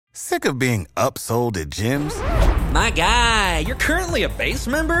Sick of being upsold at gyms? My guy, you're currently a base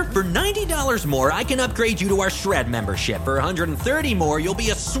member? For $90 more, I can upgrade you to our Shred membership. For $130 more, you'll be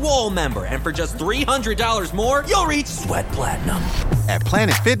a Swole member. And for just $300 more, you'll reach Sweat Platinum. At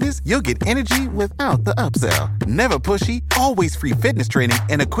Planet Fitness, you'll get energy without the upsell. Never pushy, always free fitness training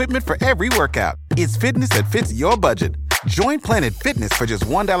and equipment for every workout. It's fitness that fits your budget. Join Planet Fitness for just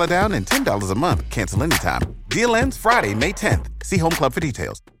 $1 down and $10 a month. Cancel anytime. Deal ends Friday, May 10th. See Home Club for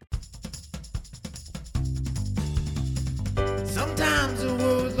details. Sometimes the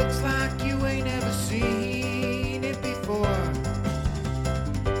world looks like you ain't ever seen it before.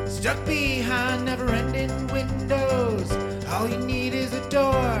 Stuck behind never-ending windows, all you need is a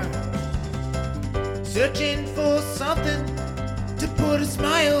door. Searching for something to put a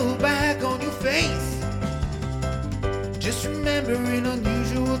smile back on your face. Just remember, in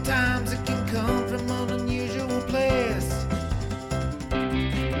unusual times, it can come from an unusual place.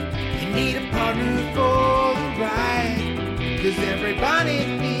 You need a partner for the ride, 'cause everybody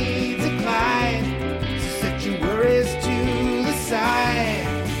needs a Clyde. So set your worries to the side.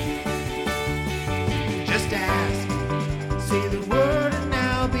 Just ask, say the word and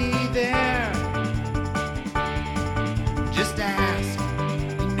I'll be there. Just ask,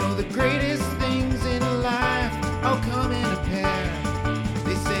 you know the greatest things in life all come in a pair.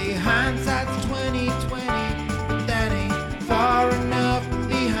 They say hindsight's 20/20, but that ain't far enough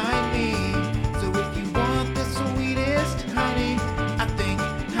behind me. So if you want the sweetest honey, I think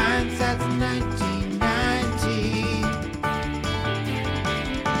hindsight's 1990.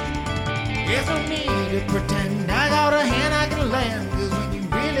 There's no need to pretend I got a hand I can lend, 'cause when you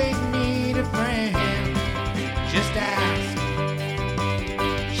really need a friend, just ask.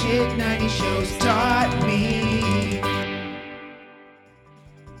 Shit 90 shows taught me.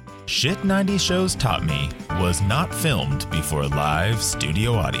 Shit 90 Shows Taught Me was not filmed before a live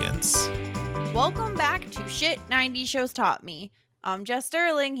studio audience. Welcome back to Shit 90 Shows Taught Me. I'm Jess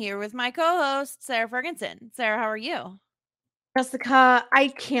Sterling here with my co-host, Sarah Ferguson. Sarah, how are you? Jessica, I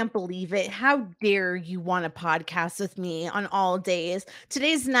can't believe it. How dare you want to podcast with me on all days?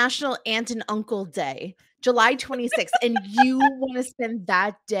 Today's National Aunt and Uncle Day, July 26th, and you want to spend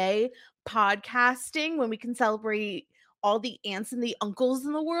that day podcasting when we can celebrate all the aunts and the uncles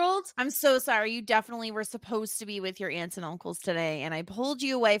in the world? I'm so sorry. You definitely were supposed to be with your aunts and uncles today, and I pulled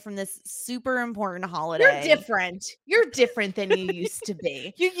you away from this super important holiday. You're different. You're different than you used to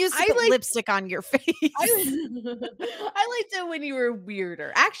be. You used to put lipstick on your face. I liked it when you were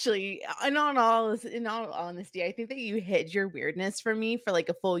weirder. Actually, in all honesty, I think that you hid your weirdness from me for like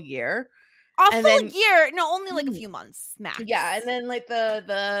a full year. Year? No, only like a few months max. Yeah, and then like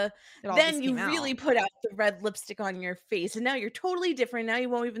then you really put out the red lipstick on your face, and now you're totally different. Now you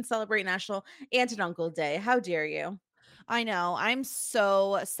won't even celebrate National Aunt and Uncle Day. How dare you? I know. I'm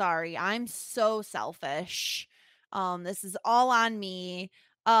so sorry. I'm so selfish. This is all on me.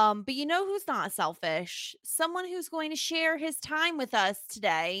 But you know who's not selfish? Someone who's going to share his time with us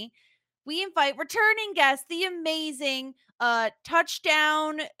today. We invite returning guest, the amazing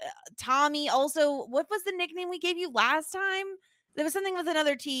Touchdown Tommy. Also, what was the nickname we gave you last time? There was something with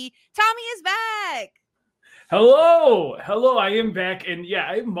another T. Tommy is back. Hello. I am back, and yeah,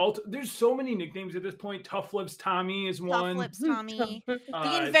 I have there's so many nicknames at this point. Tough Lips Tommy is one. Tough Lips Tommy,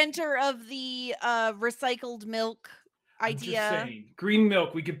 the inventor of the recycled milk idea. I'm just saying, green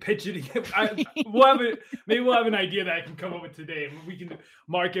milk. We could pitch it again. Maybe we'll have an idea that I can come up with today. We can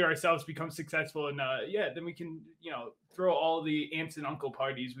market ourselves, become successful, and then we can throw all the aunts and uncle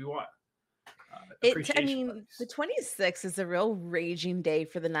parties we want. The 26th is a real raging day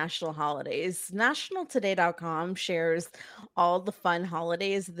for the national holidays. Nationaltoday.com shares all the fun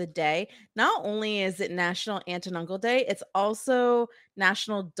holidays of the day. Not only is it National Aunt and Uncle Day, it's also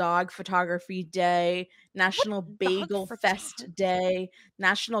National Dog Photography Day, National Bagel Fest Day,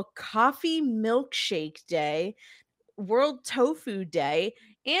 National Coffee Milkshake Day, World Tofu Day,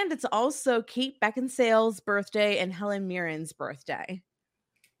 and it's also Kate Beckinsale's birthday and Helen Mirren's birthday.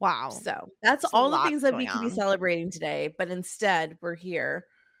 Wow. So that's all the things that we could be celebrating today, but instead we're here.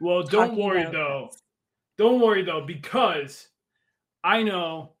 Well, don't worry though, because I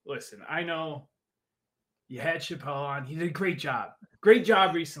know you had Chappelle on. He did a great job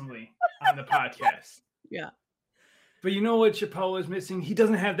recently on the podcast. Yeah. But you know what Chappelle is missing? He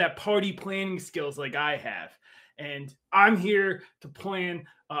doesn't have that party planning skills like I have. And I'm here to plan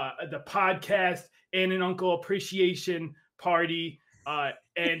the podcast and an uncle appreciation party.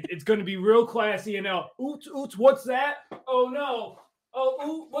 And it's going to be real classy. And oots, what's that? Oh, no.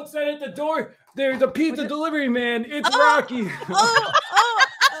 Oh, what's that at the door? There's a pizza delivery man. It's Rocky.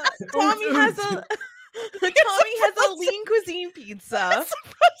 Tommy has a Lean Cuisine pizza.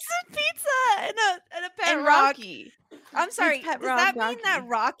 that and Rocky. I'm sorry. Pet Does Rock that mean Rocky. that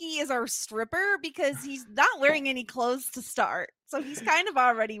Rocky is our stripper? Because he's not wearing any clothes to start. So he's kind of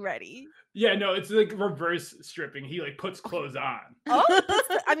already ready. Yeah, no, it's like reverse stripping. He like puts clothes on. Oh,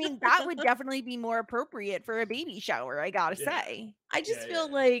 I mean, that would definitely be more appropriate for a baby shower, I gotta say. I just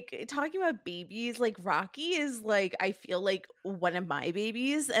feel like talking about babies, like Rocky is like, I feel like one of my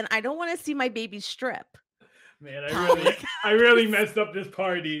babies, and I don't want to see my baby strip. Man, I really messed up this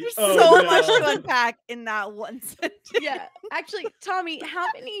party. There's Oh, so no. much to unpack in that one sentence. Yeah. Actually, Tommy, how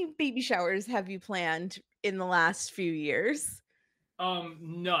many baby showers have you planned in the last few years?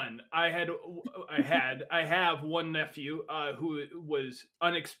 None. I have one nephew who was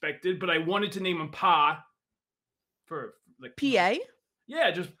unexpected, but I wanted to name him Pa for like PA?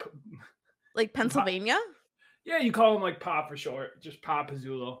 Yeah, just like Pennsylvania? Yeah, you call him like Pa for short, just Pa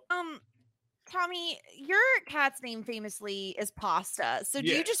Pizzulo. Tommy, your cat's name famously is Pasta. So do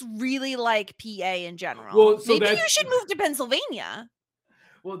you just really like PA in general? Well, so maybe you should move to Pennsylvania.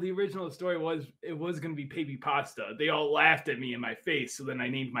 Well, the original story was it was going to be Baby Pasta. They all laughed at me in my face, so then I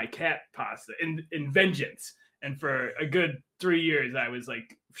named my cat Pasta in vengeance. And for a good 3 years, I was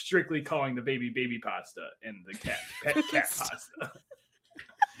like strictly calling the baby Pasta and the cat pet cat Pasta.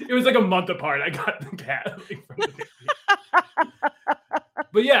 It was like a month apart. I got the cat from the baby.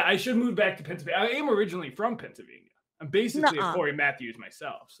 But yeah, I should move back to Pennsylvania. I am originally from Pennsylvania. I'm basically a Corey Matthews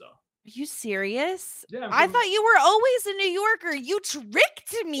myself, so. Are you serious? Yeah. I thought you were always a New Yorker. You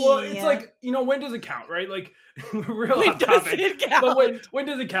tricked me. Well, it's like, when does it count, right? Like, real off topic. But when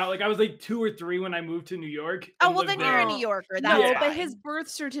does it count? Like, I was like 2 or 3 when I moved to New York. Oh, well, then you're a New Yorker. No, but his birth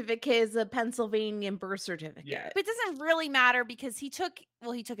certificate is a Pennsylvania birth certificate. Yeah. But it doesn't really matter because he took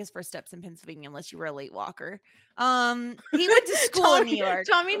his first steps in Pennsylvania, unless you were a late walker. He went to school in New York.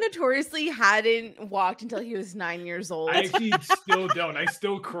 Tommy notoriously hadn't walked until he was 9 years old. I actually still don't. I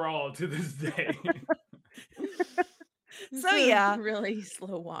still crawl to this day. So yeah, really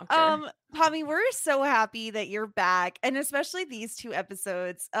slow walker. Tommy, we're so happy that you're back, and especially these 2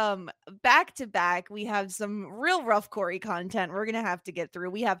 episodes, back to back. We have some real rough Corey content we're gonna have to get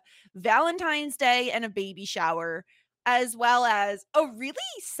through. We have Valentine's Day and a baby shower, as well as a really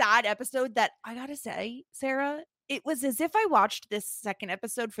sad episode that I gotta say, Sarah, it was as if I watched this second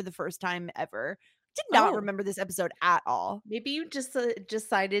episode for the first time ever. Did not remember this episode at all. Maybe you just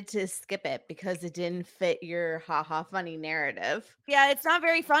decided to skip it because it didn't fit your haha funny narrative. Yeah, it's not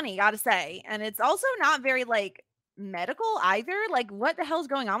very funny, gotta say. And it's also not very like medical either. Like, what the hell's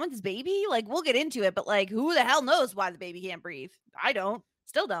going on with this baby? Like, we'll get into it, but like, who the hell knows why the baby can't breathe? I don't.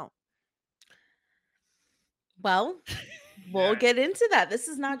 Still don't. Well, we'll get into that. This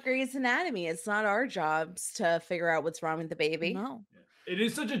is not Grey's Anatomy. It's not our jobs to figure out what's wrong with the baby. No. It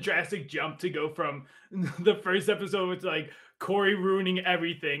is such a drastic jump to go from the first episode with like Corey ruining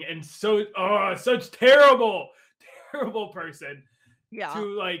everything and such terrible person. Yeah.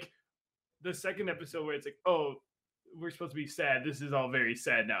 To like the second episode where it's like, oh, we're supposed to be sad. This is all very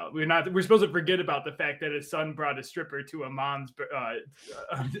sad now. We're supposed to forget about the fact that his son brought a stripper to his mom's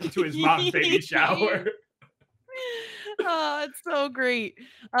baby shower. Oh, it's so great.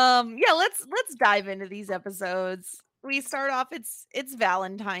 Yeah, let's dive into these episodes. We start off, it's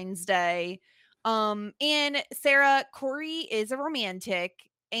Valentine's Day. And Sarah, Corey is a romantic,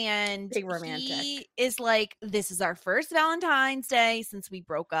 and big romantic. He is like, this is our first Valentine's Day since we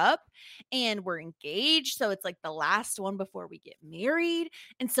broke up, and we're engaged, so it's like the last one before we get married,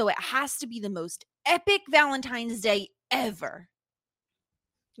 and so it has to be the most epic Valentine's Day ever.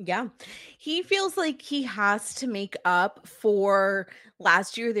 Yeah. He feels like he has to make up for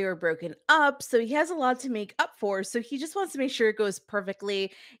last year. They were broken up. So he has a lot to make up for. So he just wants to make sure it goes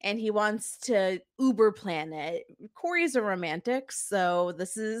perfectly. And he wants to Uber plan it. Corey's a romantic. So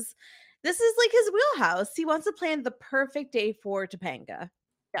this is like his wheelhouse. He wants to plan the perfect day for Topanga.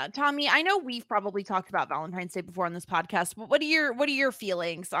 Yeah, Tommy, I know we've probably talked about Valentine's Day before on this podcast, but what are your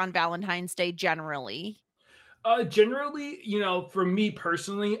feelings on Valentine's Day generally? Generally, for me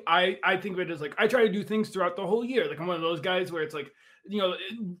personally, I think of it as like, I try to do things throughout the whole year. Like, I'm one of those guys where it's like, you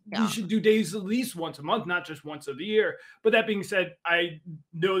should do days at least once a month, not just once of the year. But that being said, I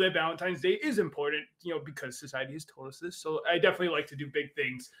know that Valentine's Day is important, because society has told us this. So I definitely like to do big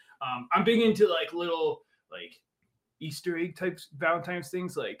things. I'm big into like little like Easter egg types Valentine's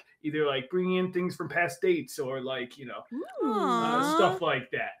things, like either like bringing in things from past dates or like, stuff like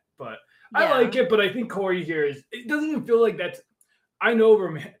that. But I like it, but I think Corey here it doesn't even feel like that's, I know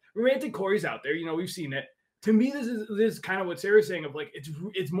romantic Corey's out there, we've seen it. To me, this is kind of what Sarah's saying of like,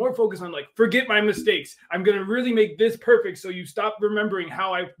 it's more focused on like, forget my mistakes. I'm going to really make this perfect. So you stop remembering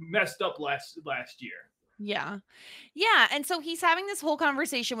how I messed up last year. Yeah. Yeah. And so he's having this whole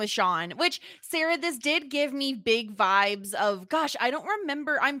conversation with Sean, which, Sarah, this did give me big vibes of, gosh, I don't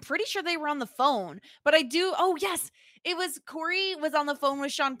remember. I'm pretty sure they were on the phone, but I do. Oh, yes. It was Corey was on the phone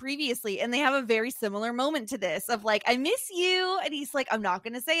with Sean previously, and they have a very similar moment to this of like, I miss you. And he's like, I'm not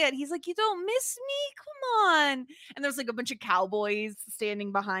going to say it. He's like, you don't miss me? Come on. And there's like a bunch of cowboys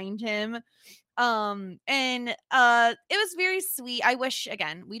standing behind him. And it was very sweet. I wish,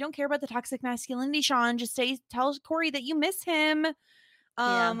 again, we don't care about the toxic masculinity, Sean. Just tell Corey that you miss him.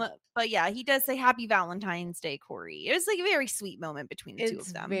 But yeah, he does say happy Valentine's Day, Corey. It was like a very sweet moment between the two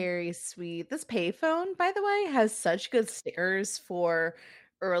of them. Very sweet. This payphone, by the way, has such good stickers for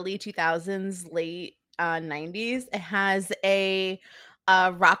early 2000s, late 90s. It has a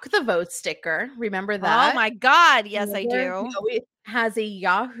Rock the Vote sticker. Remember that? Oh my God. Yes, I do. It has a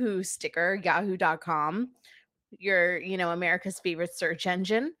Yahoo sticker, yahoo.com, your, America's favorite search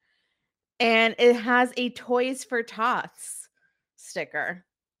engine. And it has a Toys for Tots sticker.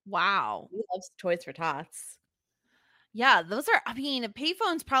 Wow. He loves Toys for Tots. Yeah, those are,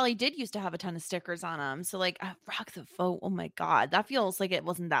 payphones probably did used to have a ton of stickers on them. So like Rock the Vote. Oh my God. That feels like it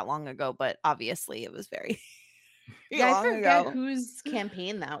wasn't that long ago, but obviously it was very I forget whose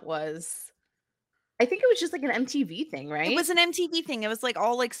campaign that was. I think it was just like an MTV thing, right? It was an MTV thing. It was like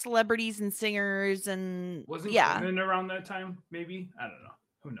all like celebrities and singers and wasn't Conan around that time? Maybe, I don't know.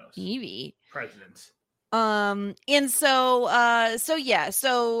 Who knows? Maybe presidents. And so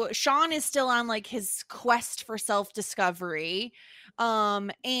Sean is still on like his quest for self-discovery.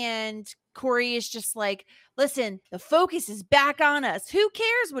 And Corey is just like, listen, the focus is back on us. Who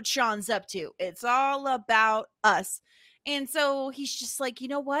cares what Sean's up to? It's all about us. And so he's just like, you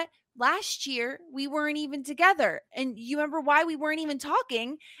know what? Last year we weren't even together. And you remember why we weren't even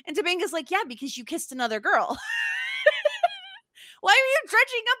talking? And Topanga's like, yeah, because you kissed another girl. Why are you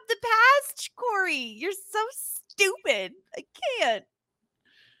dredging up the past, Corey? You're so stupid. I can't.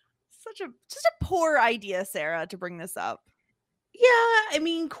 Just a poor idea, Sarah, to bring this up. Yeah, I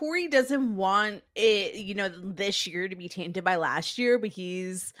mean, Corey doesn't want it, this year to be tainted by last year, but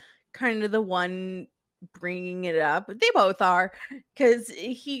he's kind of the one bringing it up. They both are, because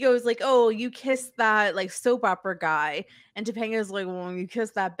he goes like, oh, you kissed that like soap opera guy, and Topanga's like, well, you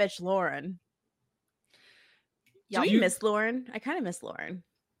kissed that bitch Lauren. Do you miss Lauren? I kind of miss Lauren.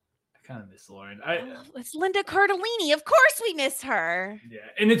 It's Linda Cardellini. Of course we miss her. Yeah,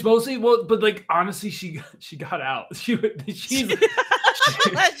 and it's mostly but like honestly, she got out. She's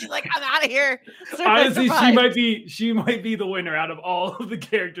like, I'm out of here. Honestly, she might be the winner out of all of the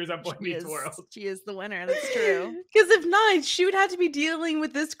characters on Boy Meets World. She is the winner. That's true. Because if not, she would have to be dealing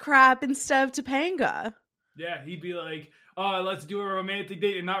with this crap instead of Topanga. Yeah, he'd be like, oh, let's do a romantic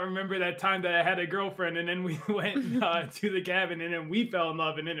date and not remember that time that I had a girlfriend, and then we went to the cabin, and then we fell in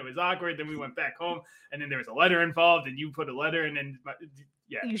love, and then it was awkward. Then we went back home, and then there was a letter involved, and you put a letter, and then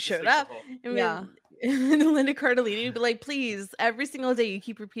you showed up. And Linda Cardellini would be like, please, every single day you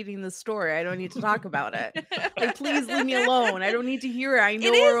keep repeating this story. I don't need to talk about it. Like, please leave me alone. I don't need to hear it. I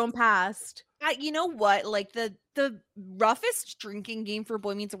know our own past. You know what? Like the roughest drinking game for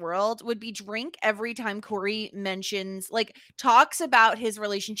Boy Meets World would be drink every time Corey talks about his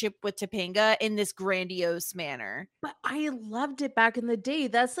relationship with Topanga in this grandiose manner. But I loved it back in the day.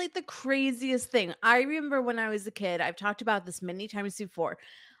 That's like the craziest thing. I remember when I was a kid, I've talked about this many times before.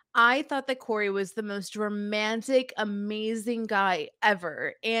 I thought that Corey was the most romantic, amazing guy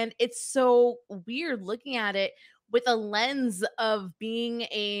ever. And it's so weird looking at it with a lens of being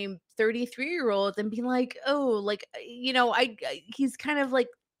a 33-year-old and being like, oh, like, he's kind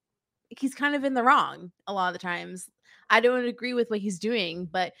of in the wrong a lot of the times. I don't agree with what he's doing.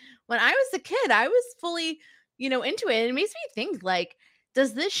 But when I was a kid, I was fully, into it. And it makes me think, like,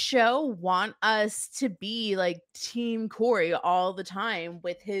 does this show want us to be like Team Corey all the time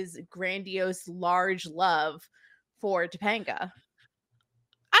with his grandiose, large love for Topanga?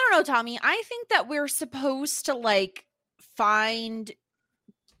 I don't know, Tommy. I think that we're supposed to like find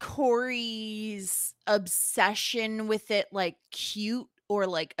Corey's obsession with it like cute or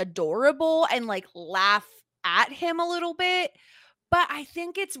like adorable and like laugh at him a little bit. But I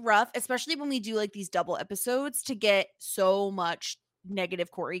think it's rough, especially when we do like these double episodes, to get so much negative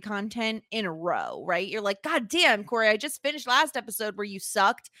Corey content in a row, right? You're like, God damn, Corey, I just finished last episode where you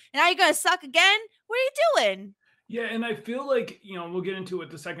sucked, and now you're gonna suck again? What are you doing? Yeah, and I feel like, we'll get into it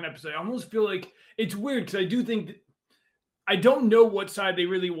the second episode. I almost feel like it's weird because I do think that I don't know what side they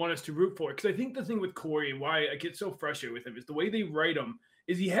really want us to root for. Because I think the thing with Corey and why I get so frustrated with him is the way they write him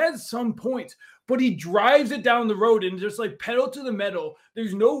is he has some points, but he drives it down the road and just like pedal to the metal.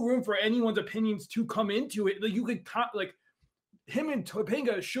 There's no room for anyone's opinions to come into it. Like you could him and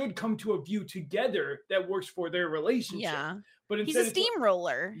Topanga should come to a view together that works for their relationship. Yeah. But he's a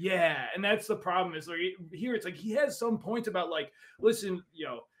steamroller. Yeah, and that's the problem. Is like here, it's like he has some points about like, listen, you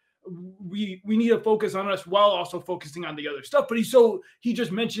know, we need to focus on us while also focusing on the other stuff. But he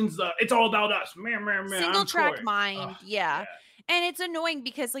just mentions it's all about us. Single track mind. Yeah. And it's annoying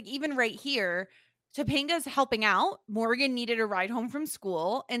because like even right here, Topanga's helping out. Morgan needed a ride home from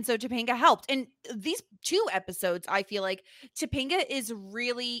school. And so Topanga helped. And these 2 episodes, I feel like Topanga is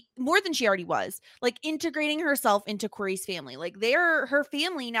really more than she already was, like integrating herself into Corey's family. Like they're her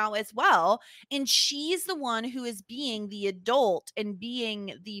family now as well. And she's the one who is being the adult and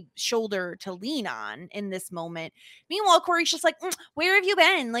being the shoulder to lean on in this moment. Meanwhile, Corey's just like, where have you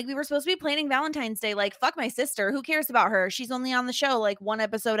been? Like we were supposed to be planning Valentine's Day. Like, fuck my sister. Who cares about her? She's only on the show like 1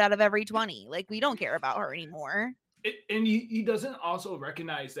 episode out of every 20. Like we don't care about her anymore. And he doesn't also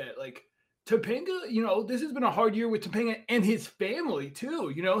recognize that like Topanga, you know, this has been a hard year with Topanga and his family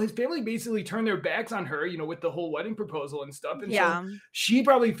too. You know, his family basically turned their backs on her, you know, with the whole wedding proposal and stuff. And so she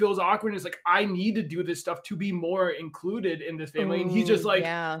probably feels awkward and is like, I need to do this stuff to be more included in this family. And he's just like,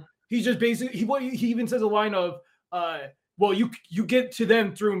 he's just basically, he even says a line of, well, you get to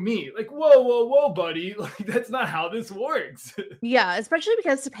them through me. Like, whoa, buddy. Like, that's not how this works. Yeah, especially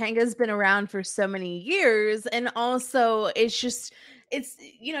because Topanga's been around for so many years. And also, it's,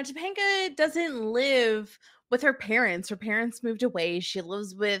 you know, Topanga doesn't live with her parents. Her parents moved away. She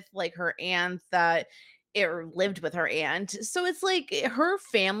lives with, like, her aunt lived with her aunt. So it's like her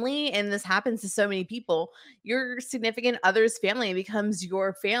family, and this happens to so many people, your significant other's family becomes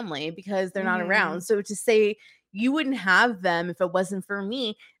your family because they're not around. So to say, you wouldn't have them if it wasn't for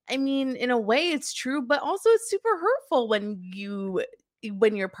me. I mean, in a way it's true, but also it's super hurtful when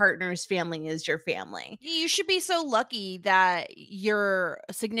your partner's family is your family. You should be so lucky that your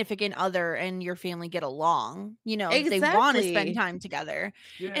significant other and your family get along, you know, if they want to spend time together.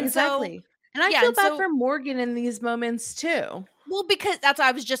 Yeah. And exactly. And I feel bad for Morgan in these moments too. Well, because that's what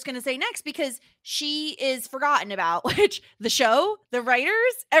I was just going to say next, because she is forgotten about, which the show, the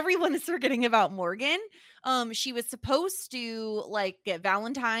writers, everyone is forgetting about Morgan. She was supposed to like get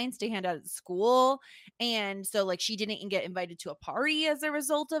Valentine's to hand out at school. And so like she didn't get invited to a party as a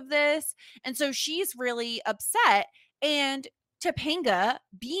result of this. And so she's really upset. And Topanga,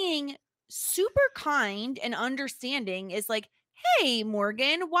 being super kind and understanding, is like, hey,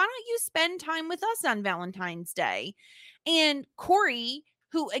 Morgan, why don't you spend time with us on Valentine's Day? And Corey,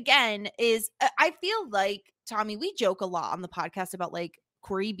 who again is, I feel like, Tommy, we joke a lot on the podcast about like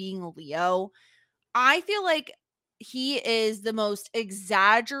Corey being a Leo. I feel like he is the most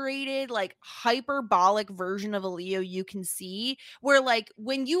exaggerated, like hyperbolic version of a Leo you can see, where like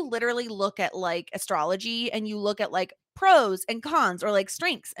when you literally look at like astrology and you look at like pros and cons or like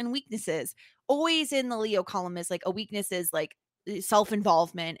strengths and weaknesses, always in the Leo column is like a weakness is like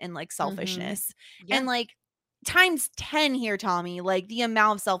self-involvement and like selfishness. And like times 10 here, Tommy, like the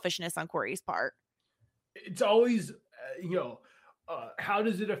amount of selfishness on Corey's part. It's always, you know, how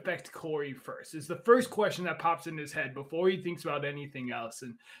does it affect Corey first? It's the first question that pops in his head before he thinks about anything else.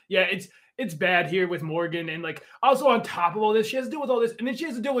 And yeah, it's bad here with Morgan. And like also on top of all this, she has to deal with all this. And then she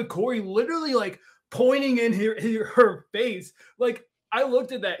has to deal with Corey literally like pointing in her face. Like I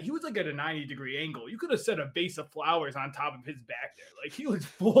looked at that. He was like at a 90-degree angle. You could have set a vase of flowers on top of his back there. Like he was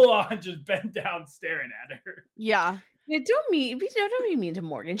full on just bent down staring at her. Yeah. Don't be mean to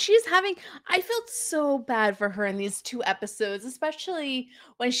Morgan. I felt so bad for her in these 2 episodes, especially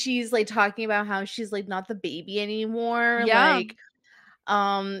when she's like talking about how she's like not the baby anymore. Yeah. Like,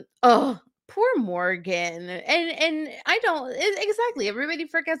 poor Morgan. And I don't exactly. Everybody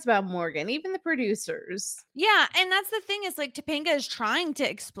forgets about Morgan, even the producers. Yeah, and that's the thing is like Topanga is trying to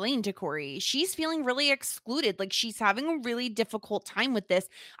explain to Corey. She's feeling really excluded. Like she's having a really difficult time with this.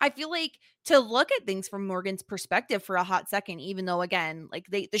 I feel like to look at things from Morgan's perspective for a hot second, even though again, like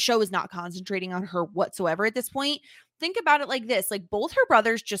the show is not concentrating on her whatsoever at this point. Think about it like this, like both her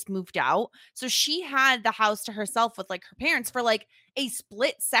brothers just moved out. So she had the house to herself with like her parents for like a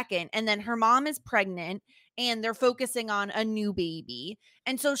split second. And then her mom is pregnant and they're focusing on a new baby.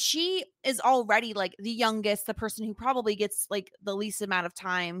 And so she is already like the youngest, the person who probably gets like the least amount of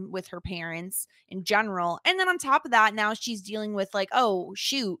time with her parents in general. And then on top of that, now she's dealing with like, oh,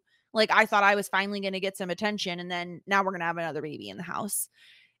 shoot. Like I thought I was finally going to get some attention. And then now we're going to have another baby in the house.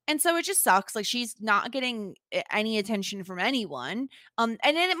 And so it just sucks. Like she's not getting any attention from anyone. And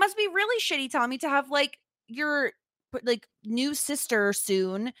then it must be really shitty, Tommy, to have like your like new sister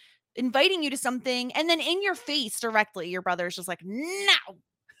soon inviting you to something and then in your face directly, your brother's just like, no.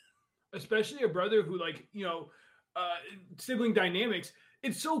 Especially a brother who like, you know, sibling dynamics.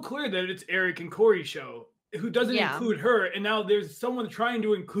 It's so clear that it's Eric and Corey's show. who doesn't include her, and now there's someone trying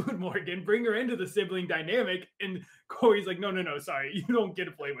to include Morgan, bring her into the sibling dynamic, and Corey's like, no, sorry, you don't get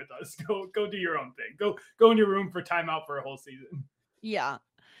to play with us. Go do your own thing. Go in your room for timeout for a whole season. Yeah.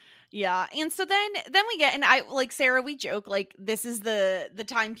 And so then we get, and I like Sarah, we joke like this is the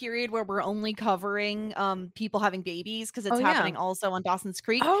time period where we're only covering people having babies because it's happening also on Dawson's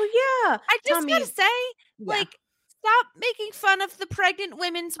Creek. Oh yeah. I just gotta say, like, stop making fun of the pregnant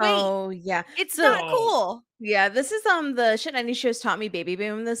women's weight. Oh yeah. It's not cool. Yeah, this is the Shit 90 Shows Taught Me Baby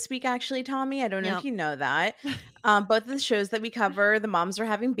Boom this week, actually, Tommy. I don't know if you know that. Both of the shows that we cover, the moms are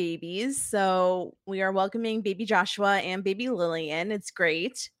having babies. So we are welcoming baby Joshua and baby Lillian. It's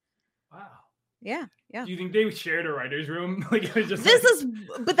great. Wow. Yeah. Do you think they shared a writer's room? Like it was just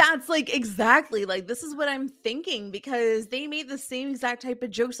but that's like exactly like this is what I'm thinking, because they made the same exact type of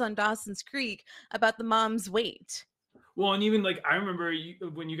jokes on Dawson's Creek about the mom's weight. Well, and even like I remember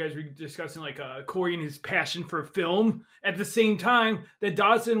when you guys were discussing like Corey and his passion for film at the same time that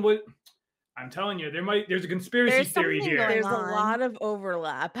Dawson would. I'm telling you, there's a conspiracy theory here. There's a lot of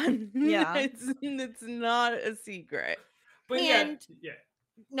overlap. Yeah, it's not a secret. But yeah.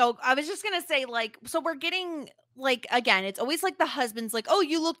 No, I was just gonna say, like, so we're getting like, again, it's always like the husband's like, oh,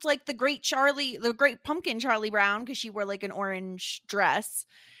 you looked like the great pumpkin Charlie Brown, because she wore like an orange dress.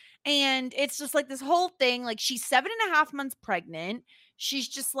 And it's just like this whole thing, like she's 7.5 months pregnant. She's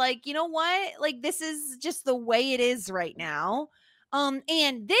just like, you know what? Like, this is just the way it is right now. And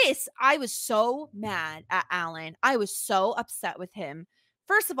this, I was so mad at Alan. I was so upset with him.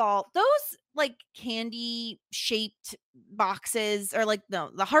 First of all, those like candy shaped boxes, or like the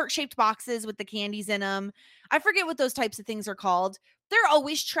heart shaped boxes with the candies in them. I forget what those types of things are called. They're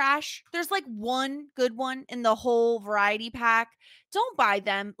always trash. There's like one good one in the whole variety pack. Don't buy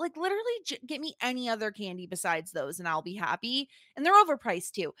them. Like literally get me any other candy besides those and I'll be happy. And they're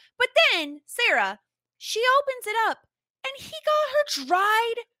overpriced too. But then Sarah, she opens it up and he got her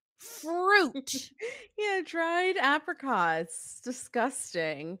dried fruit. Yeah, dried apricots.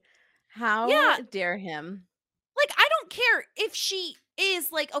 Disgusting. How dare him? Like, I don't care if she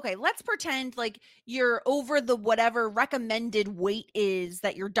is like, okay, let's pretend like you're over the whatever recommended weight is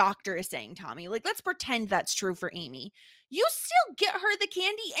that your doctor is saying, Tommy. Like, let's pretend that's true for Amy. You still get her the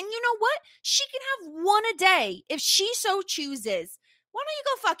candy, and you know what? She can have one a day if she so chooses. Why don't you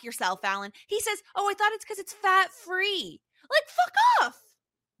go fuck yourself, Alan? He says, oh, I thought it's because it's fat-free. Like, fuck off.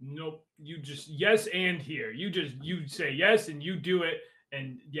 Nope. You just yes and here. You say yes and you do it.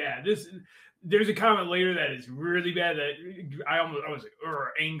 And yeah, there's a comment later that is really bad that I was like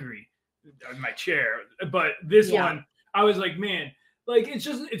angry in my chair. But this one, I was like, man, like it's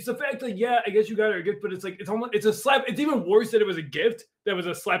the fact that I guess you got her a gift, but it's a slap. It's even worse that it was a gift that was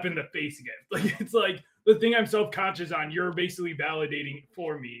a slap in the face gift. Like it's like the thing I'm self-conscious on. You're basically validating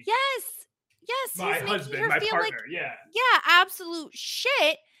for me. Yes, my husband, my partner. Like, absolute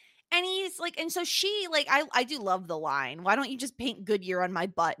shit. And he's like, and so she like, I do love the line. Why don't you just paint Goodyear on my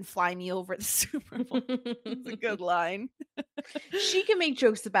butt and fly me over the Super Bowl? It's a good line. She can make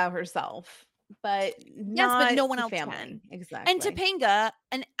jokes about herself, but but no one else family. Can. Exactly. And Topanga,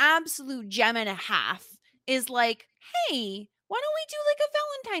 an absolute gem and a half, is like, hey, why don't we do like a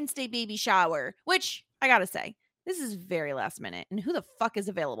Valentine's Day baby shower? Which I gotta say, this is very last minute, and who the fuck is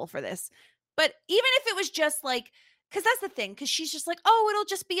available for this? But even if it was just like, because that's the thing, because she's just like, oh, it'll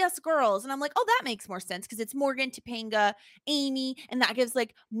just be us girls. And I'm like, oh, that makes more sense because it's Morgan, Topanga, Amy, and that gives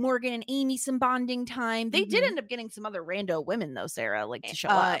like Morgan and Amy some bonding time. They did end up getting some other rando women though, Sarah, like to show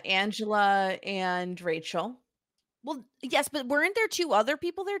up. Angela and Rachel. Well, yes, but weren't there 2 other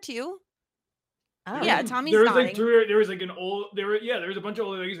people there too? Oh. Yeah, Tommy's there was nodding. like there was like an old there was a bunch of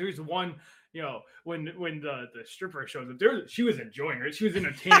old ladies. There was one, you know, when the stripper shows up, she was enjoying it. She was in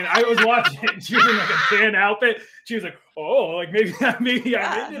a tan. I was watching it. She was in like a tan outfit. She was like, oh, like maybe I'm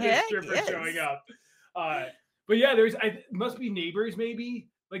into this stripper showing up. But yeah, must be neighbors maybe.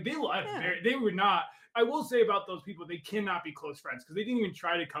 Like they were not. I will say about those people, they cannot be close friends because they didn't even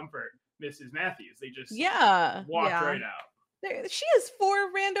try to comfort Mrs. Matthews. They just walked right out. She has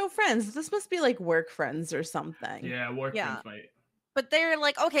 4 rando friends. This must be like work friends or something. Yeah, work friends might. But they're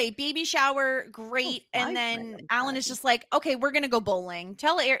like, okay, baby shower, great. And then Alan is just like, okay, we're going to go bowling.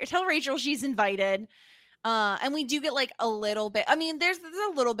 Tell Rachel she's invited. And we do get like a little bit. I mean, there's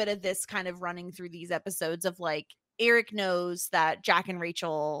a little bit of this kind of running through these episodes of like, Eric knows that Jack and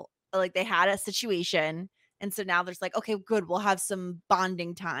Rachel, like they had a situation. And so now there's like, okay, good. We'll have some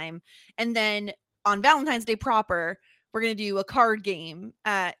bonding time. And then on Valentine's Day proper, we're going to do a card game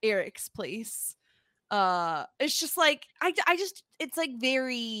at Eric's place. It's just like it's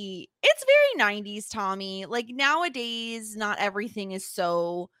very 90s, Tommy. Like nowadays not everything is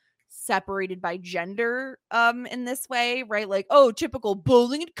so separated by gender in this way, right? Like, oh, typical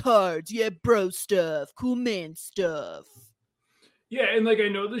bowling and cards, yeah, bro stuff, cool man stuff. Yeah, and like I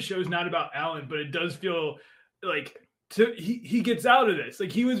know the show's not about Alan, but it does feel like he gets out of this.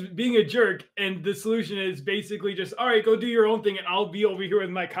 Like he was being a jerk, and the solution is basically just, all right, go do your own thing, and I'll be over here with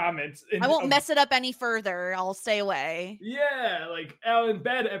my comments. And I won't mess it up any further. I'll stay away. Yeah, like Alan,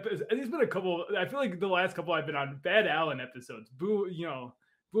 bad episodes. There's been a couple. I feel like the last couple I've been on, bad Alan episodes. Boo,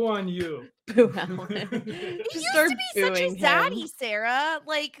 boo on you. Boo Alan. He used to be such a zaddy, Sarah.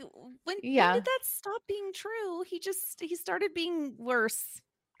 Like when did that stop being true? He started being worse.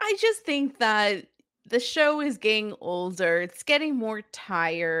 I just think that the show is getting older. It's getting more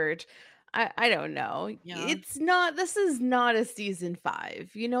tired. I don't know. Yeah. This is not a season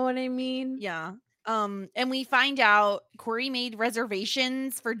 5. You know what I mean? Yeah. And we find out Corey made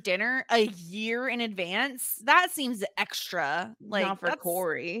reservations for dinner a year in advance. That seems extra. Like, not for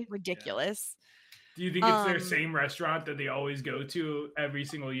Corey. Ridiculous. Do you think it's their same restaurant that they always go to every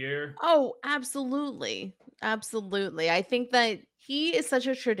single year? Oh, absolutely. Absolutely. I think that he is such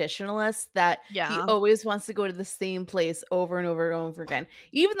a traditionalist that he always wants to go to the same place over and over and over again,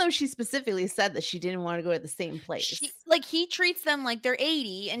 even though she specifically said that she didn't want to go to the same place. He treats them like they're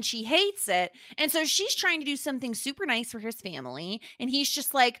 80 and she hates it. And so she's trying to do something super nice for his family. And he's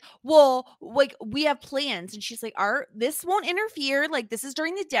just like, well, like we have plans. And she's like, this won't interfere. Like this is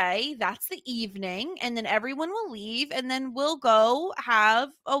during the day. That's the evening. And then everyone will leave and then we'll go have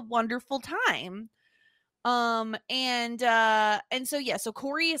a wonderful time. So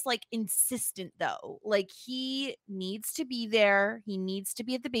Corey is like insistent though, like he needs to be there. He needs to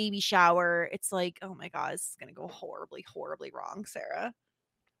be at the baby shower. It's like, oh my God, this is going to go horribly, horribly wrong, Sarah.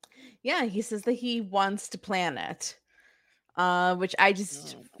 Yeah. He says that he wants to plan it, which I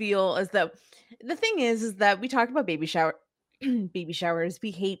just feel as though the thing is that we talk about baby showers.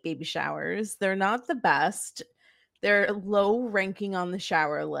 We hate baby showers. They're not the best. They're low ranking on the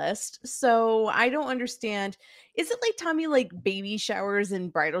shower list. So I don't understand. Is it like, Tommy, like baby showers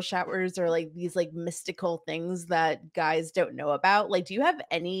and bridal showers are like these like mystical things that guys don't know about? Like, do you have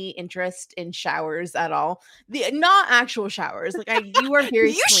any interest in showers at all? Not actual showers. Like you are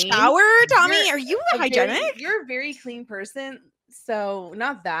very clean. You shower, Tommy? Are you hygienic? You're a very clean person. So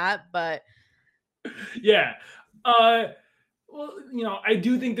not that, but. Yeah. Well, I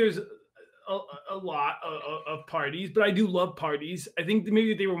do think there's a lot of parties, but I do love parties. I think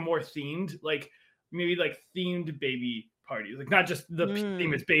maybe they were more themed, like maybe like themed baby parties, like not just the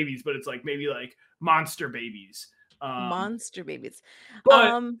theme is babies, but it's like maybe like monster babies. Monster babies.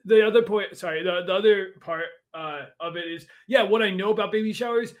 But the other point, sorry, the other part of it is, what I know about baby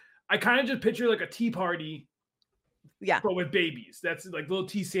showers, I kind of just picture like a tea party. Yeah. But with babies. That's like little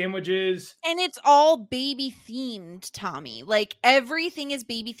tea sandwiches. And it's all baby themed, Tommy. Like everything is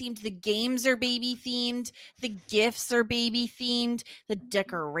baby themed. The games are baby themed. The gifts are baby themed. The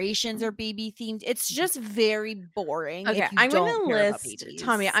decorations are baby themed. It's just very boring. Okay, I'm going to list,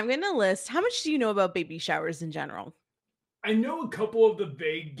 Tommy, I'm going to list, how much do you know about baby showers in general? I know a couple of the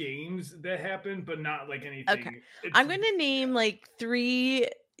vague games that happen, but not like anything. Okay. I'm going to name like 3,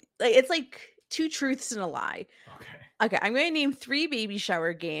 like it's like 2 truths and a lie. Okay, I'm going to name 3 baby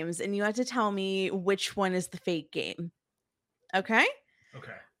shower games, and you have to tell me which one is the fake game. Okay?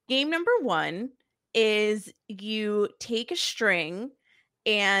 Okay. Game number 1 is you take a string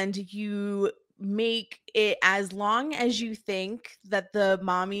and you make it as long as you think that the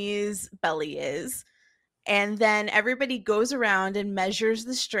mommy's belly is, and then everybody goes around and measures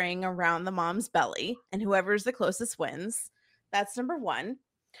the string around the mom's belly, and whoever's the closest wins. That's number 1.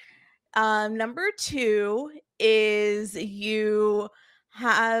 Number 2 is you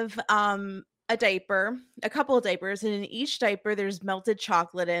have a diaper, a couple of diapers, and in each diaper there's melted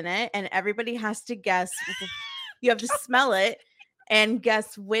chocolate in it, and everybody has to guess. You have to smell it and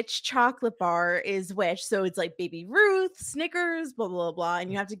guess which chocolate bar is which. So it's like Baby Ruth, Snickers, blah blah blah,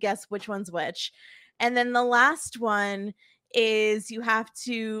 and you have to guess which one's which. And then the last one is you have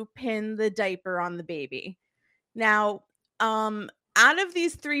to pin the diaper on the baby. Now, out of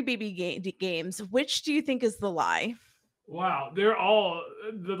these 3 baby games, which do you think is the lie? Wow, they're all,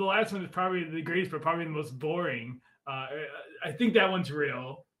 the last one is probably the greatest, but probably the most boring. I think that one's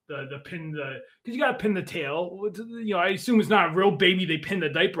real. The pin, because you got to pin the tail. I assume it's not a real baby. They pin the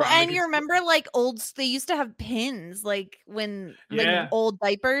diaper on. And you remember, like they used to have pins, like when like old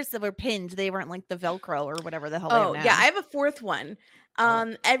diapers that were pinned. They weren't like the Velcro or whatever the hell. Oh yeah, I have a 4th one.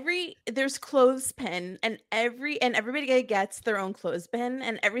 There's clothespin, and everybody gets their own clothespin,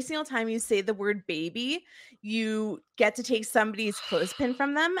 and every single time you say the word baby, you get to take somebody's clothespin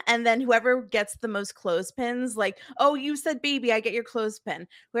from them, and then whoever gets the most clothespins, like, oh, you said baby, I get your clothespin.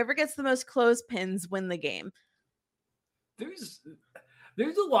 Whoever gets the most clothespins win the game.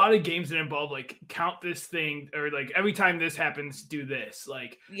 There's a lot of games that involve like count this thing, or like every time this happens, do this.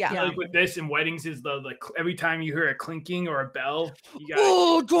 Like, like with this in weddings is the like every time you hear a clinking or a bell, you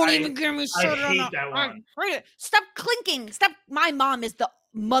got. Don't even get me started on that one. Stop clinking. Stop. My mom is the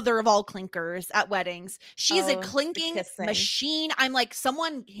mother of all clinkers at weddings. She's a clinking machine. I'm like,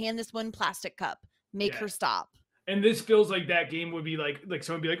 someone hand this one plastic cup. Make her stop. And this feels like that game would be like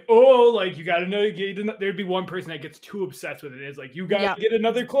someone would be like, oh, like you got another game. There'd be one person that gets too obsessed with it. It's like, you got to get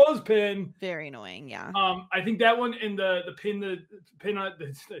another clothespin. Very annoying. Yeah. I think that one in the pin on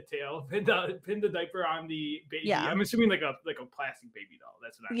the tail, pin the diaper on the baby. Yeah. I'm assuming like a plastic baby doll.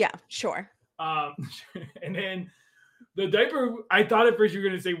 That's what sure. And then the diaper, I thought at first you were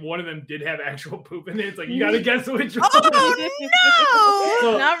going to say one of them did have actual poop in it. It's like, you got to guess which one. Oh,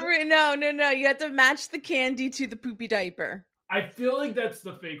 no! No. You have to match the candy to the poopy diaper. I feel like that's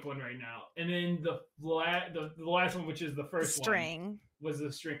the fake one right now. And then the last one, which is the first string. Was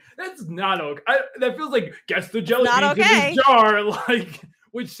the string. That's not okay. That feels like, guess the jelly beans in this jar. Like,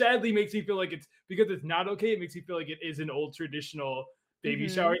 which sadly makes me feel like it's, because it's not okay, it makes me feel like it is an old traditional baby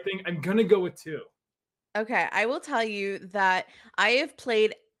shower thing. I'm going to go with 2. Okay, I will tell you that I have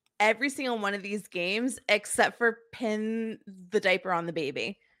played every single one of these games except for pin the diaper on the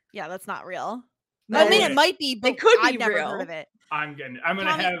baby. Yeah, that's not real. I mean, it might be, but it could I've be never real. heard of it. I'm going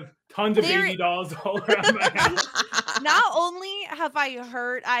to have tons of baby dolls all around my house. Not only have I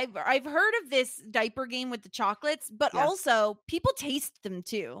heard, I've heard of this diaper game with the chocolates, but also people taste them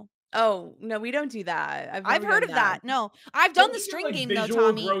too. Oh, no, we don't do that. I've heard of that. No, I've done the string game though,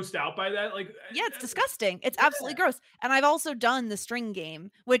 Tommy. Grossed out by that? Like, yeah, it's disgusting. It's absolutely gross. And I've also done the string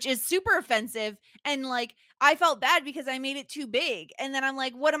game, which is super offensive. And like, I felt bad because I made it too big. And then I'm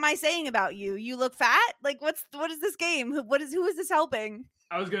like, what am I saying about you? You look fat? Like, what is this game? Who is this helping?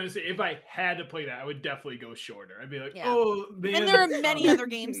 I was going to say, if I had to play that, I would definitely go shorter. I'd be like, oh, man. And there are many other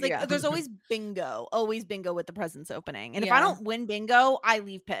games. Like, there's always bingo with the presents opening. And if I don't win bingo, I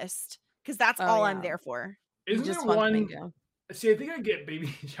leave pissed because that's all I'm there for. Isn't there one? Bingo. See, I think I get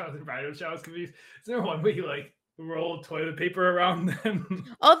baby showers and bridal showers confused. Is there one where you like roll toilet paper around them?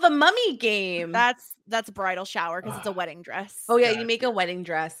 Oh, the mummy game. That's a bridal shower because it's a wedding dress. Oh yeah, you make a wedding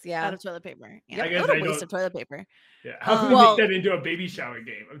dress. Yeah, out of toilet paper. Yeah, what a waste of toilet paper. Yeah, how can we make that into a baby shower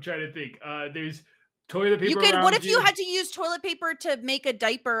game? I'm trying to think. There's toilet paper. You could. What if you had to use toilet paper to make a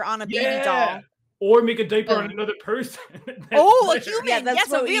diaper on a baby doll? Or make a diaper on another person. A human. Yeah,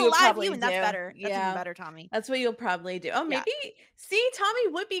 that's a real live human. That's better. That's even better, Tommy. That's what you'll probably do. Oh, maybe. See, Tommy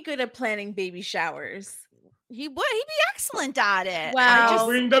would be good at planning baby showers. He would. He'd be excellent at it. Wow. Just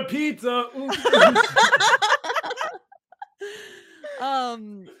bring the pizza.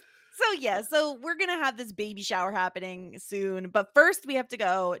 So we're gonna have this baby shower happening soon, but first we have to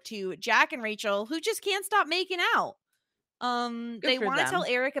go to Jack and Rachel, who just can't stop making out. They want to tell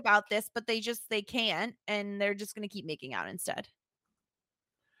Eric about this, but they can't, and they're just gonna keep making out instead.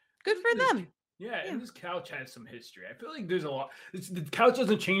 Good for them. Yeah, and this couch has some history. I feel like there's a lot. The couch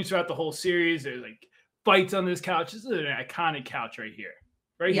doesn't change throughout the whole series. There's like fights on this couch. This is an iconic couch right here.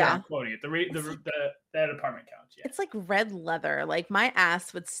 Right here, I'm quoting it. That apartment couch. Yeah. It's like red leather. Like my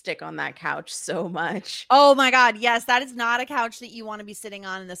ass would stick on that couch so much. Oh my God. Yes. That is not a couch that you want to be sitting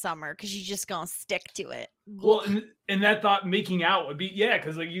on in the summer because you're just going to stick to it. Well, and that thought making out would be,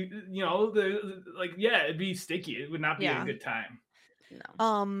 because like, it'd be sticky. It would not be a good time.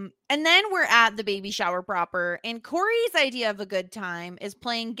 No. And then we're at the baby shower proper, and Corey's idea of a good time is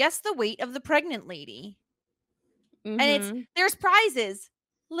playing Guess the Weight of the Pregnant Lady. Mm-hmm. And there's prizes.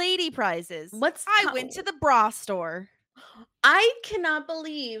 Lady prizes. I went to the bra store. I cannot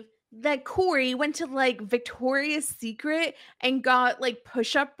believe that Corey went to like Victoria's Secret and got like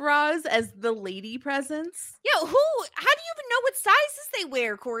push-up bras as the lady presents. Yo, how do you even know what sizes they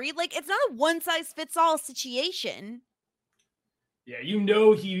wear, Corey? Like, it's not a one size fits all situation. Yeah,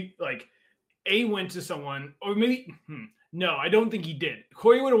 he like went to someone, or maybe no, I don't think he did.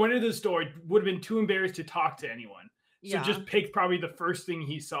 Corey would have went to the store, would have been too embarrassed to talk to anyone. So just picked probably the first thing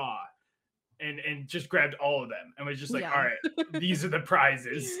he saw and just grabbed all of them and was just like, all right, these are the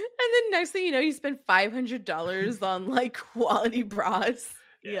prizes. And then next thing you know, you spend $500 on like quality bras.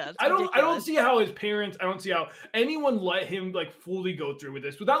 Yeah, I don't see how his parents, I don't see how anyone let him like fully go through with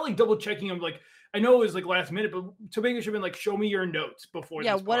this without like double checking him. Like, I know it was like last minute, but Topanga should have been like, show me your notes before.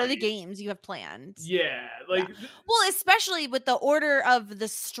 Yeah, this what are the party. games you have planned? Yeah, like well, especially with the order of the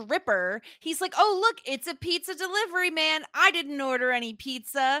stripper, he's like, "Oh, look, it's a pizza delivery man. I didn't order any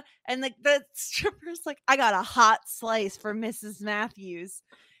pizza." And the stripper's like, "I got a hot slice for Mrs. Matthews."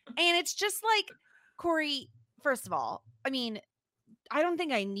 And it's just like, Corey, first of all, I mean, I don't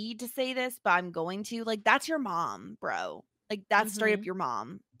think I need to say this, but I'm going to. Like, that's your mom, bro. Like, that's straight up your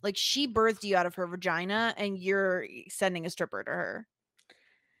mom. Like, she birthed you out of her vagina and you're sending a stripper to her.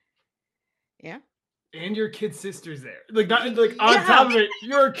 Yeah. And your kid sister's there. Like, not like on top of it,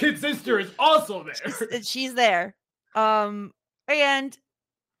 your kid sister is also there. She's there. And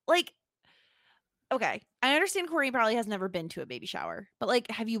like, okay, I understand Corey probably has never been to a baby shower, but like,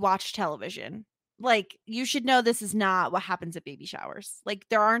 have you watched television? Like, you should know this is not what happens at baby showers. Like,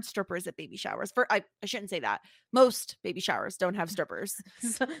 there aren't strippers at baby showers. I shouldn't say that. Most baby showers don't have strippers.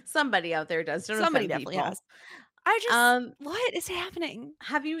 Somebody out there does. Somebody definitely has. I just, what is happening?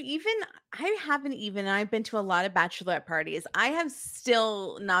 I've been to a lot of bachelorette parties. I have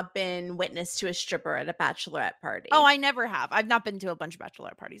still not been witness to a stripper at a bachelorette party. Oh, I never have. I've not been to a bunch of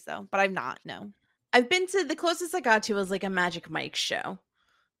bachelorette parties though, but I've not, no. I've been to, the closest I got to was like a Magic Mike show.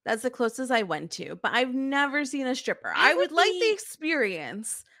 That's the closest I went to, but I've never seen a stripper. I would like the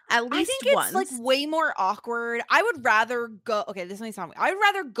experience at least once. I think it's like way more awkward. I would rather go. Okay, this may sound weird. I would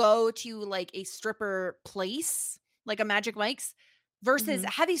rather go to like a stripper place, like a Magic Mike's, versus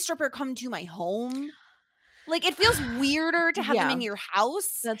have a stripper come to my home. Like, it feels weirder to have them in your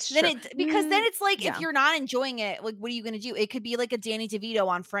house. That's true. Because then it's like, if you're not enjoying it, like, what are you going to do? It could be like a Danny DeVito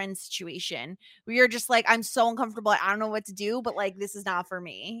on Friends situation where you're just like, I'm so uncomfortable. I don't know what to do, but like, this is not for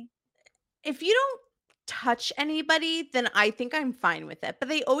me. If you don't touch anybody, then I think I'm fine with it. But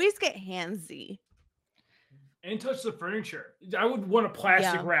they always get handsy. And touch the furniture. I would want to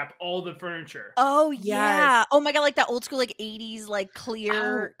plastic wrap all the furniture. Oh, yeah. Yes. Oh, my God. Like that old school, like 80s, like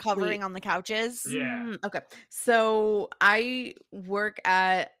clear covering on the couches. Yeah. Okay. So I work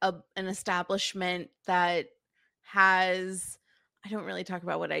at an establishment that has, I don't really talk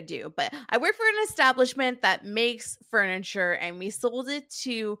about what I do, but I work for an establishment that makes furniture, and we sold it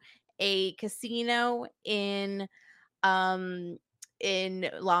to a casino in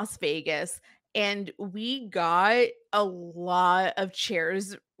Las Vegas. And we got a lot of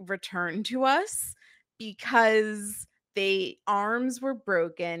chairs returned to us because arms were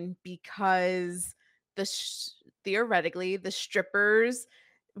broken, because theoretically the strippers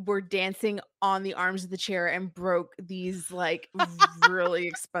were dancing on the arms of the chair and broke these like really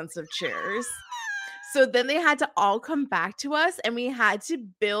expensive chairs. So then they had to all come back to us, and we had to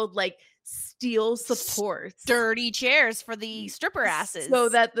build like steel supports, dirty chairs for the stripper asses, so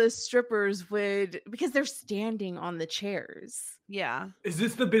that the strippers would, because they're standing on the chairs. Yeah. Is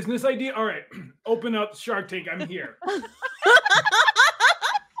this the business idea? All right, open up Shark Tank. I'm here.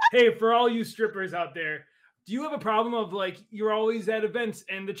 Hey, for all you strippers out there, do you have a problem of like, you're always at events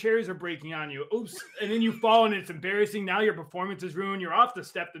and the chairs are breaking on you? Oops. And then you fall and it's embarrassing. Now your performance is ruined. You're off the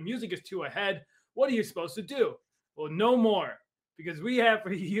step. The music is too ahead. What are you supposed to do? Well, no more, because we have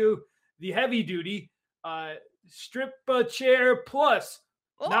for you the heavy duty stripper chair plus.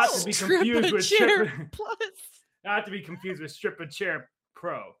 Not to be confused with stripper plus. Not to be confused with stripper chair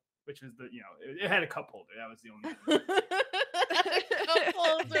pro, which was it had a cup holder. That was the only one. Cup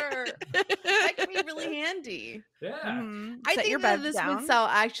holder. That could be really handy. Yeah. Mm-hmm. I think that this would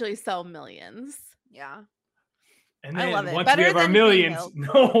actually sell millions. Yeah. And then I love it. Once Better we have our than millions,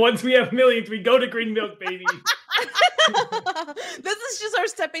 once we have millions, we go to Green Milk, baby. This is just our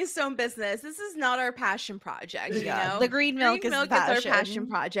stepping stone business. This is not our passion project. You know? The Green Milk is our passion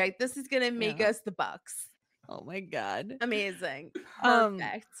project. This is gonna make us the bucks. Oh my God. Amazing.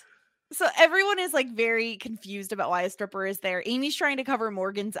 Perfect. So everyone is like very confused about why a stripper is there. Amy's trying to cover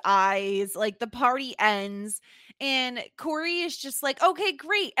Morgan's eyes. Like, the party ends and Corey is just like, okay,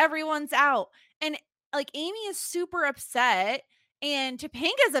 great. Everyone's out. And like, Amy is super upset, and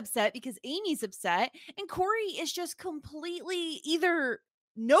Topanga's upset because Amy's upset, and Corey is just completely either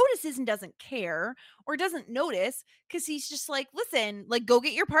notices and doesn't care, or doesn't notice because he's just like, listen, like, go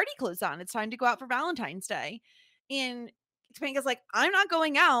get your party clothes on. It's time to go out for Valentine's Day. And Topanga's like, I'm not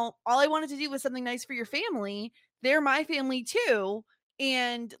going out. All I wanted to do was something nice for your family. They're my family too.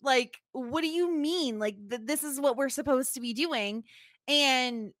 And like, what do you mean? Like, this is what we're supposed to be doing.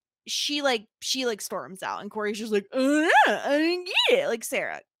 And she storms out, and Corey's just like, I didn't get it. Like,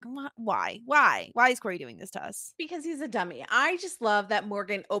 Sarah, why is Corey doing this to us? Because he's a dummy. I just love that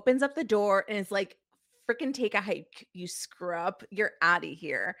Morgan opens up the door and is like, freaking take a hike, you screw up, you're out of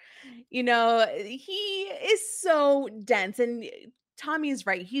here. You know, he is so dense, and Tommy is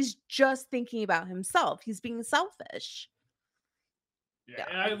right. He's just thinking about himself. He's being selfish. Yeah,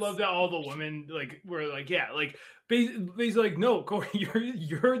 and I love that all the women like were like, yeah, like basically like, no, Corey,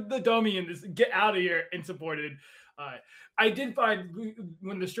 you're the dummy in this. Get out of here, and supported. I did find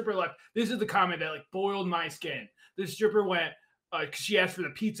when the stripper left, this is the comment that like boiled my skin. The stripper went because she asked for the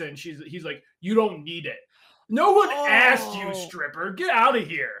pizza, and he's like, you don't need it. No one asked you, stripper. Get out of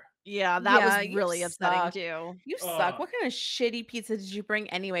here. Yeah, that was really upsetting too. You suck. What kind of shitty pizza did you bring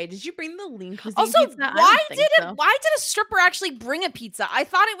anyway? Did you bring the lean cuisine also, pizza? why did a stripper actually bring a pizza? I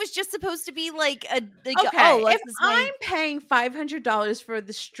thought it was just supposed to be like a if I'm paying $500 for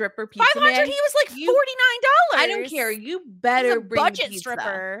the stripper pizza, $500, he was like $49. I don't care. You better bring budget pizza.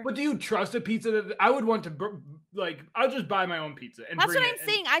 Stripper. But do you trust a pizza that I would want to I'll just buy my own pizza and that's bring what I'm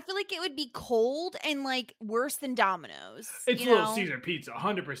saying. I feel like it would be cold and like worse than Domino's. It's Little Caesar pizza,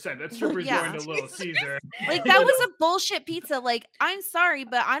 100%. That stripper's going to Little Caesar. Like that was a bullshit pizza. Like, I'm sorry,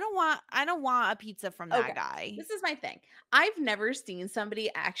 but I don't want a pizza from that guy. This is my thing. I've never seen somebody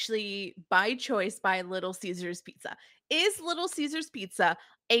actually by choice buy Little Caesar's pizza. Is Little Caesar's pizza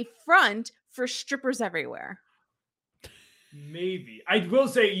a front for strippers everywhere? Maybe. I will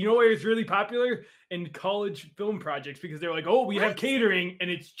say, you know where it's really popular? In college film projects, because they're like, oh, we have catering, and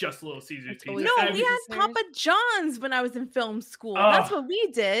it's just Little Caesar's pizza. No, we had Papa John's when I was in film school. That's what we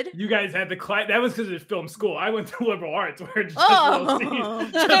did. You guys had that was because it's film school. I went to liberal arts where it's just Little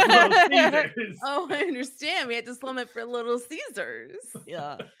Caesars. Oh, I understand. We had to slum it for Little Caesars.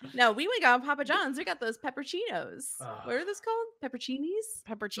 Yeah. No, we went got Papa John's. We got those pepperoncinos. What are those called? Pepperoncinis?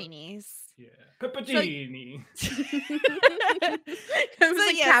 Pepperoncinis. Yeah. Pepperoncini. It was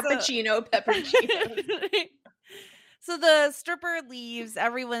like cappuccino, pepperoncino. So the stripper leaves,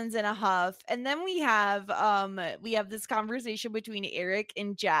 everyone's in a huff, and then we have this conversation between Eric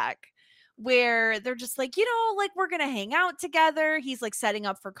and Jack where they're just like, like we're gonna hang out together. He's like setting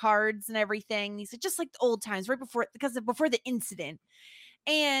up for cards and everything. He's like, just like the old times, right before the incident.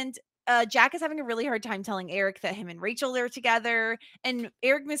 And Jack is having a really hard time telling Eric that him and Rachel are together, and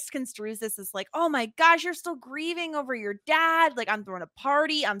Eric misconstrues this as like, oh my gosh, you're still grieving over your dad. Like, I'm throwing a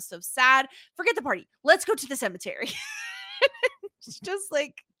party. I'm so sad. Forget the party. Let's go to the cemetery. It's just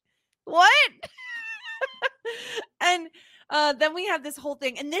like, what? And then we have this whole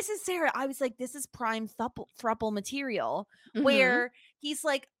thing, and this is Sarah. I was like, this is prime throuple material, where he's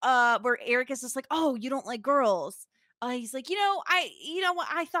like, where Eric is just like, oh, you don't like girls. He's like,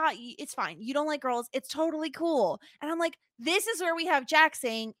 I thought it's fine. You don't like girls. It's totally cool. And I'm like, this is where we have Jack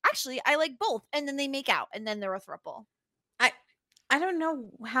saying, actually, I like both. And then they make out, and then they're a throuple. I don't know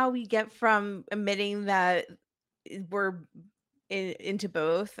how we get from admitting that we're into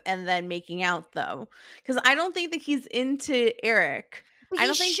both and then making out, though, because I don't think that he's into Eric. But I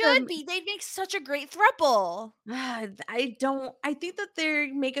don't think should be. They'd make such a great throuple. I think that they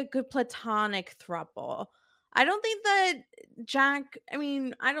make a good platonic throuple. I don't think that Jack's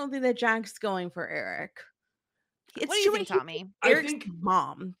going for Eric. What do you think, Tommy? Eric's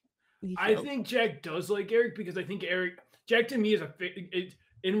mom. I think Jack does like Eric because I think Jack to me is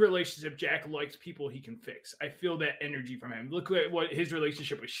in relationship. Jack likes people he can fix. I feel that energy from him. Look at what his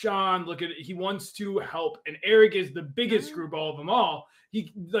relationship with Sean. Look at he wants to help, and Eric is the biggest screwball of them all.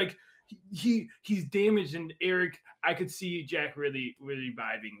 He's damaged, and Eric. I could see Jack really really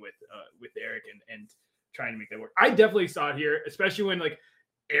vibing with Eric and trying to make that work. I definitely saw it here, especially when like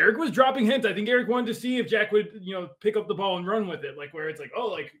Eric was dropping hints. I think Eric wanted to see if Jack would, pick up the ball and run with it. Like where it's like, oh,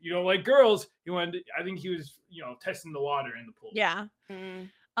 like you don't like girls. I think he was, testing the water in the pool. Yeah.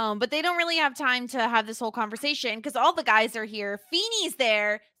 But they don't really have time to have this whole conversation because all the guys are here. Feeney's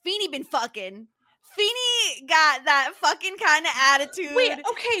there. Feeney been fucking. Feeney got that fucking kind of attitude. Wait,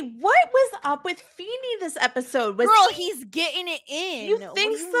 okay, what was up with Feeney this episode? He's getting it in. You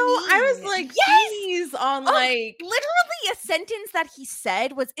think so? I was like, yes! Feeney's on literally a sentence that he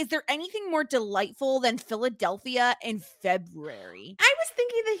said was, is there anything more delightful than Philadelphia in February? I was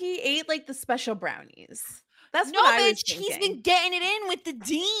thinking that he ate like the special brownies. That's no, what I was bitch. thinking. He's been getting it in with the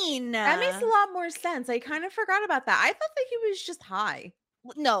dean. That makes a lot more sense. I kind of forgot about that. I thought that he was just high.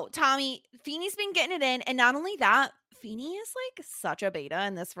 No, Tommy, Feeney's been getting it in. And not only that, Feeney is like such a beta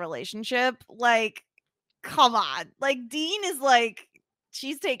in this relationship. Like, come on. Like, Dean is like,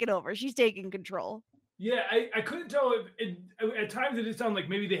 she's taking over. She's taking control. Yeah, I couldn't tell if at times it did sound like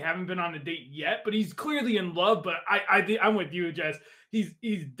maybe they haven't been on a date yet, but he's clearly in love. But I'm with you, Jess. He's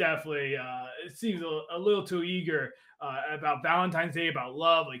definitely seems a little too eager about Valentine's Day, about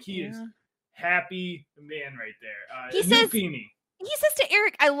love. Like he is happy man right there. He says to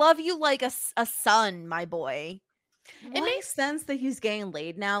Eric, I love you like a son, my boy. It makes sense that he's getting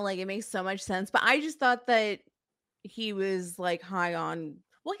laid now. Like, it makes so much sense. But I just thought that he was like high on.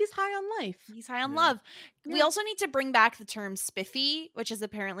 Well, he's high on life. He's high on love. We Yeah. also need to bring back the term spiffy, which is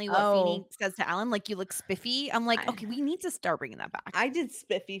apparently what Oh. Feeny says to Alan. Like, you look spiffy. I'm like, okay, we need to start bringing that back. I did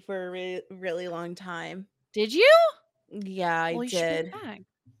spiffy for a really long time. Did you? Yeah, I Well, you should bring did. it back.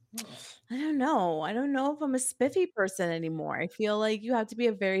 I don't know. I don't know if I'm a spiffy person anymore. I feel like you have to be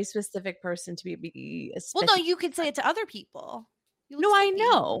a very specific person to be a spiffy. Well, no, you could say it to other people. You look No, I spiffy.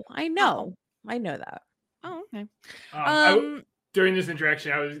 know. I know. I know that. Oh, okay. During this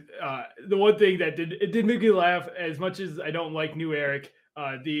interaction, I was the one thing that did make me laugh as much as I don't like new Eric.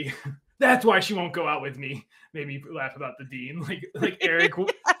 That's why she won't go out with me made me laugh about the dean. Like Eric.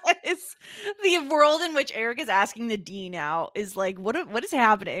 It's the world in which Eric is asking the dean out is like, what is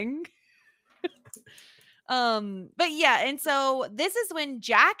happening? But yeah, and so this is when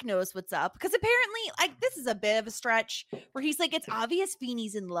Jack knows what's up, because apparently, like, this is a bit of a stretch where he's like, it's obvious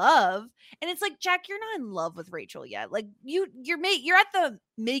Feeney's in love, and it's like, Jack, you're not in love with Rachel yet. Like, you're at the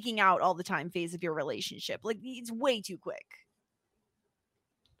making out all the time phase of your relationship. Like, it's way too quick.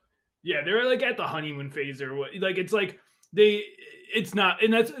 Yeah, they're like at the honeymoon phase or what. Like, it's like it's not,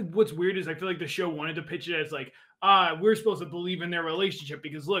 and that's what's weird is I feel like the show wanted to pitch it as like, we're supposed to believe in their relationship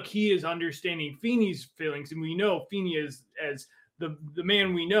because look, he is understanding Feeney's feelings, and we know Feeney is as the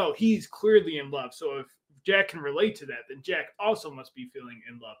man we know, he's clearly in love. So if Jack can relate to that, then Jack also must be feeling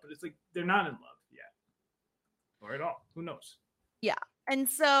in love. But it's like they're not in love yet, or at all. Who knows? Yeah, and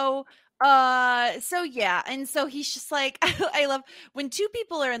so yeah, and so he's just like, I love when two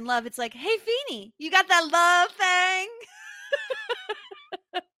people are in love. It's like, hey, Feeney, you got that love thing?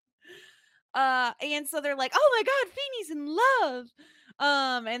 And so they're like, oh my God, Feeney's in love.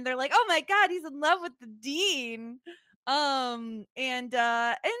 And they're like, oh my God, he's in love with the dean. And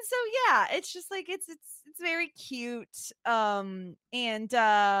so yeah, it's just like it's very cute. And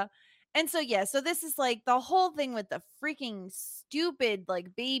so yeah, so this is like the whole thing with the freaking stupid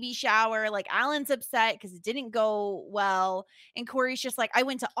like baby shower. Like, Alan's upset because it didn't go well, and Corey's just like, I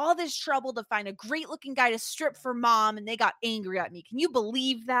went to all this trouble to find a great looking guy to strip for mom, and they got angry at me. Can you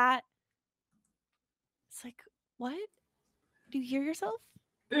believe that? It's like, what? Do you hear yourself?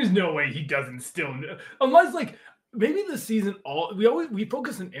 There's no way he doesn't still know. Unless, like, maybe the season we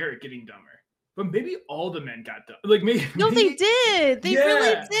focus on Eric getting dumber, but maybe all the men got dumb. Like, maybe they did. They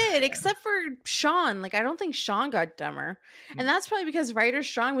really did, except for Sean. Like, I don't think Sean got dumber, and that's probably because writer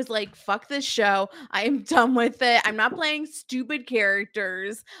Sean was like, "Fuck this show. I am done with it. I'm not playing stupid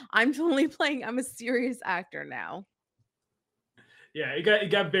characters. I'm a serious actor now." Yeah, it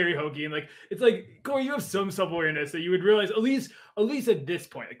got very hokey, and like it's like, Corey, you have some self-awareness that you would realize at least at this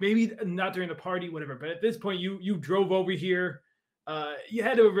point, like maybe not during the party, whatever, but at this point you drove over here, you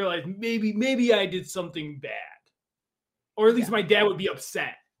had to realize maybe I did something bad, or at least my dad would be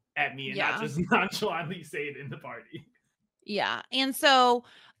upset at me and not just nonchalantly say it in the party. Yeah, and so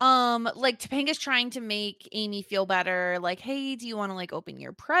like Topanga's trying to make Amy feel better, like, hey, do you want to like open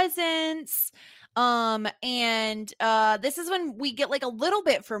your presents? And this is when we get like a little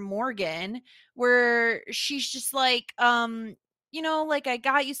bit from Morgan where she's just like, you know, like, I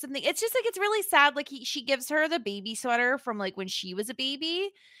got you something. It's just like, it's really sad. Like, she gives her the baby sweater from like when she was a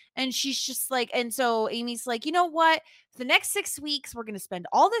baby, and she's just like, and so Amy's like, you know what, for the next 6 weeks we're gonna spend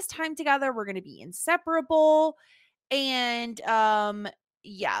all this time together, we're gonna be inseparable. And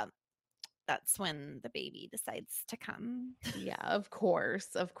yeah, that's when the baby decides to come. Yeah, of course.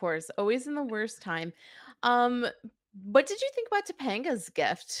 Always in the worst time. What did you think about Topanga's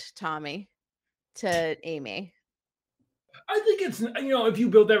gift, Tommy, to Amy? I think it's, you know, if you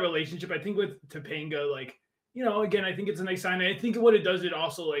build that relationship, I think with Topanga, like, you know, again, I think it's a nice sign. I think what it does, it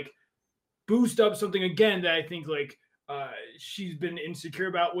also like boost up something again that I think like she's been insecure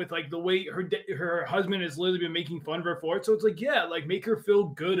about with like the way her husband has literally been making fun of her for it. So it's like, yeah, like make her feel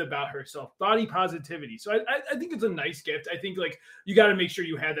good about herself, body positivity. So I think it's a nice gift. I think like you got to make sure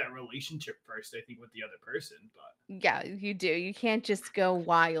you have that relationship first, I think, with the other person. But yeah, you do. You can't just go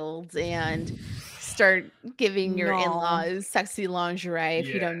wild and start giving your in-laws sexy lingerie if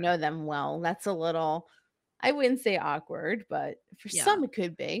you don't know them well. That's a little, I wouldn't say awkward, but for some it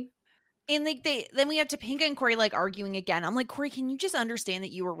could be. And like then we have Topanga and Corey like arguing again. I'm like, Corey, can you just understand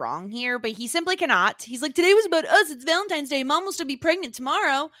that you were wrong here? But he simply cannot. He's like, today was about us. It's Valentine's Day. Mom will still be pregnant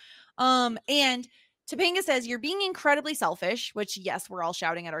tomorrow. And Topanga says, you're being incredibly selfish, which, yes, we're all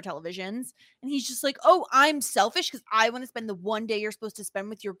shouting at our televisions. And he's just like, oh, I'm selfish because I want to spend the one day you're supposed to spend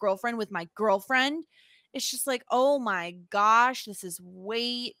with your girlfriend with my girlfriend. It's just like, oh my gosh, this is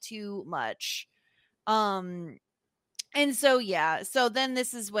way too much. And so, yeah, so then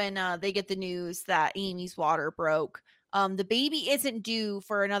this is when they get the news that Amy's water broke. The baby isn't due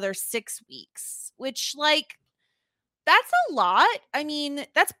for another 6 weeks, which, like, That's a lot. I mean,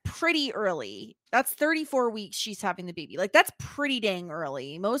 that's pretty early. That's 34 weeks she's having the baby. Like, that's pretty dang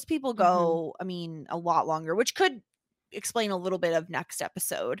early. Most people go, I mean, a lot longer, which could explain a little bit of next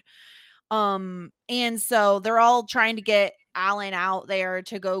episode. And so they're all trying to get Alan out there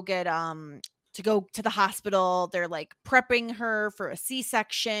to go get to go to the hospital. They're like prepping her for a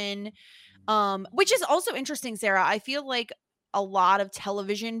C-section. Which is also interesting, Sarah. I feel like a lot of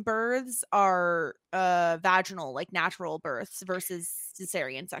television births are vaginal, like natural births versus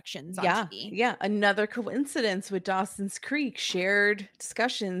cesarean sections on TV. Yeah. Another coincidence with Dawson's Creek, shared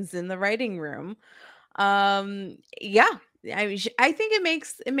discussions in the writing room. Yeah. I think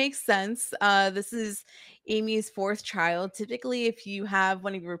it makes sense. This is Amy's fourth child. Typically, if you have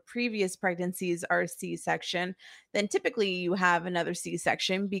one of your previous pregnancies are C-section, then typically you have another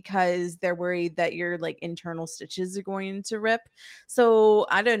C-section because they're worried that your like internal stitches are going to rip. So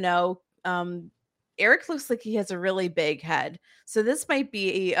I don't know. Eric looks like he has a really big head, so this might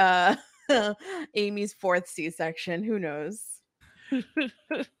be Amy's fourth C-section. Who knows?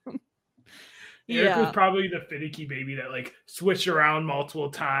 Eric was probably the finicky baby that like switched around multiple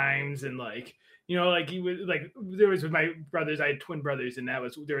times, and like, you know, like he was like, there was with my brothers, I had twin brothers, and there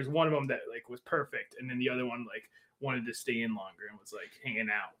was one of them that like was perfect, and then the other one like wanted to stay in longer and was like hanging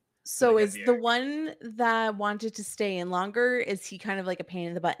out. So is the one that wanted to stay in longer, is he kind of like a pain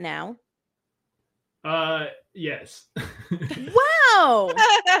in the butt now? Yes. Wow.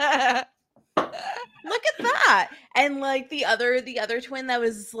 Look at that. And like the other twin that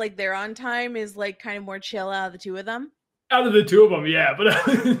was like there on time is like kind of more chill out of the two of them. Out of the two of them, yeah.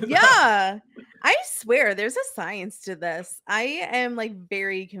 But yeah. I swear there's a science to this. I am like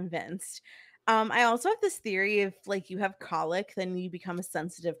very convinced. I also have this theory, if like you have colic, then you become a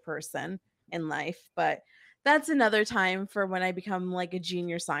sensitive person in life. But that's another time for when I become like a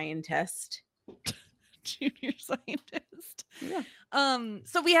junior scientist. Junior scientist. Yeah.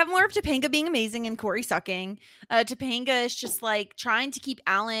 So we have more of Topanga being amazing and Corey sucking. Topanga is just like trying to keep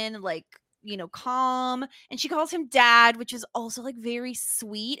Alan like, you know, calm, and she calls him dad, which is also like very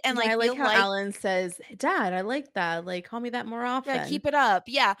sweet. And like, I like how Alan says, "Dad, I like that. Like, call me that more often." Yeah, keep it up.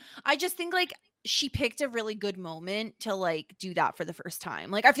 Yeah, I just think like she picked a really good moment to like do that for the first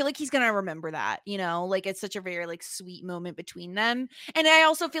time. Like, I feel like he's gonna remember that, you know, like it's such a very like sweet moment between them. And I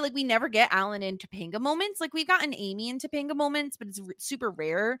also feel like we never get Alan and Topanga moments. Like, we've gotten Amy and Topanga moments, but it's super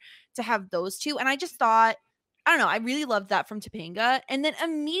rare to have those two. And I just thought, I don't know, I really loved that from Topanga. And then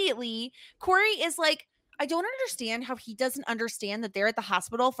immediately Corey is like, I don't understand how he doesn't understand that they're at the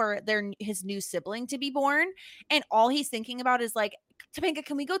hospital for his new sibling to be born. And all he's thinking about is like, Topanga,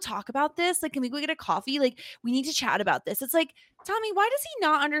 can we go talk about this? Like, can we go get a coffee? Like, we need to chat about this. It's like, Tommy, why does he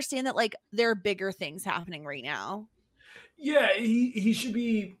not understand that like there are bigger things happening right now? Yeah, he should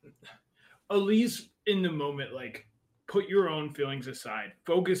be at least in the moment, like, put your own feelings aside,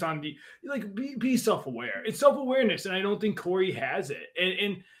 focus on be self-aware. It's self-awareness, and I don't think Corey has it.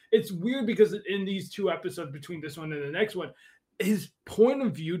 And it's weird because in these two episodes between this one and the next one, his point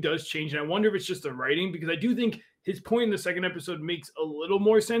of view does change. And I wonder if it's just the writing, because I do think his point in the second episode makes a little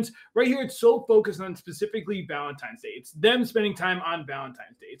more sense. Right here, it's so focused on specifically Valentine's Day. It's them spending time on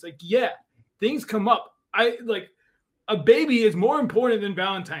Valentine's Day. It's like, yeah, things come up. A baby is more important than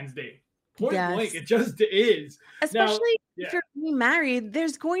Valentine's Day. Point blank, it just is. Especially if you're being married,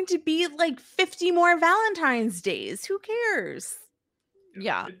 there's going to be like 50 more Valentine's Days. Who cares?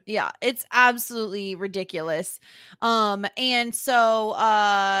 Yeah, it's absolutely ridiculous. And so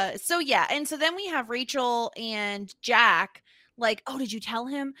then we have Rachel and Jack like, oh, did you tell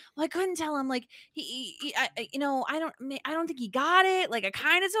him? Well, I couldn't tell him. Like, I don't think he got it. Like, I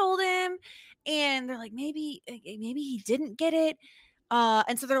kind of told him, and they're like, maybe he didn't get it.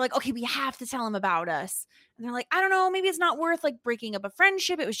 And so they're like, okay, we have to tell him about us. And they're like, I don't know, maybe it's not worth like breaking up a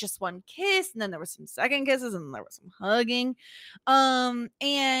friendship. It was just one kiss, and then there was some second kisses, and there was some hugging.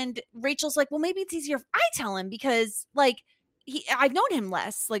 And Rachel's like, well, maybe it's easier if I tell him, because like I've known him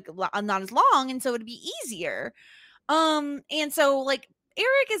less, like not as long, and so it'd be easier. And so like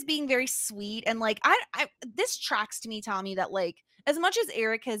Eric is being very sweet, and like I this tracks to me, Tommy, that like, as much as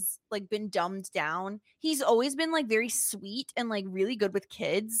Eric has like been dumbed down, he's always been like very sweet and like really good with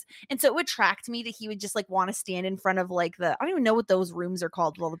kids. And so it would track to me that he would just like want to stand in front of like I don't even know what those rooms are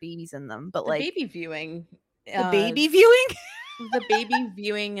called with all the babies in them, but like baby viewing. The baby viewing? The baby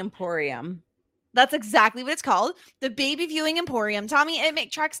viewing emporium. That's exactly what it's called. The baby viewing emporium. Tommy,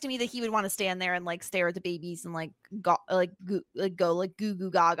 it tracks to me that he would want to stand there and like stare at the babies and like go goo goo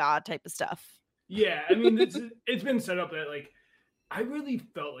gaga type of stuff. Yeah, I mean, it's been set up that like I really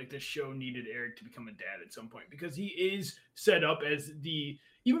felt like the show needed Eric to become a dad at some point, because he is set up as the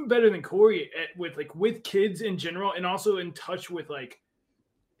even better than Corey with kids in general, and also in touch with like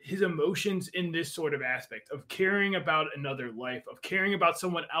his emotions in this sort of aspect of caring about another life, of caring about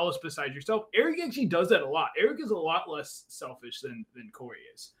someone else besides yourself. Eric actually does that a lot. Eric is a lot less selfish than Corey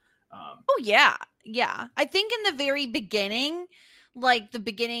is. Yeah. I think in the very beginning, like the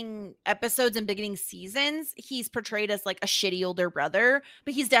beginning episodes and beginning seasons, he's portrayed as like a shitty older brother,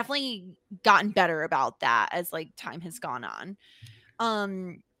 but he's definitely gotten better about that as like time has gone on.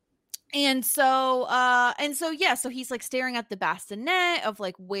 So he's like staring at the bassinet of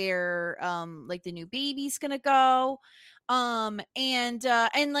like where like the new baby's gonna go. And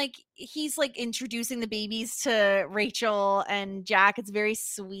like he's like introducing the babies to Rachel and Jack. It's very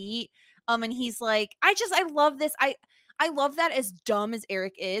sweet. And he's like, I love this. I love that, as dumb as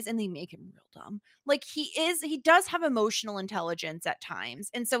Eric is, and they make him real dumb. Like he does have emotional intelligence at times.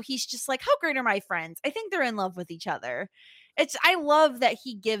 And so he's just like, how great are my friends? I think they're in love with each other. I love that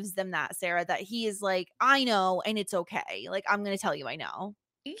he gives them that, Sarah, that he is like, I know, and it's okay. Like, I'm going to tell you, I know.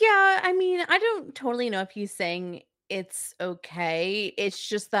 Yeah. I mean, I don't totally know if he's saying it's okay. It's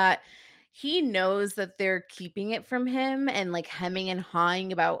just that he knows that they're keeping it from him and like hemming and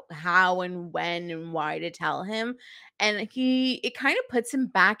hawing about how and when and why to tell him. And it kind of puts him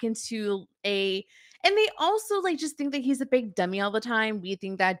back into and they also like just think that he's a big dummy all the time. We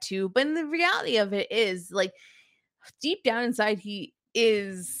think that too. But the reality of it is like deep down inside, he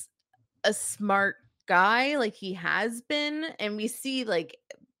is a smart guy. Like he has been. And we see like,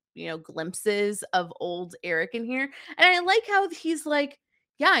 glimpses of old Eric in here. And I like how he's like,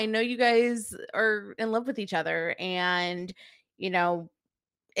 yeah, I know you guys are in love with each other, and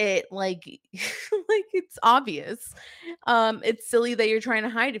it like like it's obvious. It's silly that you're trying to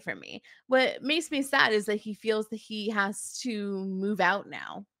hide it from me. What makes me sad is that he feels that he has to move out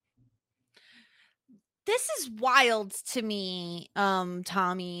now. This is wild to me,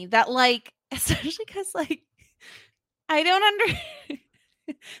 Tommy, that like, especially because like I don't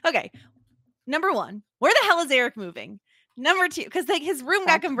Okay, number one, where the hell is Eric moving? Number two, because like his room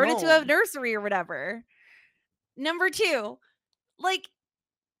got converted to a nursery or whatever. Number two, like,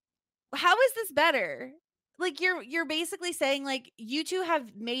 how is this better? Like you're basically saying like you two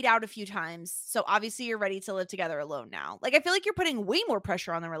have made out a few times, so obviously you're ready to live together alone now. Like I feel like you're putting way more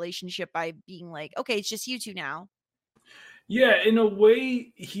pressure on the relationship by being like, okay, it's just you two now. Yeah, in a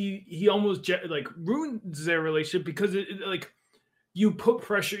way, he almost like ruins their relationship, because it like you put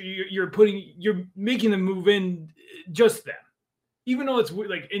pressure. You're making them move in just them. Even though it's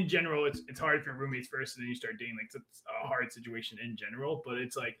like in general, it's hard if you're roommates first and then you start dating. Like it's a hard situation in general, but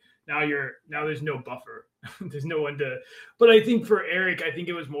it's like now there's no buffer. There's no one to. But I think for Eric, I think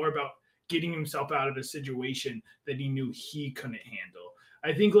it was more about getting himself out of a situation that he knew he couldn't handle.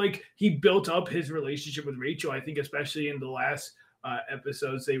 I think like he built up his relationship with Rachel. I think especially in the last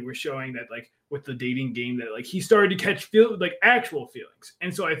episodes, they were showing that like with the dating game that like he started to catch actual feelings.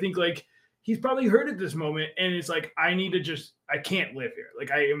 And so I think like he's probably hurt at this moment, and it's like, I can't live here.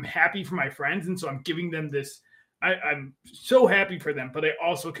 Like I am happy for my friends. And so I'm giving them this, I'm so happy for them, but I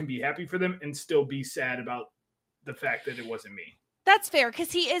also can be happy for them and still be sad about the fact that it wasn't me. That's fair,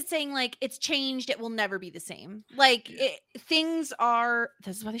 because he is saying like it's changed, it will never be the same. Like things are.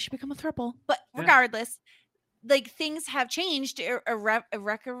 This is why they should become a throuple. But regardless, like things have changed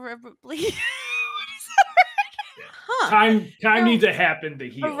irrecoverably. Time needs to happen to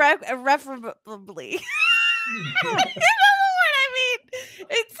heal. Irreparably. You know what I mean?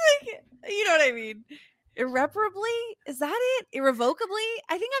 It's like, you know what I mean. Irreparably? Is that it? Irrevocably?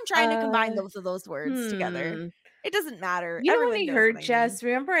 I think I'm trying to combine both of those words together. It doesn't matter. You know what I heard, Jess?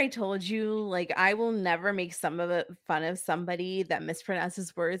 Remember I told you, like, I will never make fun of somebody that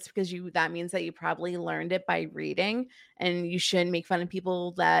mispronounces words, because that means that you probably learned it by reading, and you shouldn't make fun of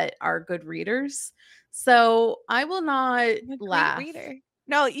people that are good readers. So I will not laugh. Reader.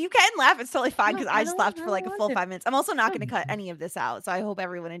 No, you can laugh. It's totally fine, because I just laughed for like a full 5 minutes. I'm also not going to cut any of this out, so I hope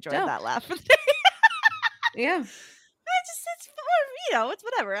everyone enjoyed that laugh. Yeah. It's it's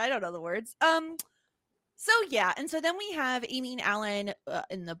whatever. I don't know the words. So yeah, and so then we have Amy and Alan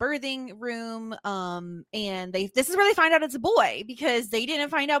in the birthing room, and this is where they find out it's a boy, because they didn't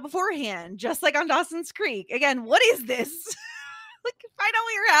find out beforehand, just like on Dawson's Creek. Again, what is this? Like, find out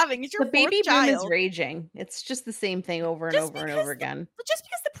what you're having. It's your the baby child. boom is raging. It's just the same thing over and over and over again. But just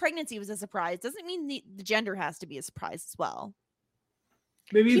because the pregnancy was a surprise doesn't mean the gender has to be a surprise as well.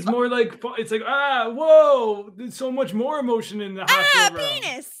 Maybe it's more like, it's like, whoa, there's so much more emotion in the hospital room.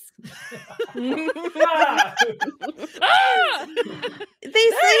 Penis. They say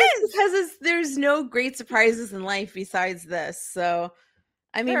it's because there's no great surprises in life besides this. So,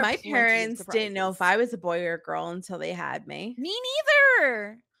 I mean, my parents didn't know if I was a boy or a girl until they had me. Me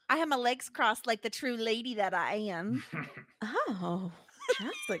neither. I have my legs crossed like the true lady that I am. Oh,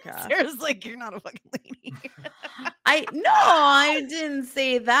 Jessica. Sarah's like, you're not a fucking lady. I didn't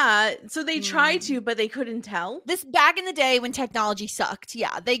say that. So they tried to, but they couldn't tell. This back in the day when technology sucked.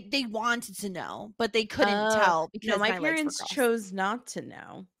 Yeah, they wanted to know, but they couldn't tell because my parents chose not to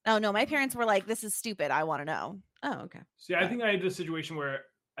know. Oh no, my parents were like, "This is stupid. I want to know." Oh, okay. See, I think I had this situation where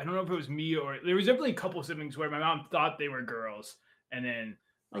I don't know if it was me or there was definitely a couple siblings where my mom thought they were girls, and then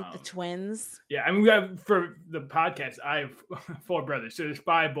like the twins. Yeah, I mean, for the podcast, I have 4 brothers, so there's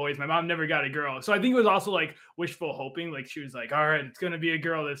 5 boys. My mom never got a girl, so I think it was also like wishful hoping. Like she was like, "All right, it's gonna be a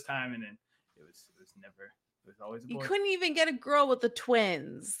girl this time," and then it was never. It was always a boy. You couldn't even get a girl with the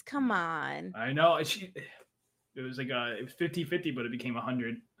twins. Come on. I know. It was like it was 50-50, but it became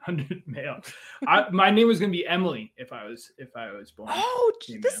 100 male. My name was gonna be Emily if I was born. Oh,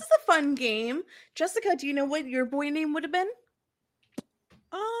 this is a fun game. Jessica, do you know what your boy name would have been?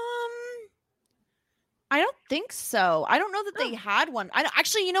 I don't think so. I don't know that they had one.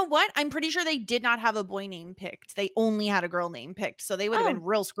 Actually, you know what? I'm pretty sure they did not have a boy name picked. They only had a girl name picked. So they would have been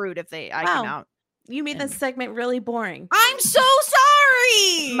real screwed if I came out. You made this segment really boring. I'm so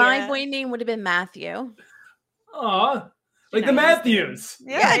sorry. My boy name would have been Matthew. Aw, like the Matthews.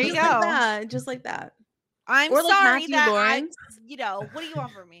 Yeah, there you go. Just like that. I'm or sorry like Matthew Lawrence. What do you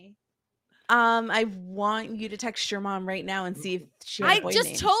want from me? I want you to text your mom right now and see if she has a boy I just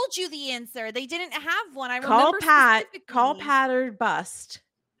name. told you the answer. They didn't have one. Call Pat or bust. Call Pat or bust.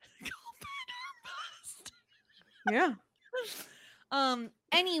 Yeah.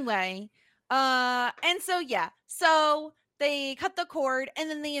 Anyway, and so they cut the cord and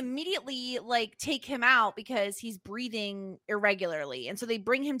then they immediately like take him out because he's breathing irregularly. And so they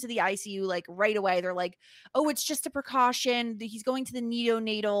bring him to the ICU like right away. They're like, "Oh, it's just a precaution. He's going to the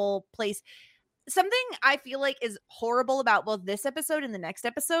neonatal place." Something I feel like is horrible about both this episode and the next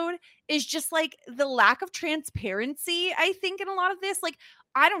episode is just like the lack of transparency, I think, in a lot of this. Like,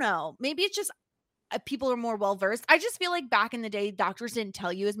 I don't know, maybe it's just people are more well-versed. I just feel like back in the day, doctors didn't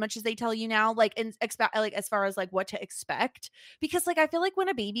tell you as much as they tell you now, like, like as far as like what to expect, because like I feel like when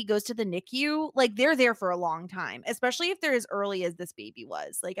a baby goes to the NICU, like they're there for a long time, especially if they're as early as this baby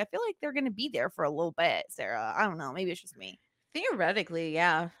was. Like I feel like they're gonna be there for a little bit. Sarah, I don't know, maybe it's just me. Theoretically,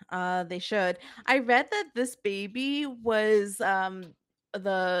 yeah, they should. I read that this baby was the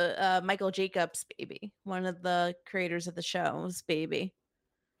Michael Jacobs baby, one of the creators of the show's baby.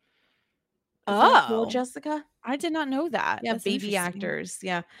 Cool, Jessica? I did not know that. Yeah, That's baby actors.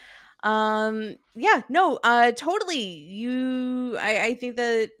 Yeah. Totally. I think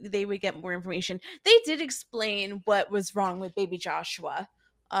that they would get more information. They did explain what was wrong with baby Joshua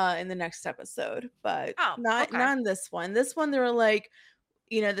in the next episode, but not in this one. This one, they were like,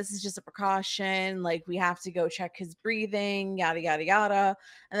 this is just a precaution. Like, we have to go check his breathing, yada, yada, yada.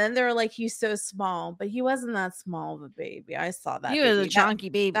 And then they were like, he's so small, but he wasn't that small of a baby. I saw that. He was a chunky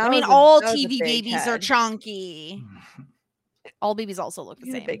baby. I mean, all TV babies are chunky. All babies also look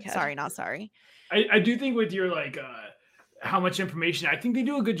the same. Sorry, not sorry. I do think with your like how much information, I think they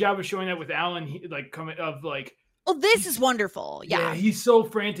do a good job of showing that with Alan. Oh, this is wonderful. Yeah, he's so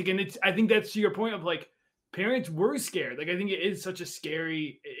frantic, and I think that's to your point of like parents were scared. Like I think it is a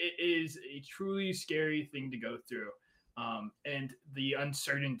truly scary thing to go through, and the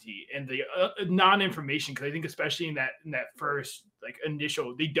uncertainty and the non-information. Because I think especially in that first like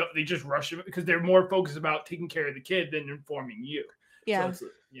initial, they just rush it because they're more focused about taking care of the kid than informing you. Yeah, so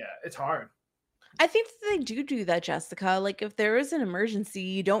it's hard. I think they do that, Jessica. Like if there is an emergency,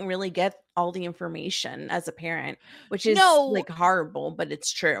 you don't really get all the information as a parent, which is like horrible, but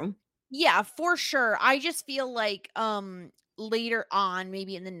it's true. Yeah, for sure. I just feel like later on,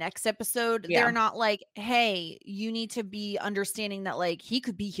 maybe in the next episode, they're not like, "Hey, you need to be understanding that like he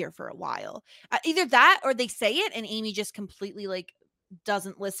could be here for a while." Either that or they say it and Amy just completely like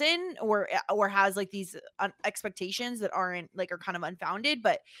doesn't listen or has like these expectations that aren't like are kind of unfounded.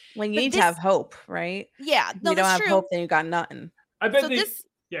 But when you need to have hope, right? Yeah, no, you don't have hope, then you got nothing. I bet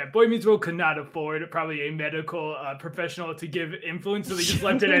Boy Meets World could not afford probably a medical professional to give influence, so they just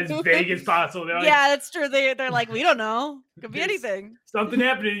left it as vague as possible. Like, that's true. They're like, we don't know. Could be anything. Something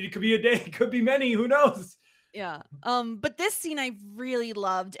happening. It could be a day. It could be many. Who knows? Yeah. But this scene I really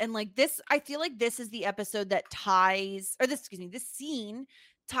loved, and like this, I feel like this is the episode that this scene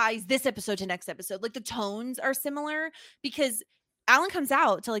ties this episode to next episode. Like the tones are similar because Alan comes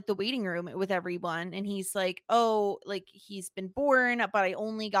out to like the waiting room with everyone, and he's like, oh, like he's been born, but I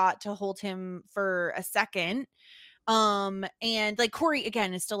only got to hold him for a second. And like Corey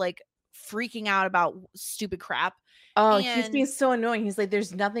again is still like freaking out about stupid crap. Oh, he's being so annoying. He's like,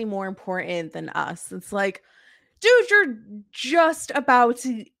 there's nothing more important than us. It's like, dude, you're just about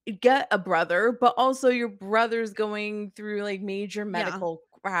to get a brother, but also your brother's going through like major medical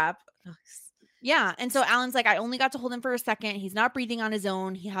crap. Yeah. And so Alan's like, I only got to hold him for a second. He's not breathing on his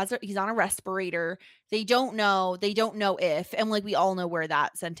own. He's on a respirator. They don't know if, and like, we all know where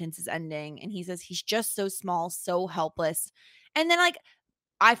that sentence is ending. And he says, he's just so small, so helpless. And then like,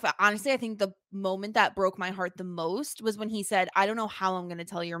 honestly, I think the moment that broke my heart the most was when he said, I don't know how I'm going to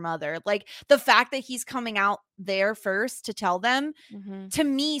tell your mother. Like the fact that he's coming out there first to tell them to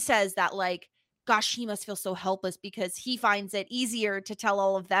me says that like, gosh, he must feel so helpless because he finds it easier to tell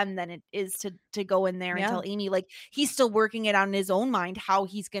all of them than it is to go in there and tell Amy. Like he's still working it out in his own mind, how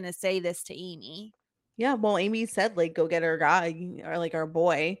he's going to say this to Amy. Yeah. Well, Amy said like, go get our guy or like our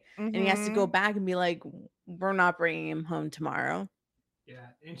boy. And he has to go back and be like, we're not bringing him home tomorrow. Yeah,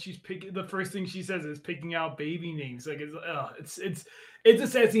 and she's picking. The first thing she says is picking out baby names. Like it's a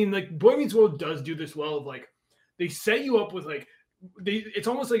sad scene. Like Boy Meets World does do this well. Of like they set you up with like it's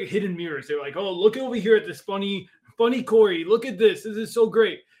almost like a hidden mirrors. They're like, oh, look over here at this funny Corey. Look at this. This is so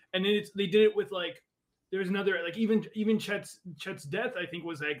great. And then they did it with like there's another like even Chet's death I think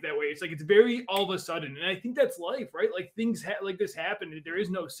was like that way. It's like it's very all of a sudden, and I think that's life, right? Like things like this happen. There is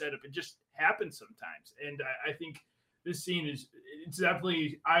no setup. It just happens sometimes, and I think. This scene it's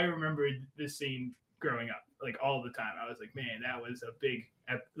definitely, I remember this scene growing up, like all the time. I was like, man, that was a big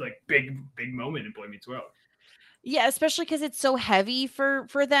moment in Boy Meets World. Yeah, especially because it's so heavy for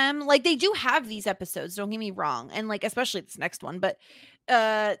them. Like they do have these episodes, don't get me wrong. And like, especially this next one, but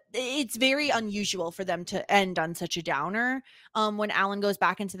it's very unusual for them to end on such a downer. When Alan goes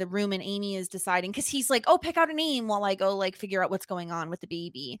back into the room and Amy is deciding, because he's like, oh, pick out a name while I go like figure out what's going on with the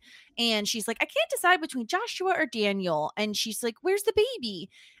baby. And she's like, I can't decide between Joshua or Daniel. And she's like, where's the baby?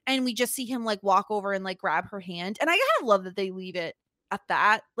 And we just see him like walk over and like grab her hand. And I kind of love that they leave it at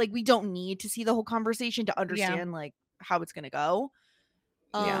that. Like we don't need to see the whole conversation to understand like how it's gonna go.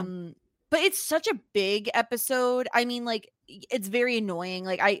 But it's such a big episode. I mean, like it's very annoying.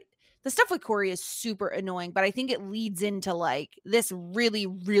 Like the stuff with Corey is super annoying, but I think it leads into like this really,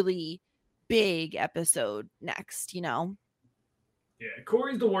 really big episode next, you know? Yeah,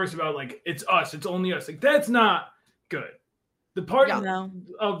 Corey's the worst about like it's us, it's only us. Like that's not good. The part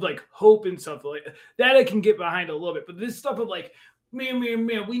of like hope and stuff like that I can get behind a little bit, but this stuff of like man,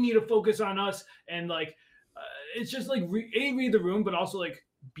 we need to focus on us, and like it's just like read the room, but also like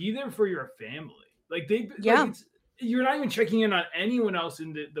be there for your family. Like like you're not even checking in on anyone else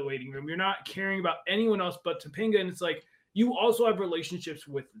in the waiting room. You're not caring about anyone else but Topanga, and it's like you also have relationships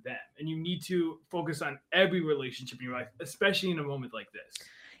with them, and you need to focus on every relationship in your life, especially in a moment like this.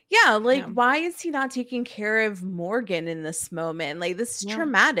 Yeah, like why is he not taking care of Morgan in this moment? Like this is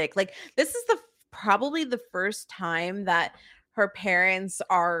traumatic. Like this is probably the first time that her parents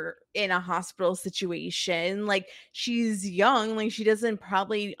are in a hospital situation. Like she's young, like she doesn't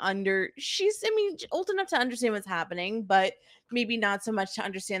probably she's old enough to understand what's happening, but maybe not so much to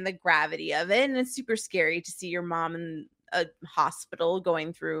understand the gravity of it. And it's super scary to see your mom in a hospital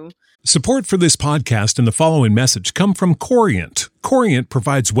going through. Support for this podcast and the following message come from Corient. Corient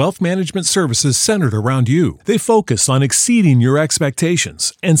provides wealth management services centered around you. They focus on exceeding your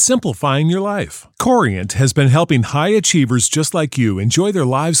expectations and simplifying your life. Corient has been helping high achievers just like you enjoy their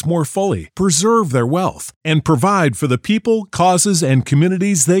lives more fully, preserve their wealth, and provide for the people, causes, and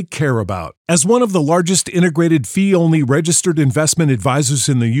communities they care about. As one of the largest integrated fee-only registered investment advisors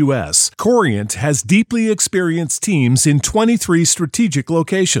in the U.S., Corient has deeply experienced teams in 23 strategic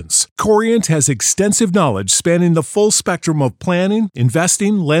locations. Corient has extensive knowledge spanning the full spectrum of planning,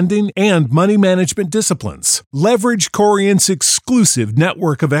 investing, lending, and money management disciplines. Leverage Corient's exclusive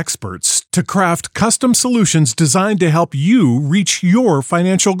network of experts to craft custom solutions designed to help you reach your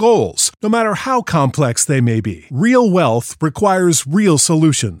financial goals, no matter how complex they may be. Real wealth requires real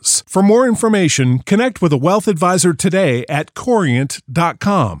solutions. For more information, connect with a wealth advisor today at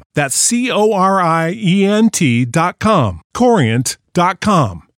Corient.com. That's Corient.com.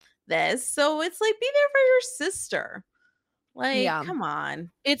 Corient.com. So it's like, be there for your sister. Like, come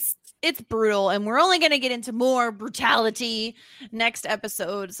on. It's brutal, and we're only going to get into more brutality next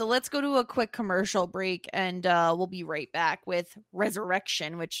episode. So let's go to a quick commercial break, and we'll be right back with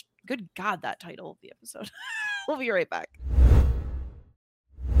Resurrection, which, good God, that title of the episode. We'll be right back.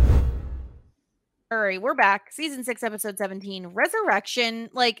 All right, we're back. Season 6, episode 17, Resurrection.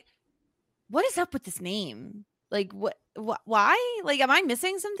 Like, what is up with this name? Like what why? Like, am I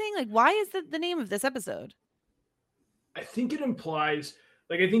missing something? Like, why is the name of this episode? I think it implies,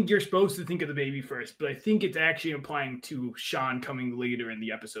 like, I think you're supposed to think of the baby first, but I think it's actually implying to Sean coming later in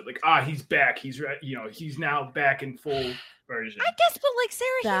the episode. Like, he's back. He's, he's now back in full version. I guess, but like,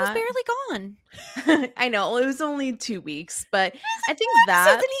 Sarah, he was barely gone. I know. It was only 2 weeks, but I think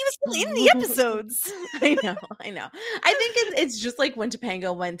that. He was still in the episodes. I know. I think it's just like when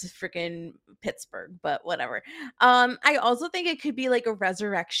Topanga went to freaking Pittsburgh, but whatever. I also think it could be like a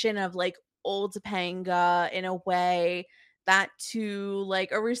resurrection of like old Topanga in a way, that to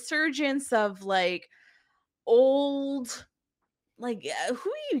like a resurgence of like old, like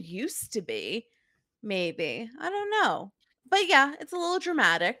who you used to be, maybe. I don't know. But yeah, it's a little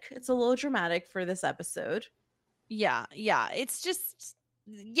dramatic. It's a little dramatic for this episode. Yeah. It's just,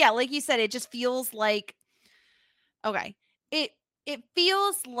 like you said, it just feels like, okay, it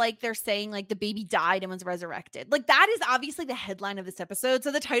feels like they're saying like the baby died and was resurrected. Like that is obviously the headline of this episode.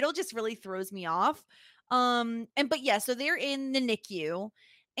 So the title just really throws me off. So they're in the NICU,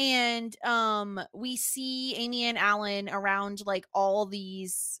 and we see Amy and Alan around like all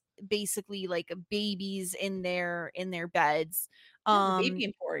these basically like babies in their beds. The Baby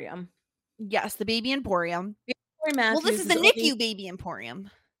Emporium. Yes, the Baby Emporium. Well, this is the NICU Baby Emporium.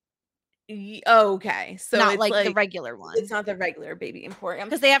 Okay, so not it's like the regular one. It's not the regular Baby Emporium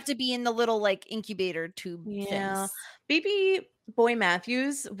because they have to be in the little like incubator tube. Yeah, things. Baby boy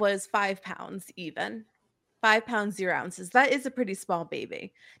Matthews was 5 pounds even. 5 pounds 0 ounces. That is a pretty small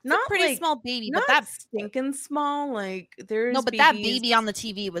baby. Not a pretty like, small baby, but that's stinking small. Like there's no, but that baby on the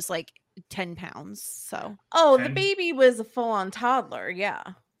TV was like 10 pounds. So the baby was a full-on toddler. Yeah.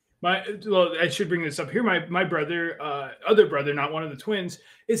 I should bring this up here. My brother, other brother, not one of the twins,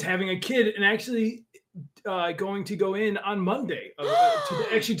 is having a kid and actually going to go in on Monday.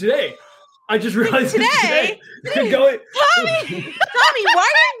 Today. I just realized today. Tommy, why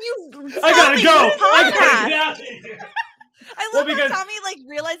aren't you? I gotta go. I gotta get out of here. I love how Tommy like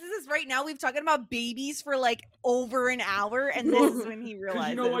realizes this right now. We've talking about babies for like over an hour, and this is when he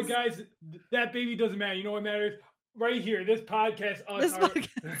realizes. You know what, guys? That baby doesn't matter. You know what matters? Right here, this podcast.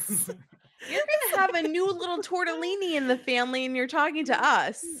 You're gonna have a new little tortellini in the family, and you're talking to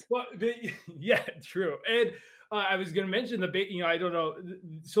us. Well, yeah, true. And I was gonna mention the baby. I don't know.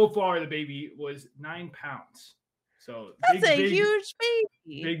 So far, the baby was 9 pounds. So that's a huge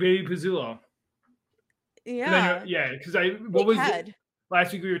baby. Big baby Pizzullo. Yeah. Because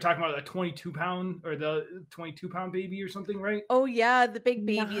last week we were talking about a 22-pound or the 22-pound baby or something, right? Oh yeah, the big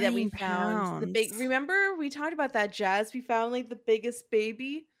baby that we pounds. found. The big. Remember we talked about that, Jazz? We found like the biggest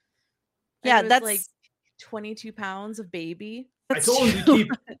baby. Yeah, that's like 22 pounds of baby. I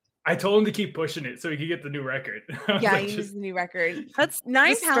told him to keep pushing it so he could get the new record. Yeah, he needs the new record. That's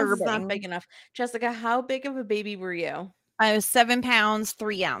 9 pounds is not big enough. Jessica, how big of a baby were you? I was 7 pounds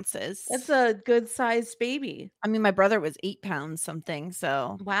 3 ounces. That's a good sized baby. I mean, my brother was 8 pounds something.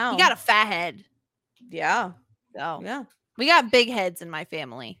 So wow, he got a fat head. Yeah. So yeah, we got big heads in my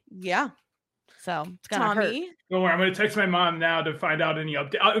family. Yeah. So it's gonna hurt. Don't worry, I'm gonna text my mom now to find out any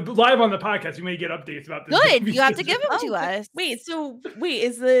update. Live on the podcast, you may get updates about this. Good, you have to give them to us. Wait,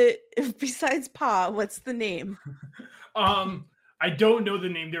 is besides Pa, what's the name? I don't know the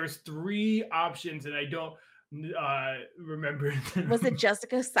name. There's 3 options, and I don't remember. Was it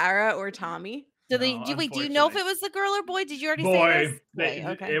Jessica, Sarah, or Tommy? Do you know if it was the girl or boy? Did you already say this?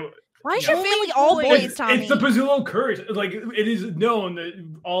 Okay. Why is your family all boys, Tommy? It's the Pizzullo curse. Like, it is known that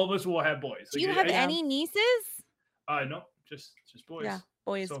all of us will have boys. Do you have any nieces? No, just boys. Yeah,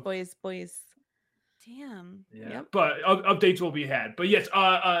 boys. Damn. Yeah, yep. But updates will be had. But yes,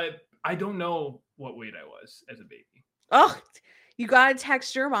 I don't know what weight I was as a baby. Oh, you gotta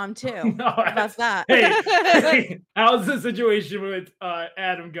text your mom too. No, about that. Hey, how's the situation with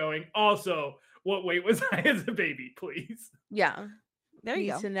Adam going? Also, what weight was I as a baby, please? Yeah. There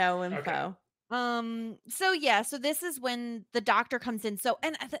you go. To know info. Okay. So this is when the doctor comes in. So,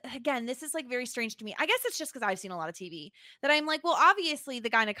 and again, this is like very strange to me. I guess it's just because I've seen a lot of TV that I'm like, well, obviously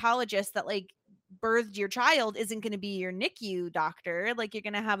the gynecologist that like birthed your child isn't going to be your NICU doctor. Like you're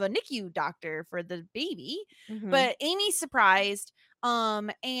going to have a NICU doctor for the baby. Mm-hmm. But Amy's surprised.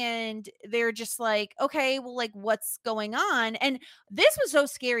 And they're just like, okay, well, like what's going on? And this was so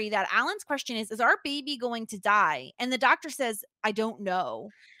scary that Alan's question is our baby going to die? And the doctor says, I don't know.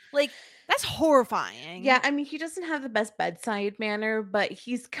 Like, that's horrifying. Yeah, I mean, he doesn't have the best bedside manner, but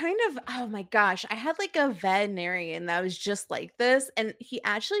he's kind of, oh my gosh, I had like a veterinarian that was just like this. And he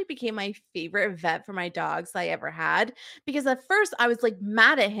actually became my favorite vet for my dogs I ever had. Because at first I was like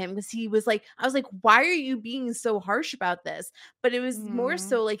mad at him because he was like, I was like, why are you being so harsh about this? But it was more Mhm.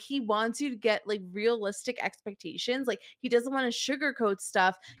 so like he wants you to get like realistic expectations. Like he doesn't want to sugarcoat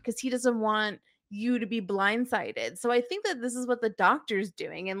stuff because he doesn't want you to be blindsided. So I think that this is what the doctor's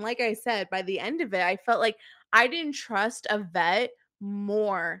doing. And like I said, by the end of it, I felt like I didn't trust a vet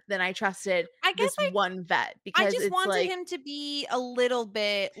more than I trusted I guess this one vet I because just it's wanted like, him to be a little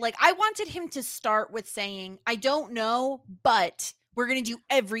bit like, I wanted him to start with saying, I don't know, but we're going to do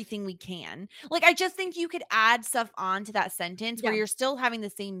everything we can. Like, I just think you could add stuff on to that sentence where Yeah. you're still having the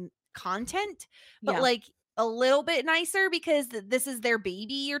same content, but yeah, like a little bit nicer because this is their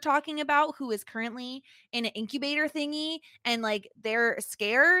baby you're talking about who is currently in an incubator thingy and like they're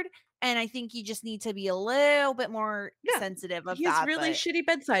scared. And I think you just need to be a little bit more yeah. sensitive of He has that. really But shitty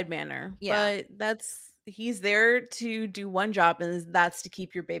bedside manner, yeah. but he's there to do one job, and that's to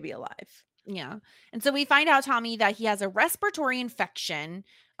keep your baby alive. Yeah. And so we find out, Tommy, that he has a respiratory infection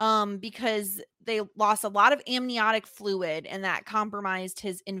because they lost a lot of amniotic fluid and that compromised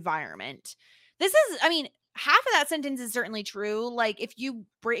his environment. This is, I mean, half of that sentence is certainly true. Like if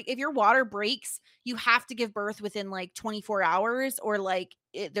your water breaks, you have to give birth within like 24 hours or like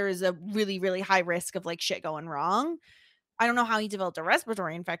there's a really, really high risk of like shit going wrong. I don't know how he developed a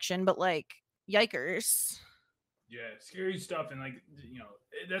respiratory infection, but like, yikers. Yeah, scary stuff. And like,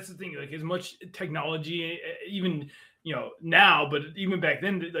 that's the thing, like as much technology, even, now, but even back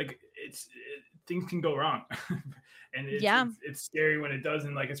then, like things can go wrong. And it's scary when it does.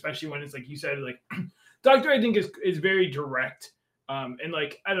 And like, especially when it's like you said, like doctor, I think is very direct. And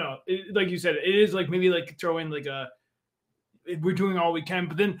like, I don't know, like you said, it is like, maybe like throw in like we're doing all we can,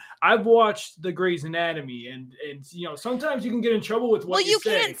 but then I've watched the Grey's Anatomy and sometimes you can get in trouble with what you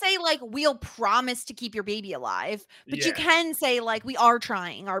say. Can't say like we'll promise to keep your baby alive, but you can say like we are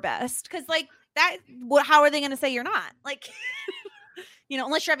trying our best because like that. How are they going to say you're not? Like,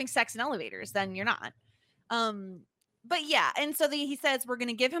 unless you're having sex in elevators, then you're not. But yeah, and so he says we're going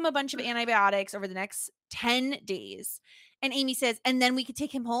to give him a bunch of antibiotics over the next 10 days. And Amy says, and then we could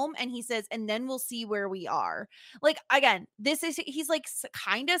take him home. And he says, and then we'll see where we are. Like, again, he's like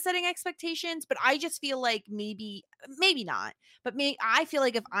kind of setting expectations, but I just feel like maybe not. But I feel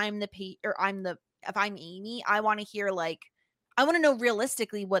like if I'm if I'm Amy, I want to hear like, I want to know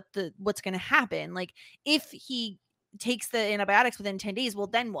realistically what's going to happen. Like if he takes the antibiotics within 10 days, well,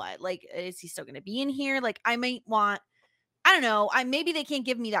 then what? Like, is he still going to be in here? Like, I don't know. Maybe they can't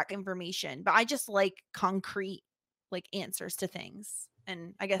give me that information, but I just like concrete like answers to things.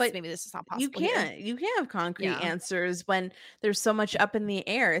 And I guess maybe this is not possible. You can't have concrete answers when there's so much up in the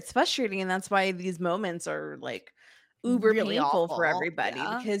air. It's frustrating, and that's why these moments are like uber really painful awful for everybody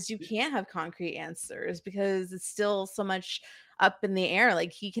because you can't have concrete answers because it's still so much up in the air.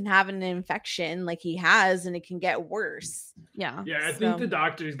 Like he can have an infection like he has, and it can get worse. Yeah. I think the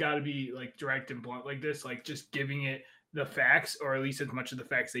doctor's got to be like direct and blunt like this, like just giving it the facts, or at least as much of the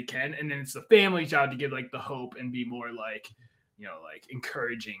facts they can, and then it's the family's job to give like the hope and be more like like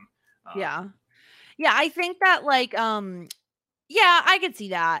encouraging. I think that like I could see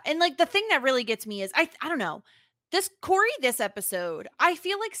that. And like the thing that really gets me is I don't know, this episode, I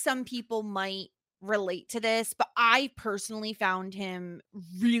feel like some people might relate to this, but I personally found him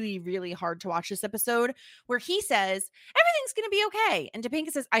really, really hard to watch this episode where he says, everything's going to be okay. And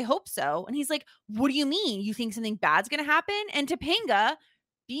Topanga says, I hope so. And he's like, what do you mean? You think something bad's going to happen? And Topanga,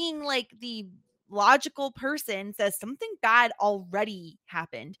 being like the logical person, says something bad already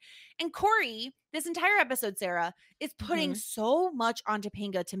happened. And Corey, this entire episode, Sarah, is putting so much on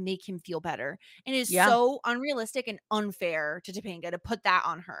Topanga to make him feel better. And it is so unrealistic and unfair to Topanga to put that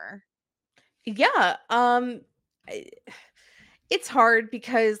on her. Yeah. It's hard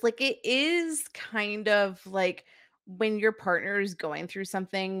because like it is kind of like when your partner is going through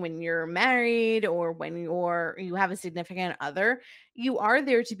something, when you're married or when you have a significant other, you are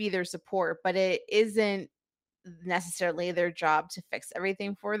there to be their support, but it isn't necessarily their job to fix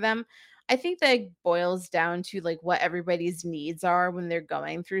everything for them. I think that boils down to like what everybody's needs are when they're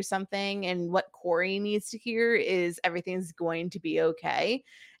going through something, and what Corey needs to hear is everything's going to be okay.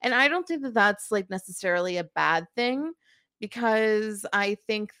 And I don't think that that's like necessarily a bad thing, because I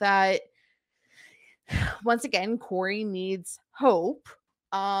think that once again, Corey needs hope.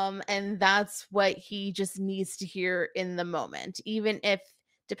 And that's what he just needs to hear in the moment. Even if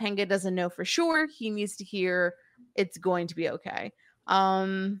Topanga doesn't know for sure, he needs to hear it's going to be okay.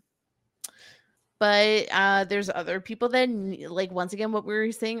 But there's other people that like, once again, what we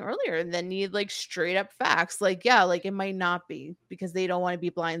were saying earlier, that need like straight up facts. Like, yeah, like it might not be because they don't want to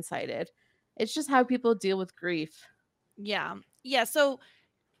be blindsided. It's just how people deal with grief. Yeah. Yeah. So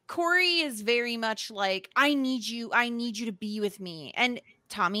Corey is very much like, I need you to be with me. And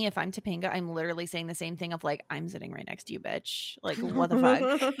Tommy, if I'm Topanga, I'm literally saying the same thing of like, I'm sitting right next to you, bitch. Like, what the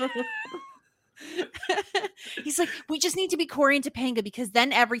fuck? He's like, we just need to be Corey and Topanga because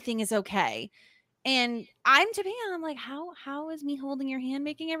then everything is okay. And I'm Topanga. I'm like, how is me holding your hand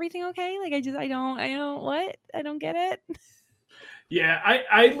making everything okay? Like, I don't what? I don't get it. Yeah,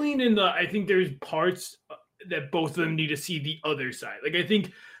 I lean in I think there's parts that both of them need to see the other side. Like, I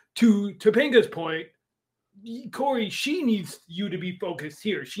think to Topanga's point, Corey, she needs you to be focused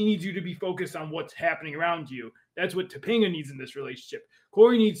here. She needs you to be focused on what's happening around you. That's what Topanga needs in this relationship.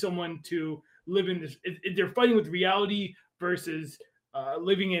 Corey needs someone to live in this. They're fighting with reality versus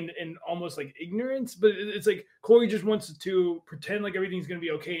living in almost like ignorance. But it's like Corey just wants to pretend like everything's going to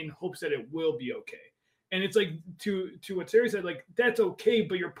be okay in hopes that it will be okay. And it's like to what Sarah said, like that's okay,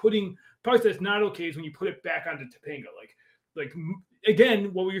 but you're putting parts that's not okay is when you put it back onto Topanga. Like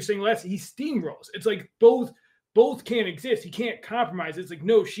again, what we were saying last, he steamrolls. It's like both can't exist. He can't compromise. It's like,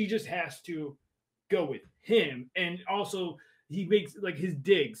 no, she just has to go with him. And also he makes like his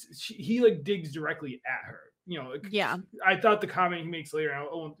digs. He like digs directly at her. You know, yeah. I thought the comment he makes later,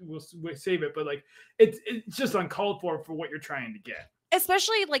 we'll save it, but like it's just uncalled for what you're trying to get.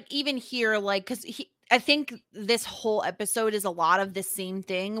 Especially like even here, like, because I think this whole episode is a lot of the same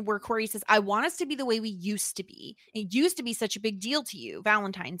thing where Corey says, I want us to be the way we used to be. It used to be such a big deal to you,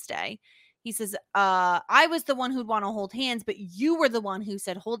 Valentine's Day. He says, I was the one who'd want to hold hands, but you were the one who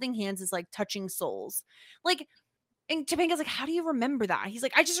said holding hands is like touching souls. Like, and Topanga's like, how do you remember that? He's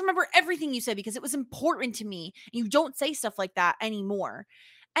like, I just remember everything you said because it was important to me. And you don't say stuff like that anymore.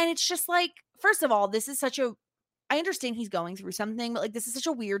 And it's just like, first of all, this is such a, I understand he's going through something, but like, this is such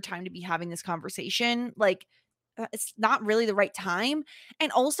a weird time to be having this conversation. Like, it's not really the right time.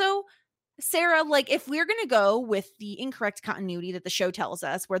 And also, Sarah, like, if we're going to go with the incorrect continuity that the show tells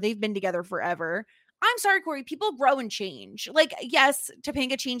us, where they've been together forever, I'm sorry, Corey, people grow and change. Like, yes,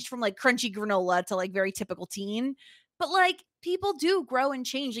 Topanga changed from like crunchy granola to like very typical teen, but like people do grow and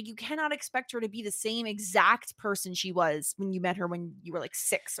change. Like, you cannot expect her to be the same exact person she was when you met her when you were like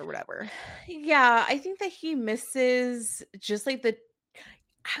 6 or whatever. Yeah, I think that he misses just like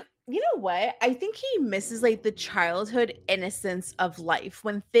you know what? I think he misses like the childhood innocence of life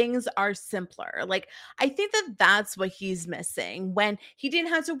when things are simpler. Like, I think that that's what he's missing, when he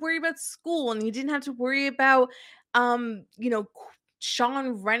didn't have to worry about school and he didn't have to worry about, you know,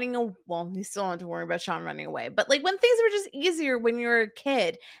 Sean running away. Well, he still had to worry about Sean running away, but like when things were just easier when you're a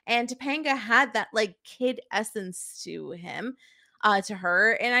kid, and Topanga had that like kid essence to him, to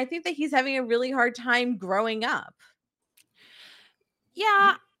her. And I think that he's having a really hard time growing up.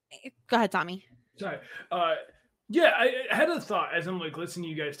 Yeah. Go ahead, Tommy. Sorry. Yeah, I had a thought as I'm like listening to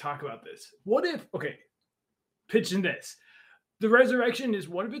you guys talk about this. What if, okay, pitching this, the resurrection is,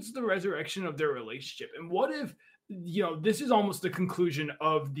 what if it's the resurrection of their relationship? And what if, you know, this is almost the conclusion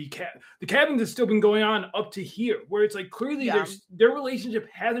of the cabin that's still been going on up to here, where it's like clearly their relationship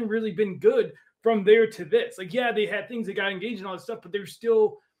hasn't really been good from there to this. Like, yeah, they had things, they got engaged and all that stuff, but they're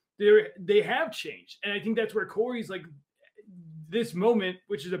still, they have changed. And I think that's where Corey's like, this moment,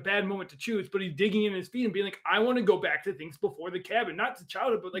 which is a bad moment to choose, but he's digging in his feet and being like, I want to go back to things before the cabin, not to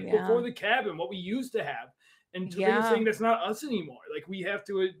childhood, but like before the cabin, what we used to have. And Topanga's saying that's not us anymore. Like, we have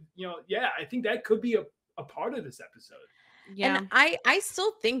to, you know, I think that could be a part of this episode. Yeah. And I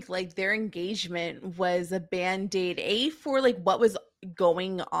still think like their engagement was a band-aid, A, for like what was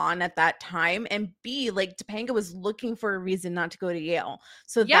going on at that time, and B, like Topanga was looking for a reason not to go to Yale.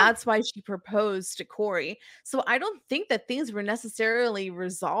 So that's why she proposed to Corey. So I don't think that things were necessarily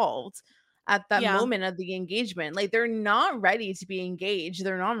resolved at that moment of the engagement. Like, they're not ready to be engaged.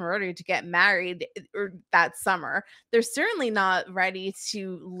 They're not ready to get married or that summer. They're certainly not ready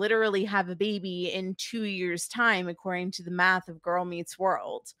to literally have a baby in 2 years' time, according to the math of Girl Meets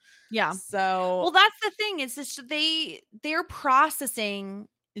World. Yeah. So, well, that's the thing. It's just they're processing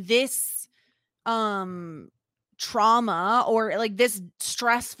this trauma or like this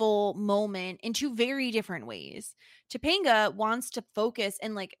stressful moment in 2 very different ways. Topanga wants to focus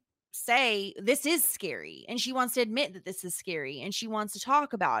and like say this is scary, and she wants to admit that this is scary, and she wants to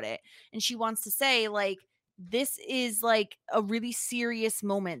talk about it, and she wants to say like, this is like a really serious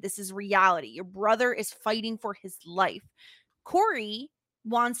moment. This is reality. Your brother is fighting for his life. Corey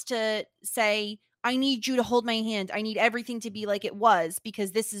wants to say, I need you to hold my hand. I need everything to be like it was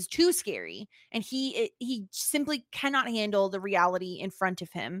because this is too scary. And he simply cannot handle the reality in front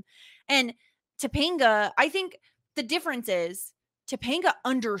of him. And Topanga, I think the difference is Topanga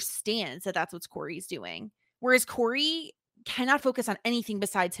understands that that's what Corey's doing. Whereas Corey cannot focus on anything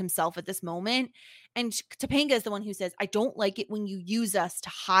besides himself at this moment. And Topanga is the one who says, I don't like it when you use us to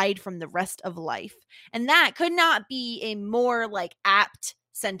hide from the rest of life. And that could not be a more like apt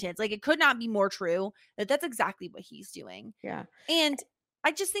sentence. Like it could not be more true that that's exactly what he's doing. Yeah. And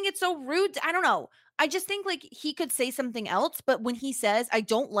I just think it's so rude. I don't know. I just think like he could say something else, but when he says, I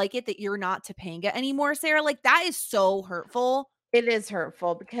don't like it that you're not Topanga anymore, Sarah, like that is so hurtful. It is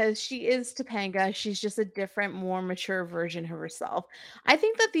hurtful because she is Topanga. She's just a different, more mature version of herself. I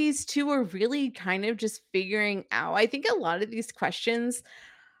think that these two are really kind of just figuring out. I think a lot of these questions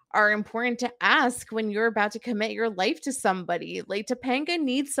are important to ask when you're about to commit your life to somebody. Like Topanga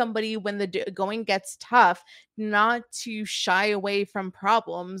needs somebody when the going gets tough, not to shy away from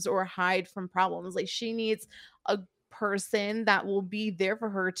problems or hide from problems. Like she needs a person that will be there for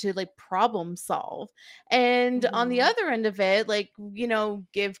her to like problem solve. And on the other end of it, like, you know,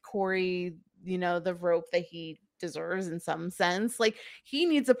 give Corey, you know, the rope that he deserves in some sense. Like he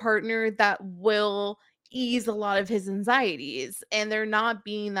needs a partner that will ease a lot of his anxieties, and they're not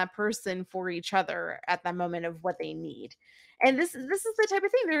being that person for each other at that moment of what they need. And this is the type of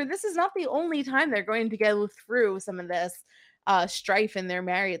thing, this is not the only time they're going to go through some of this strife in their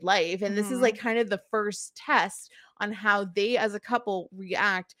married life, and this is like kind of the first test on how they as a couple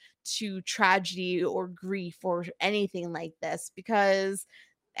react to tragedy or grief or anything like this, because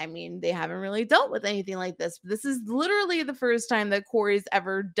I mean, they haven't really dealt with anything like this. This is literally the first time that Corey's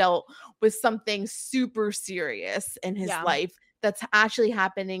ever dealt with something super serious in his life that's actually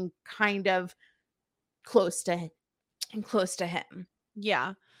happening kind of close to him.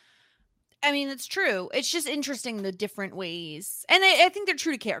 Yeah. I mean, it's true. It's just interesting the different ways. And I think they're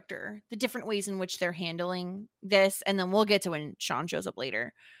true to character, the different ways in which they're handling this. And then we'll get to when Sean shows up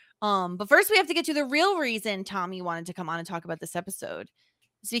later. But first we have to get to the real reason Tommy wanted to come on and talk about this episode.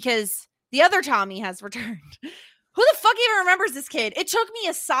 It's because the other Tommy has returned. Who the fuck even remembers this kid? It took me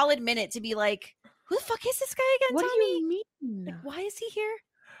a solid minute to be like, who the fuck is this guy again, what Tommy? do you mean? Like, why is he here?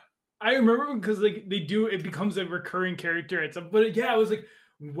 I remember because like it becomes a recurring character at some, but yeah, I was like,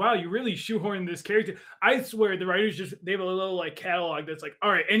 wow, you really shoehorned this character. I swear the writers they have a little like catalog that's like,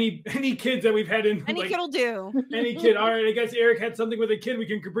 all right, any kids that we've had in any like, kid will do. Any kid. All right, I guess Eric had something with a kid. We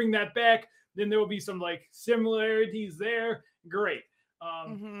can bring that back. Then there will be some like similarities there. Great.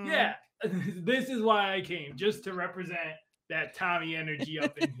 Yeah, this is why I came, just to represent that Tommy energy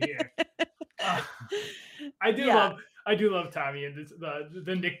up in here. I do love Tommy, and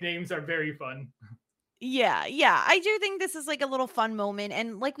the nicknames are very fun. Yeah, I do think this is like a little fun moment,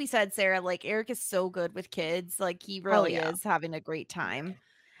 and like we said, Sarah, like Eric is so good with kids, like he really is having a great time.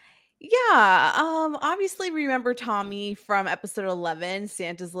 Yeah, obviously remember Tommy from episode 11,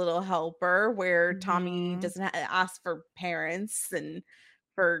 Santa's Little Helper, where Tommy doesn't ask for parents and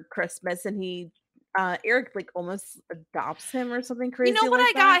for Christmas, and Eric like almost adopts him or something crazy. You know what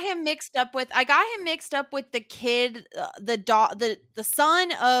like I got him mixed up with? I got him mixed up with the kid, the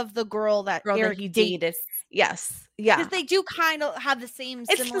son of the girl that Eric he dated. Yes, yeah, because they do kind of have the same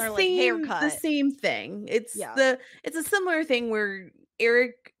similar like haircut. The same thing. It's a similar thing where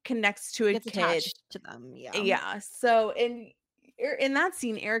Eric connects to a kid attached to them. Yeah. So in that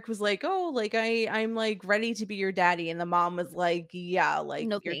scene, Eric was like, "Oh, like I'm like ready to be your daddy," and the mom was like, "Yeah, like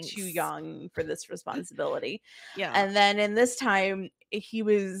no, you're too young for this responsibility." Yeah. And then in this time, he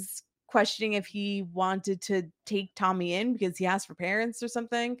was questioning if he wanted to take Tommy in because he asked for parents or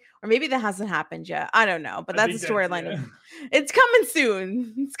something, or maybe that hasn't happened yet. I don't know, but that's the storyline. It's coming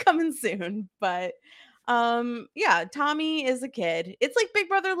soon. It's coming soon, but. Yeah, Tommy is a kid. It's like Big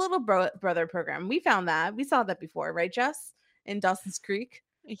Brother Little Brother program. We found that. We saw that before, right, Jess? In Dawson's Creek.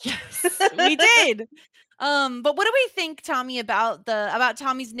 Yes, we did. But what do we think, Tommy, about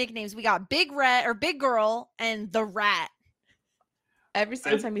Tommy's nicknames? We got Big Rat or Big Girl and the Rat. Every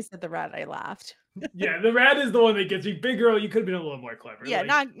single time he said the Rat, I laughed. Yeah, the Rat is the one that gets me. Big Girl, you could have been a little more clever. Yeah,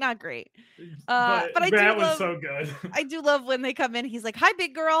 like, not great. But I Rat was so good. I do love when they come in. He's like, "Hi,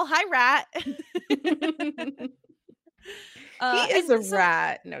 Big Girl. Hi, Rat." He is a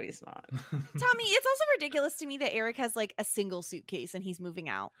rat. No, he's not. Tommy, it's also ridiculous to me that Eric has like a single suitcase and he's moving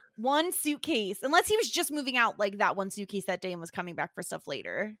out. One suitcase, unless he was just moving out like that one suitcase that day and was coming back for stuff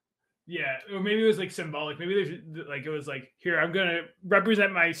later. Yeah, or maybe it was like symbolic. Maybe there's like it was like, here, I'm gonna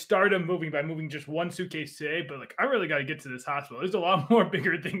represent my stardom moving by moving just one suitcase today, but like I really got to get to this hospital. There's a lot more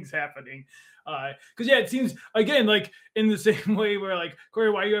bigger things happening. Because it seems again like in the same way where like,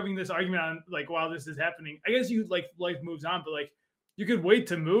 Corey, why are you having this argument on like while this is happening? I guess you like life moves on, but like you could wait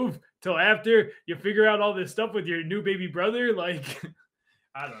to move till after you figure out all this stuff with your new baby brother. Like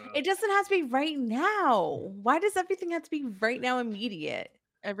I don't know. It doesn't have to be right now. Why does everything have to be right now, immediate?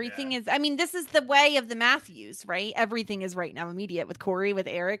 Everything is, I mean, this is the way of the Matthews, right? Everything is right now immediate with Corey, with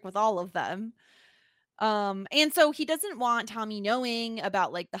Eric, with all of them. And so he doesn't want Tommy knowing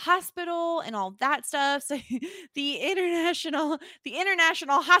about like the hospital and all that stuff. So the international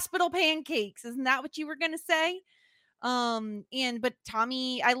hospital pancakes, isn't that what you were gonna say? But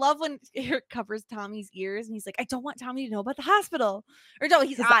Tommy, I love when Eric covers Tommy's ears and he's like, I don't want Tommy to know about the hospital. Or no,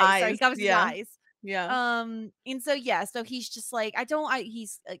 his eyes. Sorry, he covers his eyes. Yeah. And so so he's just like,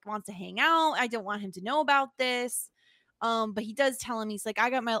 he's like wants to hang out. I don't want him to know about this. But he does tell him, he's like,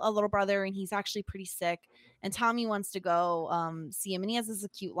 I got a little brother and he's actually pretty sick. And Tommy wants to go see him. And he has this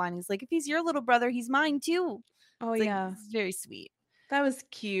cute line. He's like, if he's your little brother, he's mine too. Oh, it's yeah. Like, it's very sweet. That was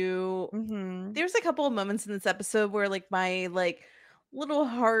cute. Mm-hmm. There's a couple of moments in this episode where like my like little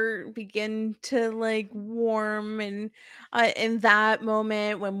heart began to like warm, and in that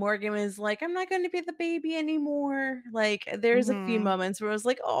moment when Morgan was like, I'm not going to be the baby anymore. Like there's a few moments where I was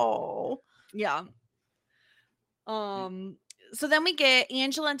like, oh yeah. So then we get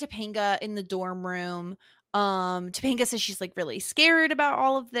Angela and Topanga in the dorm room. Topanga says she's like really scared about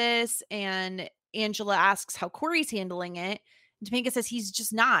all of this, and Angela asks how Corey's handling it. And Topanga says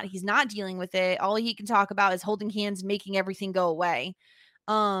he's not dealing with it. All he can talk about is holding hands and making everything go away.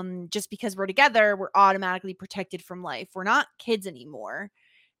 Just because we're together, we're automatically protected from life. We're not kids anymore.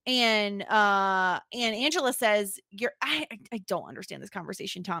 And Angela says, I don't understand this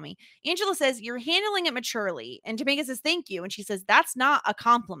conversation, Tommy. Angela says, you're handling it maturely. And Topanga says, thank you. And she says, that's not a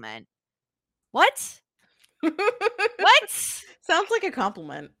compliment. What? What? Sounds like a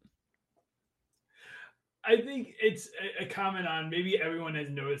compliment. I think it's a comment on maybe everyone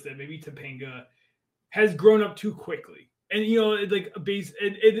has noticed that maybe Topanga has grown up too quickly. And, like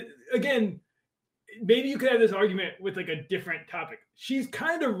again, maybe you could have this argument with like a different topic. She's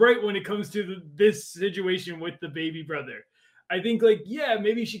kind of right when it comes to this situation with the baby brother. I think like, yeah,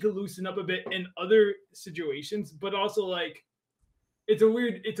 maybe she could loosen up a bit in other situations, but also like, it's a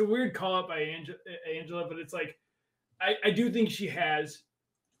weird call out by Angela, but it's like, I do think she has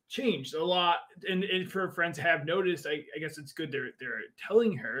changed a lot, and if her friends have noticed, I guess it's good they're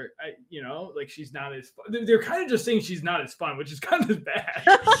telling her, like she's not as fun. They're kind of just saying she's not as fun, which is kind of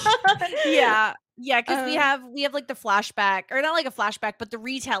bad. Yeah, because we have like the flashback, or not like a flashback, but the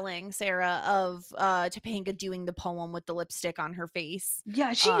retelling, Sarah, of Topanga doing the poem with the lipstick on her face.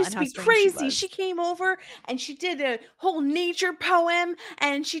 Yeah, she used to be crazy. She came over and she did a whole nature poem,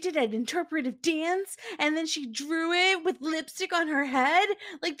 and she did an interpretive dance, and then she drew it with lipstick on her head.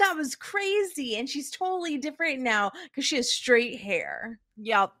 Like that was crazy, and she's totally different now because she has straight hair.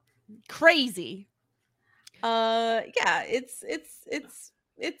 Yep, crazy. Yeah, it's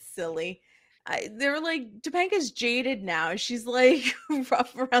silly. They're like, Topanga's jaded now. She's like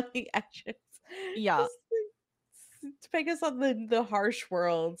rough around the edges. Yeah. Topanga's on the harsh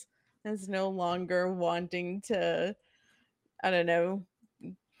world, is no longer wanting to, I don't know,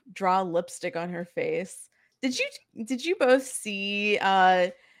 draw lipstick on her face. Did you both see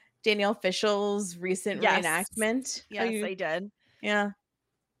Danielle Fishel's recent reenactment? Yes, I did. Yeah.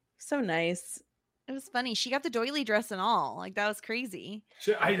 So nice. It was funny. She got the doily dress and all. Like, that was crazy.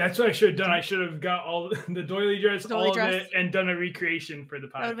 That's what I should have done. I should have got all the doily dress, all of it, and done a recreation for the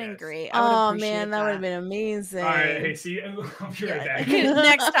podcast. That would have been great. Oh, man, that would have been amazing. All right. Hey, see, I'm sure that.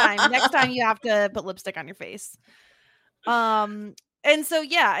 Next time you have to put lipstick on your face. And so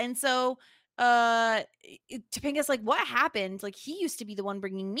Topanga's like, what happened? Like, he used to be the one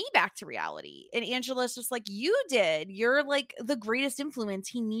bringing me back to reality. And Angela's just like, you did. You're like the greatest influence.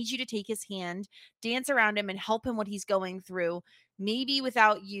 He needs you to take his hand, dance around him, and help him what he's going through. Maybe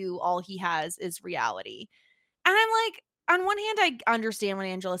without you, all he has is reality. And I'm like, on one hand, I understand what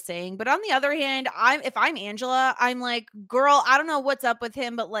Angela's saying, but on the other hand, if I'm Angela, I'm like, girl, I don't know what's up with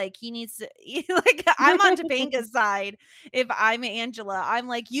him, but like, he needs to, like, I'm on Topanga's side. If I'm Angela, I'm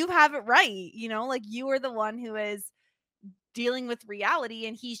like, you have it right. Like, you are the one who is dealing with reality,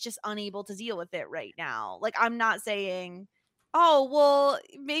 and he's just unable to deal with it right now. Like, I'm not saying, oh, well,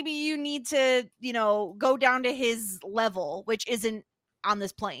 maybe you need to, go down to his level, which isn't on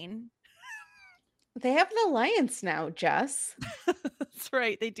this plane. They have an alliance now, Jess. That's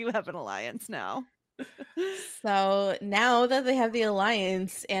right. They do have an alliance now. So now that they have the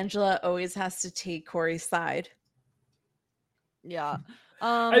alliance, Angela always has to take Corey's side. Yeah.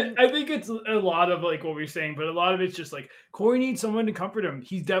 I think it's a lot of like what we're saying, but a lot of it's just like Corey needs someone to comfort him.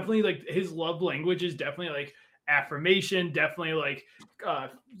 He's definitely like, his love language is definitely like affirmation, definitely like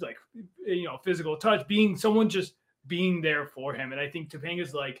physical touch, being someone just being there for him. And I think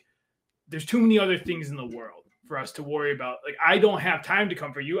Topanga's like, there's too many other things in the world for us to worry about. Like, I don't have time to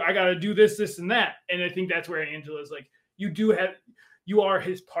comfort you. I got to do this, this, and that. And I think that's where Angela's like, you are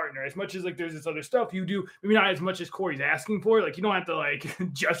his partner. As much as like there's this other stuff you do, maybe not as much as Corey's asking for. Like, you don't have to like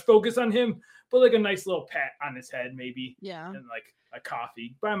just focus on him, but like a nice little pat on his head, maybe. Yeah. And like a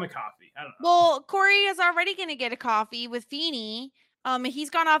coffee. Buy him a coffee. I don't know. Well, Corey is already going to get a coffee with Feeny. He's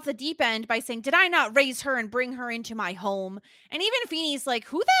gone off the deep end by saying, did I not raise her and bring her into my home? And even Feeny's like,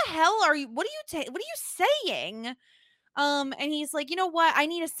 who the hell are you? What are you saying? And he's like, you know what? I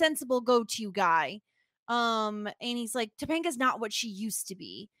need a sensible go-to guy. And he's like, Topanga's not what she used to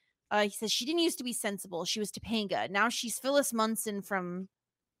be. He says she didn't used to be sensible. She was Topanga. Now she's Phyllis Munson from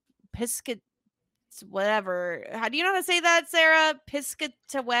whatever. How do you know how to say that, Sarah?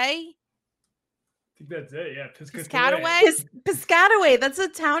 Piscataway? I think that's it. Yeah, Piscataway. Piscataway. That's a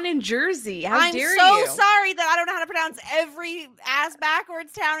town in Jersey. How dare you? I'm so sorry that I don't know how to pronounce every ass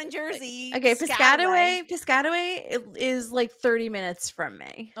backwards town in Jersey. Okay, Piscataway is like 30 minutes from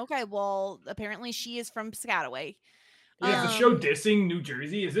me. Okay, well, apparently she is from Piscataway. Yeah, the show dissing New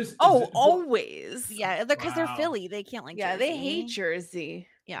Jersey. Is this? Always. Yeah, because they're Philly. They can't like. Yeah, Jersey. they hate Jersey.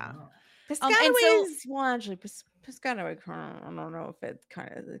 Yeah. Piscataway is actually Piscataway. I don't know if it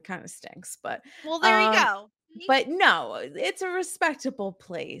kind of stinks, but there you go. But no, it's a respectable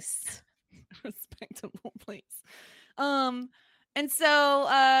place. Respectable place. And so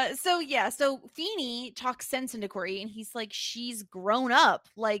Feeny talks sense into Corey, and he's like, she's grown up.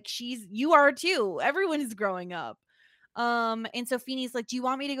 Like you are too. Everyone is growing up. And so Feeny's like, do you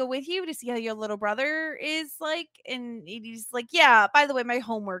want me to go with you to see how your little brother is like? And he's like, yeah, by the way, my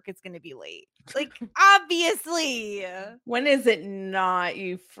homework is going to be late. Like, obviously. When is it not,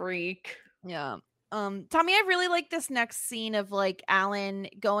 you freak? Yeah. Tommy, I really like this next scene of like Alan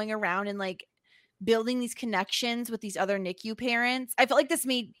going around and like building these connections with these other NICU parents. I felt like this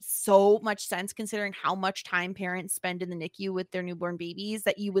made so much sense considering how much time parents spend in the NICU with their newborn babies,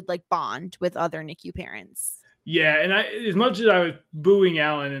 that you would like bond with other NICU parents. Yeah, and as much as I was booing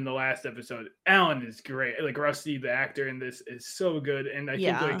Alan in the last episode, Alan is great. Like Rusty, the actor in this, is so good, and I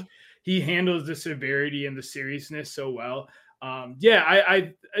think like he handles the severity and the seriousness so well.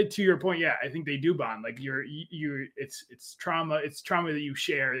 I to your point, I think they do bond. Like it's trauma. It's trauma that you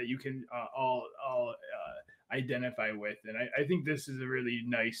share, that you can all identify with, and I think this is a really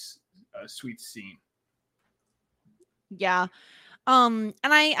nice, sweet scene. Yeah. And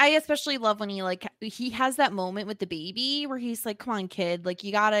I especially love when he has that moment with the baby where he's like, come on, kid, like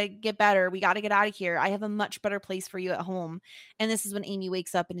you gotta get better. We gotta get out of here. I have a much better place for you at home. And this is when Amy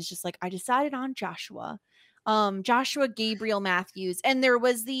wakes up and is just like, I decided on Joshua Gabriel Matthews. And there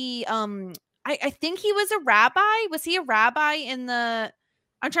was the, I think he was a rabbi. Was he a rabbi in the,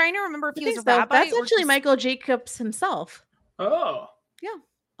 I'm trying to remember if he was a rabbi. That's actually Michael Jacobs himself. Oh, yeah.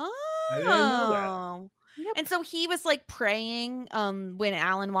 Oh, I didn't know that. Yep. And so he was like praying when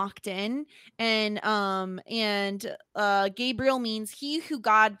Alan walked in, and Gabriel means he who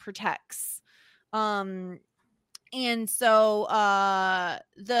God protects. And so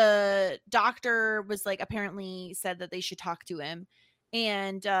the doctor was like, apparently said that they should talk to him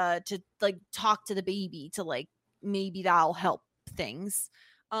and to like talk to the baby to like maybe that'll help things.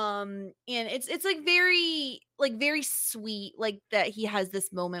 And it's like very sweet, like that he has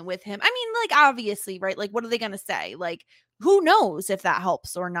this moment with him. I mean, like obviously, right? Like, what are they gonna say? Like, who knows if that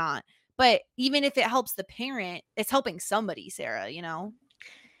helps or not? But even if it helps the parent, it's helping somebody, Sarah, you know?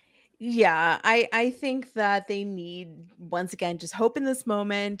 Yeah, I think that they need, once again, just hope in this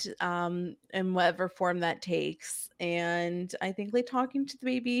moment, in whatever form that takes. And I think like talking to the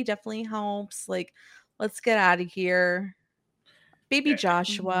baby definitely helps. Like, let's get out of here. Baby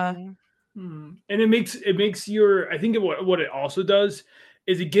Joshua. And it makes I think what it also does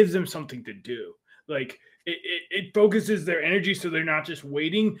is it gives them something to do. Like it focuses their energy so they're not just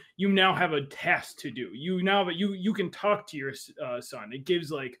waiting. You now have a task to do. You can talk to your son. It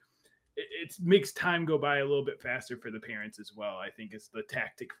gives like it makes time go by a little bit faster for the parents as well. I think it's the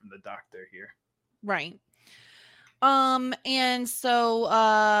tactic from the doctor here. Right. And so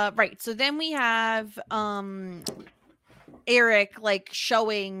right. So then we have Eric like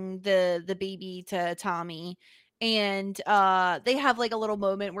showing the baby to Tommy, and they have like a little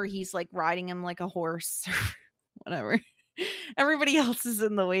moment where he's like riding him like a horse or whatever. Everybody else is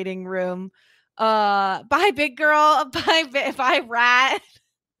in the waiting room. Bye big girl, bye rat.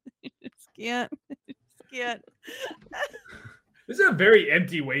 Just can't. This is a very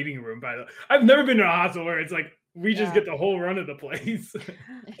empty waiting room, by the way. I've never been to a hospital where it's like we just get the whole run of the place.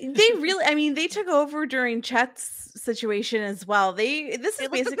 They really, I mean, they took over during Chet's situation as well. This is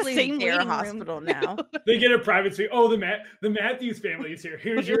basically their hospital now. They get a private suite. Oh, the Matthews family is here.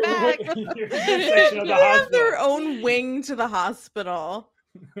 Here's your section of the they have their own wing to the hospital.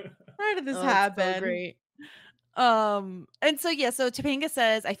 How did this happen? So great. And so Topanga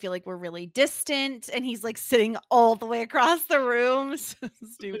says, I feel like we're really distant, and he's like sitting all the way across the room. So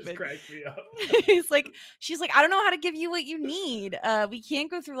stupid. This cracks me up. She's like, I don't know how to give you what you need. We can't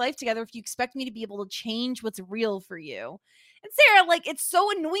go through life together if you expect me to be able to change what's real for you. And Sarah, like, it's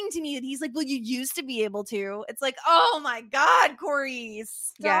so annoying to me that he's like, well, you used to be able to. It's like, oh my God, Corey,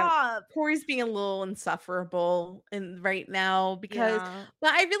 stop. Yeah, Corey's being a little insufferable right now because,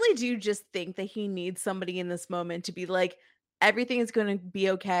 but I really do just think that he needs somebody in this moment to be like, everything is going to be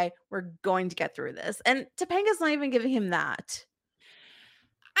okay. We're going to get through this. And Topanga's not even giving him that.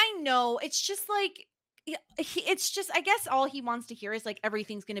 I know. It's just like, it's just, I guess all he wants to hear is like,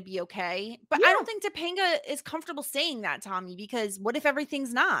 everything's going to be okay. But I don't think Topanga is comfortable saying that, Tommy, because what if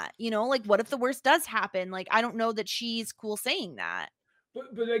everything's not, like what if the worst does happen? Like, I don't know that she's cool saying that.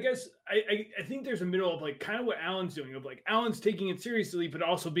 But I guess I think there's a middle of like kind of what Alan's doing, of like Alan's taking it seriously, but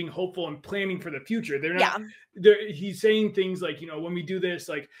also being hopeful and planning for the future. They're not, he's saying things like, when we do this,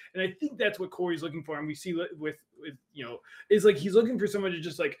 like, and I think that's what Corey's looking for. And we see with is like, he's looking for someone to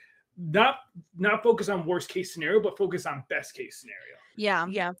just like, not focus on worst case scenario, but focus on best case scenario.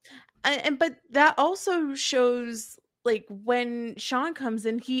 Yeah. And but that also shows like when Sean comes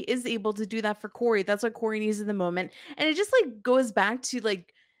in, he is able to do that for Corey. That's what Corey needs in the moment. And it just like goes back to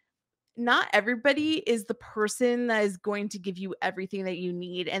like, not everybody is the person that is going to give you everything that you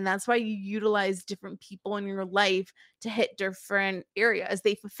need. And that's why you utilize different people in your life to hit different areas.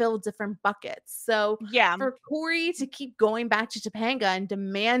 They fulfill different buckets. So for Corey to keep going back to Topanga and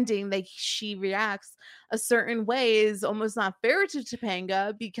demanding that she reacts a certain way is almost not fair to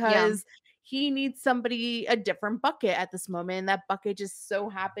Topanga because he needs somebody, a different bucket at this moment. And that bucket just so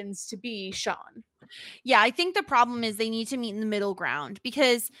happens to be Sean. Yeah, I think the problem is they need to meet in the middle ground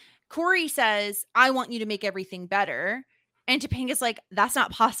because Corey says, I want you to make everything better. And Topanga's like, that's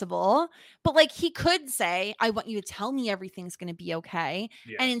not possible. But like, he could say, I want you to tell me everything's going to be okay.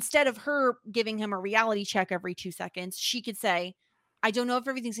 Yeah. And instead of her giving him a reality check every 2 seconds, she could say, I don't know if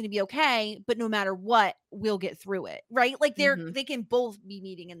everything's going to be okay, but no matter what, we'll get through it. Right. Like they can both be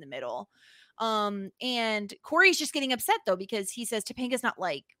meeting in the middle. And Corey's just getting upset though, because he says Topanga's not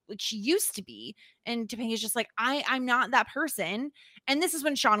like she used to be. And Topanga's just like, I'm not that person. And this is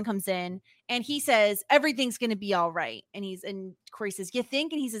when Sean comes in and he says, everything's going to be all right. And Corey says, you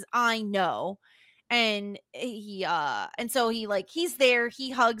think? And he says, I know. And so he's there,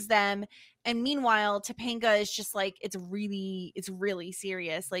 he hugs them. And meanwhile, Topanga is just like, it's really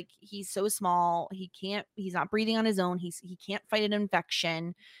serious. Like he's so small. He's not breathing on his own. He can't fight an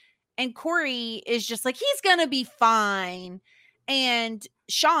infection. And Corey is just like, he's going to be fine. And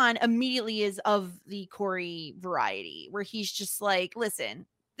Sean immediately is of the Corey variety where he's just like, listen,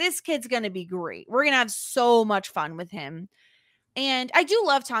 this kid's going to be great. We're going to have so much fun with him. And I do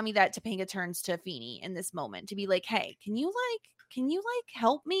love, Tommy, that Topanga turns to Feeney in this moment to be like, hey, can you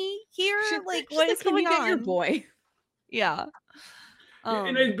help me here? Like, what is going on? Your boy. Yeah.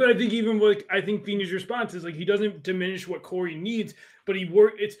 But I think even I think Feeney's response is like, he doesn't diminish what Corey needs, but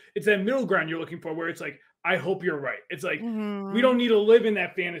it's that middle ground you're looking for where it's like, I hope you're right. It's like, we don't need to live in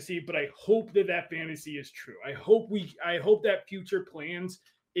that fantasy, but I hope that fantasy is true. I hope that future plans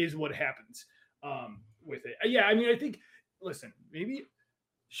is what happens with it. Yeah. I mean, I think, listen, maybe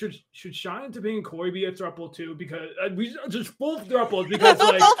should Sean and Topanga and Corey be a throuple too? Because we just both throuples because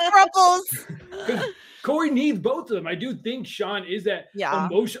like both throuples. Corey needs both of them. I do think Sean is that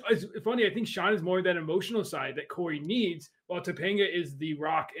emotion. It's funny. I think Sean is more that emotional side that Corey needs, while Topanga is the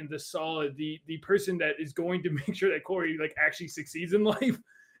rock and the solid, the person that is going to make sure that Corey like actually succeeds in life.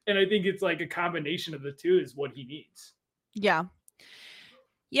 And I think it's like a combination of the two is what he needs. Yeah.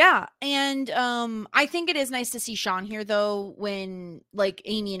 Yeah. And I think it is nice to see Sean here though, when like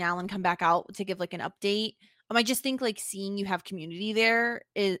Amy and Alan come back out to give like an update. I just think like seeing you have community there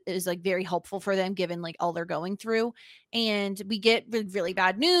is like very helpful for them given like all they're going through. And we get really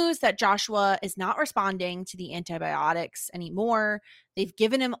bad news that Joshua is not responding to the antibiotics anymore. They've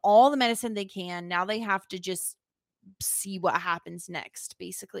given him all the medicine they can. Now they have to just see what happens next,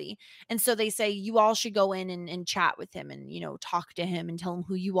 basically. And so they say you all should go in and chat with him and, talk to him and tell him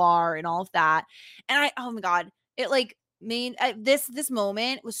who you are and all of that. And oh my God, it like made this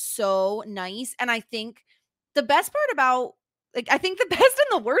moment was so nice. And I think the best part about I think the best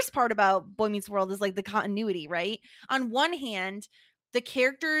and the worst part about Boy Meets World is like the continuity, right? On one hand, the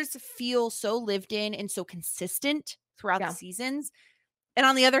characters feel so lived in and so consistent throughout the seasons. And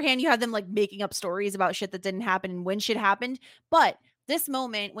on the other hand, you have them like making up stories about shit that didn't happen and when shit happened. But this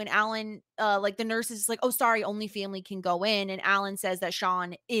moment when Alan, like the nurse is just like, oh, sorry, only family can go in. And Alan says that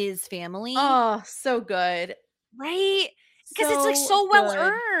Sean is family. Oh, so good. Right? Because it's like so well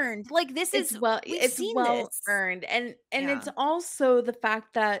earned. Like this is it's well earned. And it's also the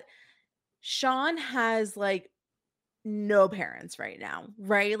fact that Sean has like no parents right now,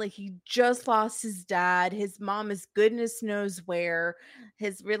 right? Like he just lost his dad. His mom is goodness knows where.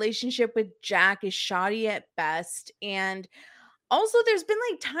 His relationship with Jack is shoddy at best. And also there's been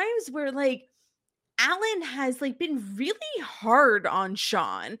like times where like Alan has like been really hard on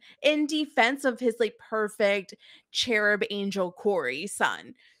Sean in defense of his like perfect cherub angel Corey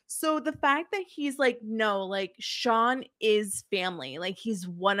son. So the fact that he's like, no, like Sean is family, like he's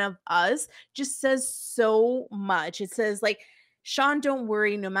one of us, just says so much. It says like, Sean, don't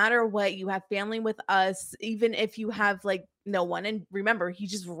worry, no matter what, you have family with us, even if you have like no one. And remember, he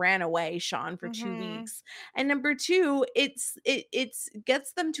just ran away, Sean, for 2 weeks. And number two, it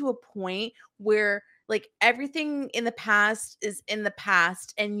gets them to a point where like everything in the past is in the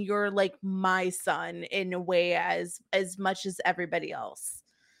past, and you're like my son in a way as much as everybody else.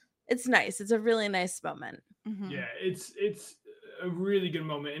 It's nice. It's a really nice moment. Yeah, it's a really good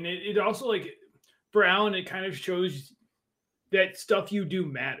moment. And it also like for Alan, it kind of shows that stuff you do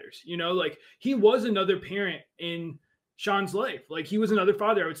matters, you know, like he was another parent in Sean's life. Like he was another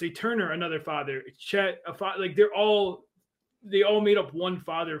father. I would say Turner, another father, Chet, a father, like they all made up one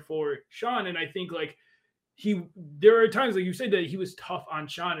father for Sean. And I think like there are times like you said that he was tough on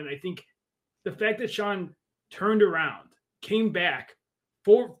Sean. And I think the fact that Sean turned around, came back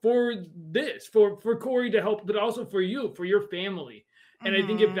for this, for Corey to help, but also for you, for your family. And I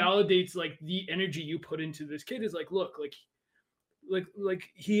think it validates like the energy you put into this kid is like, look, like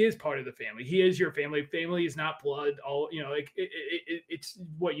he is part of the family. He is your family. Family is not blood. All, you know, like it's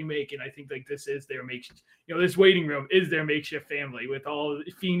what you make. And I think like this is their makeshift, you know, this waiting room is their makeshift family with all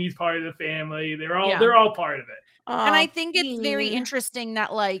Feeney's part of the family. They're all part of it. And I think it's very interesting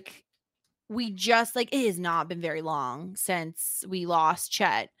that like we just like it has not been very long since we lost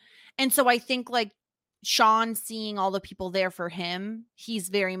Chet. And so I think like Sean seeing all the people there for him, he's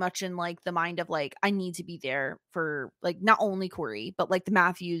very much in like the mind of like, I need to be there for like not only Corey, but like the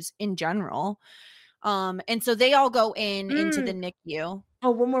Matthews in general. And so they all go into the NICU. Oh,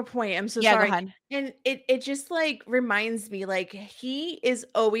 one more point. I'm so sorry. Go ahead. And it just like reminds me, like he is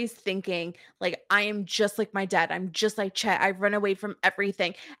always thinking like, I am just like my dad. I'm just like Chet. I run away from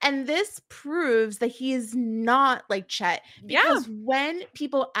everything. And this proves that he is not like Chet, because when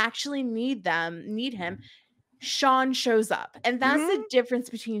people actually need him, Sean shows up. And that's the difference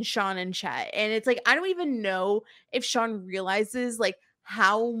between Sean and Chet. And it's like, I don't even know if Sean realizes like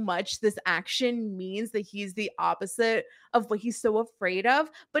how much this action means that he's the opposite of what he's so afraid of,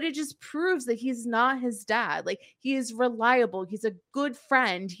 but it just proves that he's not his dad. Like he is reliable. He's a good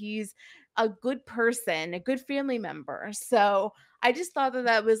friend. He's a good person, a good family member. So I just thought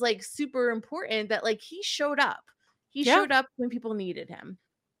that was like super important that like he showed up. He showed up when people needed him.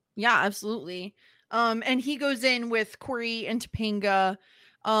 Yeah, absolutely. And he goes in with Corey and Topanga,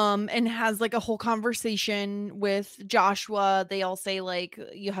 and has like a whole conversation with Joshua. They all say like,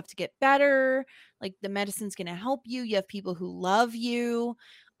 you have to get better. Like the medicine's going to help you. You have people who love you.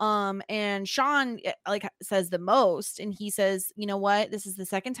 And Sean like says the most, and he says, you know what? This is the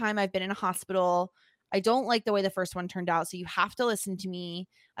second time I've been in a hospital. I don't like the way the first one turned out. So you have to listen to me.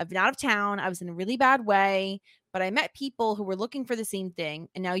 I've been out of town. I was in a really bad way, but I met people who were looking for the same thing.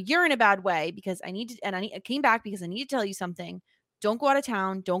 And now you're in a bad way because I came back because I need to tell you something. Don't go out of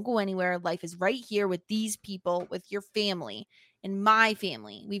town. Don't go anywhere. Life is right here with these people, with your family and my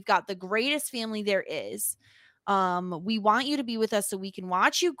family. We've got the greatest family there is. We want you to be with us so we can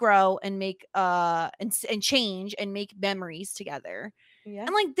watch you grow and make and change and make memories together. Yeah.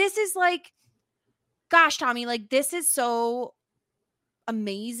 And like this is like, gosh, Tommy, like this is so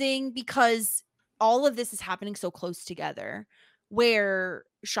amazing because all of this is happening so close together, where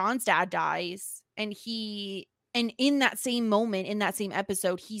Sean's dad dies and in that same moment, in that same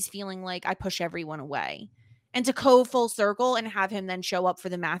episode, he's feeling like I push everyone away. And to go full circle and have him then show up for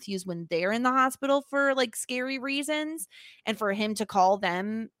the Matthews when they're in the hospital for like scary reasons, and for him to call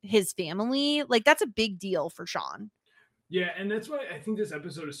them his family, like that's a big deal for Sean. Yeah, and that's why I think this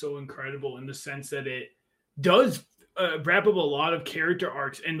episode is so incredible in the sense that it does wrap up a lot of character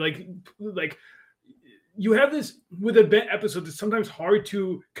arcs. And like you have this with event episodes, it's sometimes hard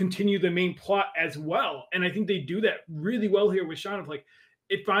to continue the main plot as well. And I think they do that really well here with Sean. Of like,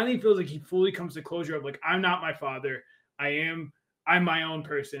 it finally feels like he fully comes to closure of like, I'm not my father. I I'm my own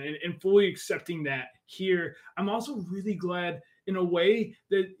person, and fully accepting that here. I'm also really glad in a way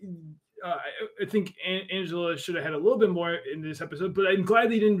that I think Angela should have had a little bit more in this episode, but I'm glad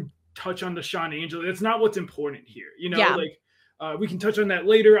they didn't touch on the Sean Angela. That's not what's important here. We can touch on that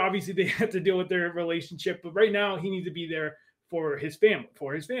later. Obviously they have to deal with their relationship, but right now he needs to be there for his family,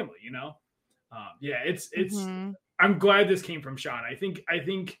 I'm glad this came from Sean. I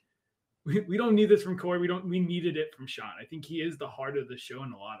think we don't need this from Corey. We needed it from Sean. I think he is the heart of the show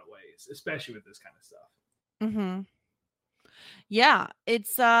in a lot of ways, especially with this kind of stuff. Mm-hmm. Yeah,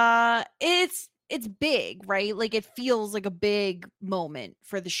 it's big, right? Like it feels like a big moment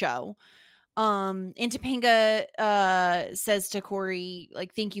for the show. And Topanga says to Corey,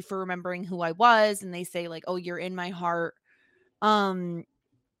 like, thank you for remembering who I was. And they say, like, oh, you're in my heart. And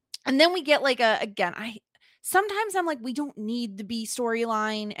then we get like sometimes I'm like, we don't need the B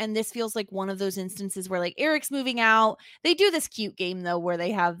storyline. And this feels like one of those instances where like Eric's moving out. They do this cute game though, where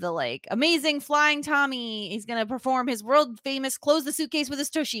they have the like amazing flying Tommy. He's going to perform his world famous close the suitcase with his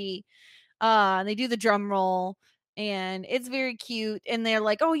tushy. And they do the drum roll and it's very cute. And they're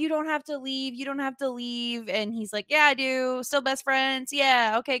like, oh, you don't have to leave. You don't have to leave. And he's like, yeah, I do. Still best friends.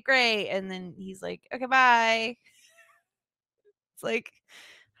 Yeah. Okay, great. And then he's like, okay, bye. It's like,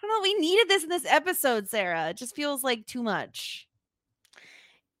 I don't know. We needed this in this episode, Sarah. It just feels like too much.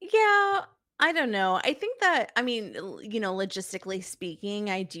 Yeah, I don't know. I think that, I mean, logistically speaking,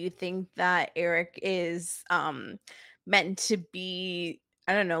 I do think that Eric is meant to be,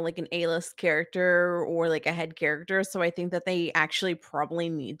 I don't know, like an A-list character or like a head character. So I think that they actually probably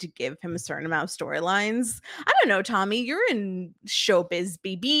need to give him a certain amount of storylines. I don't know, Tommy, you're in showbiz,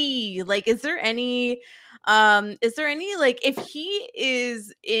 baby. Like, is there any like, if he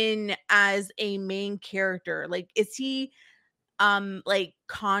is in as a main character, like, is he like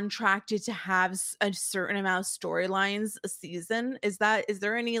contracted to have a certain amount of storylines a season? Is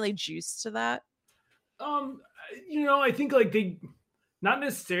there any like juice to that? I think like they not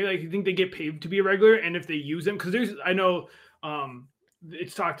necessarily, like, I think they get paid to be a regular, and if they use them, because I know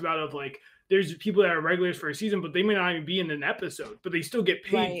it's talked about of like there's people that are regulars for a season, but they may not even be in an episode, but they still get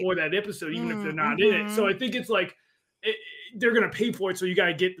paid for that episode, even if they're not in it. So I think it's like they're going to pay for it. So you got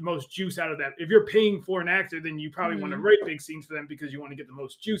to get the most juice out of that. If you're paying for an actor, then you probably want to write big scenes for them because you want to get the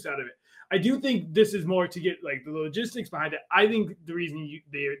most juice out of it. I do think this is more to get like the logistics behind it. I think the reason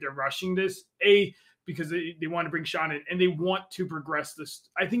they're rushing this, because they want to bring Sean in and they want to progress this.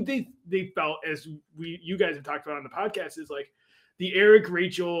 I think they felt, as you guys have talked about on the podcast, is like the Eric,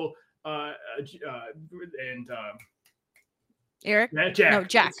 Rachel, and Eric? Jack. No,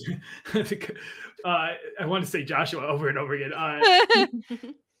 Jack. I want to say Joshua over and over again.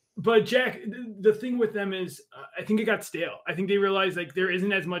 But Jack, the thing with them is, I think it got stale. I think they realized like there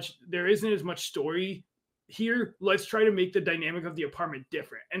isn't as much story here. Let's try to make the dynamic of the apartment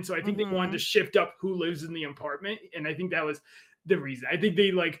different. And so I think they wanted to shift up who lives in the apartment. And I think that was the reason. I think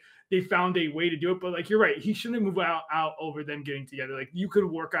they found a way to do it, but like, you're right. He shouldn't move out over them getting together. Like, you could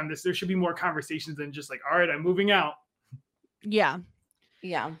work on this. There should be more conversations than just like, all right, I'm moving out. Yeah.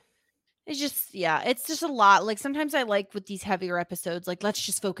 It's just a lot. Like, sometimes I like with these heavier episodes, like, let's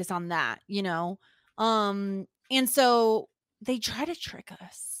just focus on that, and so they try to trick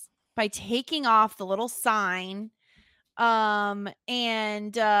us by taking off the little sign. And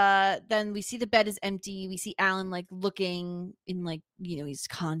then we see the bed is empty. We see Alan like looking in, like, he's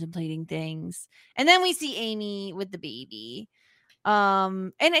contemplating things. And then we see Amy with the baby.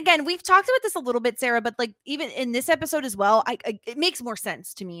 And again, we've talked about this a little bit, Sarah, but like even in this episode as well, it makes more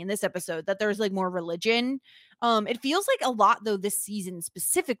sense to me in this episode that there's like more religion. It feels like a lot though this season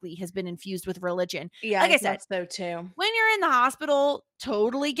specifically has been infused with religion. Yeah, like I said, so too. When you're in the hospital,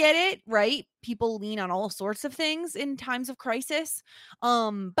 totally get it, right? People lean on all sorts of things in times of crisis.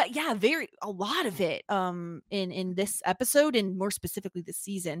 But yeah, a lot of it in this episode and more specifically this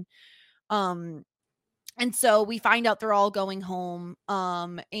season. And so we find out they're all going home.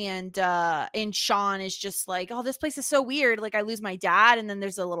 And Sean is just like, oh, this place is so weird. Like, I lose my dad, and then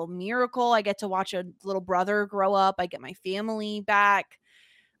there's a little miracle. I get to watch a little brother grow up. I get my family back.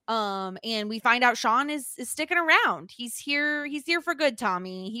 And we find out Sean is sticking around. He's here for good,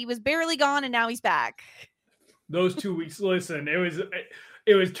 Tommy. He was barely gone and now he's back. Those 2 weeks, listen,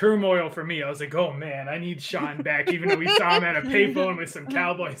 it was turmoil for me. I was like, oh man, I need Sean back, even though we saw him at a payphone with some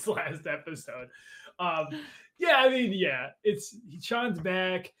Cowboys last episode. It's Sean's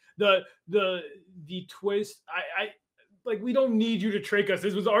back. The twist, I like, we don't need you to trick us.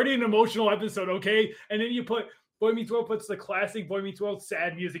 This was already an emotional episode, okay? And then you put Boy Meets World, puts the classic Boy Meets World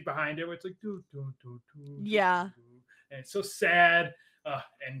sad music behind it, where it's like do. Yeah, and it's so sad.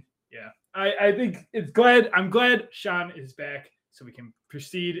 And yeah, I think I'm glad Sean is back. so we can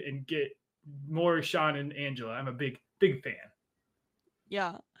proceed and get more Sean and Angela. I'm a big fan.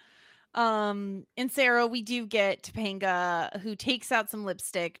 Yeah. And Sarah, we do get Topanga, who takes out some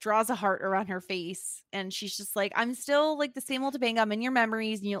lipstick, draws a heart around her face, and she's just like, I'm still like the same old Topanga. I'm in your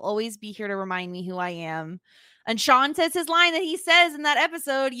memories, and you'll always be here to remind me who I am. And Sean says his line that he says in that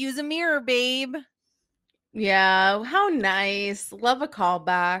episode, use a mirror, babe. Yeah, how nice. Love a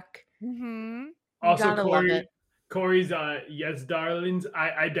callback. Mm-hmm. Also, Corey's yes, darlings.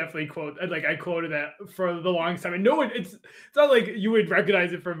 I definitely I quoted that for the longest time. And no one, it's not like you would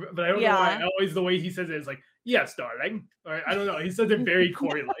recognize it from, but I don't know why. Always the way he says it is like, yes, darling. Or I don't know. He says it very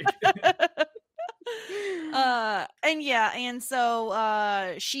Corey-like. And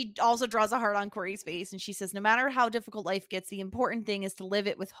so she also draws a heart on Corey's face, and she says, no matter how difficult life gets, the important thing is to live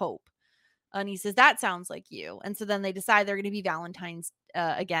it with hope. And he says, that sounds like you. And so then they decide they're going to be Valentine's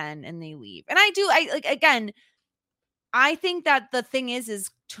again, and they leave. And I think that the thing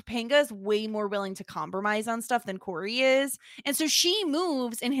is Topanga is way more willing to compromise on stuff than Corey is. And so she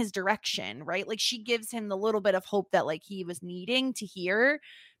moves in his direction, right? Like she gives him the little bit of hope that like he was needing to hear.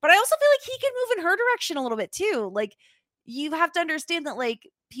 But I also feel like he can move in her direction a little bit too. Like you have to understand that like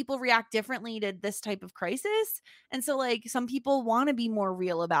people react differently to this type of crisis. And so like some people want to be more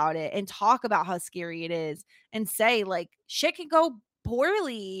real about it and talk about how scary it is and say like shit can go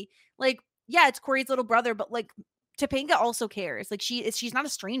poorly. Like, yeah, it's Corey's little brother, but like Topanga also cares. Like she's not a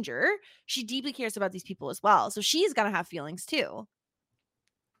stranger. She deeply cares about these people as well. So she's gonna have feelings too.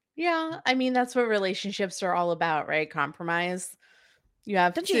 Yeah, I mean that's what relationships are all about, right? Compromise. You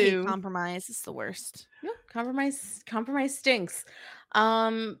have Don't to you hate compromise? It's the worst. Yeah, compromise stinks.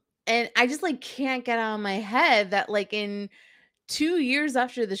 And I just like can't get out of my head that like in 2 years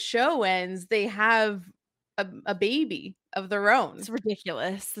after the show ends, they have a baby of their own. It's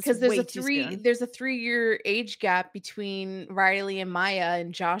ridiculous because there's a 3-year age gap between Riley and Maya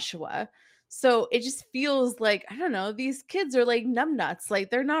and Joshua. So it just feels like, I don't know, these kids are like numbnuts. Like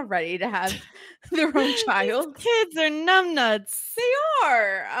they're not ready to have their own child. Kids are numbnuts. They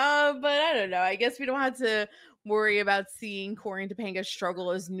are. But I don't know. I guess we don't have to worry about seeing Corey and Topanga struggle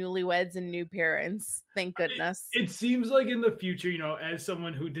as newlyweds and new parents. Thank goodness. It seems like in the future, you know, as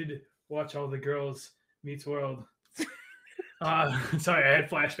someone who did watch all the Girls Meets World. Sorry, I had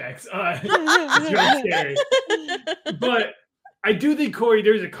flashbacks. It's really scary. But I do think Corey,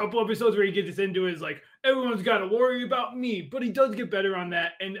 there's a couple episodes where he gets into is like, everyone's got to worry about me, but he does get better on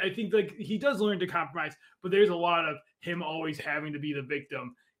that. And I think like he does learn to compromise, but there's a lot of him always having to be the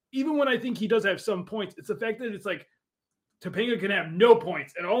victim. Even when I think he does have some points, it's the fact that it's like Topanga can have no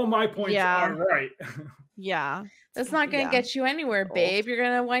points and all my points are right. Yeah. That's not going to get you anywhere, babe. You're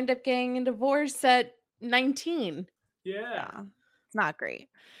going to wind up getting a divorce at 19. Yeah. It's not great.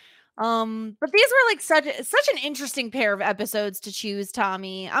 But these were like such an interesting pair of episodes to choose,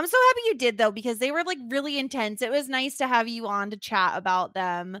 Tommy. I'm so happy you did though, because they were like really intense. It was nice to have you on to chat about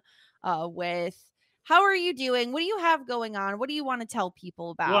them with. How are you doing? What do you have going on? What do you want to tell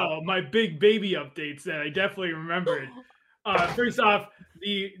people about? Well, my big baby updates that I definitely remembered. First off,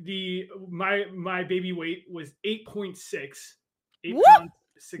 my baby weight was 8.6. 8 pounds,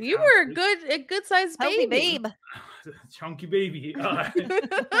 6 you ounces. were a good sized babe. Chunky baby.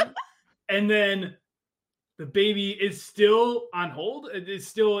 And then the baby is still on hold. It is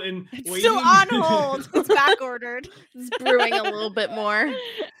still in waiting. Still on hold. It's back ordered. It's brewing a little bit more.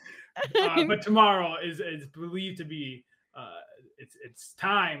 But tomorrow is believed to be it's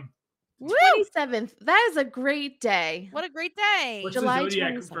time. 27th. That is a great day. What a great day. What's July the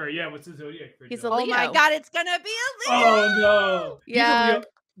zodiac 27th. for? Yeah, what's the zodiac for? He's a Oh Leo. my God, it's gonna be a Leo. Oh no. Yeah.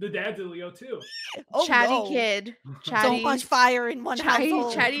 The dad's a Leo too. Oh, Chatty no. kid. So much fire in one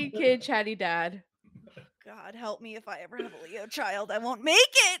household. Chatty kid, chatty dad. God help me if I ever have a Leo child. I won't make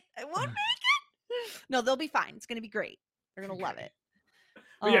it. No, they'll be fine. It's gonna be great. They're gonna love it.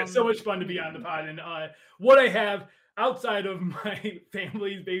 But yeah, so much fun to be on the pod. And what I have outside of my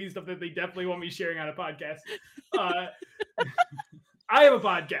family's baby stuff that they definitely want me sharing on a podcast. I have a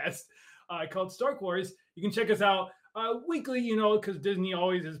podcast called Stark Wars. You can check us out weekly, you know, because Disney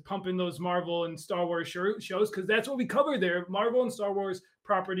always is pumping those Marvel and Star Wars shows, because that's what we cover there, Marvel and Star Wars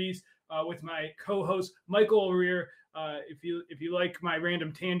properties, with my co-host Michael O'Rear. If you like my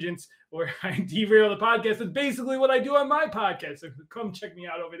random tangents or I derail the podcast, that's basically what I do on my podcast. So come check me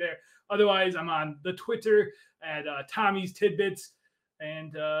out over there. Otherwise, I'm on the Twitter at Tommy's Tidbits,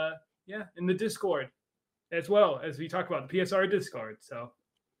 and in the Discord as well, as we talk about the PSR Discord. So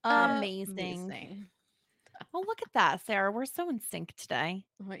amazing. Well, look at that, Sarah. We're so in sync today.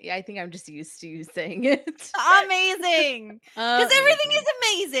 Yeah, I think I'm just used to you saying it. Amazing. Because everything is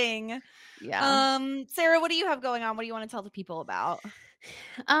amazing. Yeah. Sarah, what do you have going on? What do you want to tell the people about?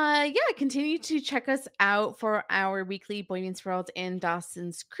 Continue to check us out for our weekly Boy Meets World and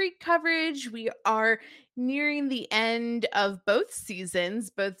Dawson's Creek coverage. We are nearing the end of both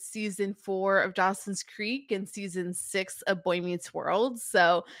seasons, both season 4 of Dawson's Creek and season 6 of Boy Meets World.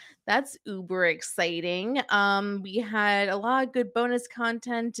 So that's uber exciting. We had a lot of good bonus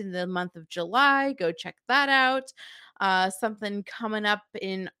content in the month of July. Go check that out. Something coming up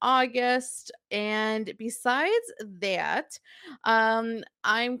in August. And besides that,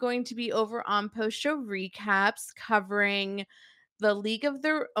 I'm going to be over on post-show recaps covering the League of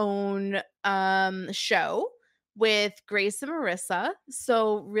Their Own show with Grace and Marissa.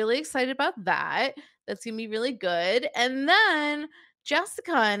 So really excited about that. That's going to be really good. And then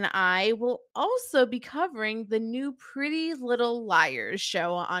Jessica and I will also be covering the new Pretty Little Liars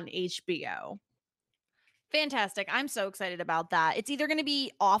show on HBO. Fantastic. I'm so excited about that. It's either going to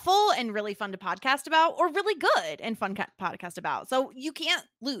be awful and really fun to podcast about or really good and fun podcast about. So you can't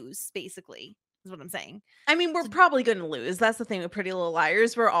lose, basically, is what I'm saying. I mean, we're probably going to lose. That's the thing with Pretty Little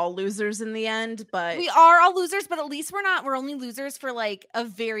Liars. We're all losers in the end, but we are all losers, but at least we're only losers for like a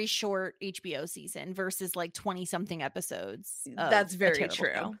very short HBO season versus like 20 something episodes. That's very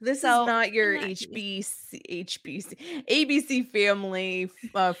true. Show. This is not your ABC Family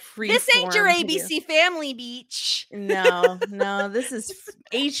free. This ain't your ABC Family Beach. No, this is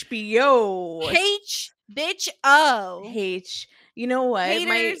HBO. H. You know what?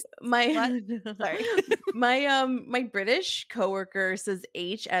 Haters. Sorry. My British coworker says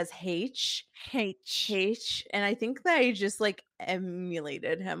H as H, and I think that I just like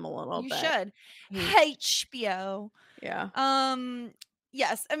emulated him a little bit. You should. HBO. Yeah.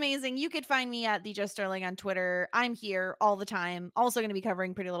 Yes, amazing. You could find me at the Joe Sterling on Twitter. I'm here all the time. Also going to be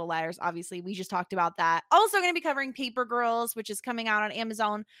covering Pretty Little Liars. Obviously, we just talked about that. Also going to be covering Paper Girls, which is coming out on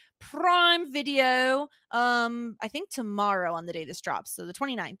Amazon Prime Video. I think tomorrow on the day this drops. So the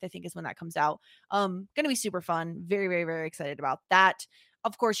 29th, I think, is when that comes out. Going to be super fun. Very, very, very excited about that.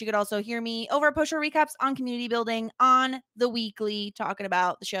 Of course, you could also hear me over at Post Show Recaps on Community Building on the weekly, talking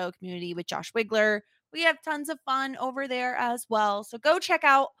about the show Community with Josh Wigler. We have tons of fun over there as well. So go check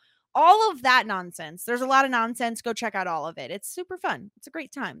out all of that nonsense. There's a lot of nonsense. Go check out all of it. It's super fun. It's a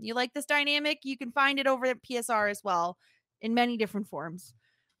great time. You like this dynamic? You can find it over at PSR as well in many different forms.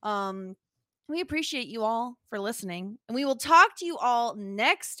 We appreciate you all for listening, and we will talk to you all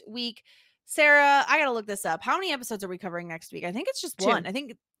next week. Sarah, I got to look this up. How many episodes are we covering next week? I think it's just 2. I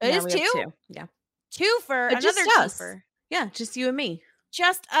think it is 2. Yeah. 2 for another 2 for. Yeah, just you and me.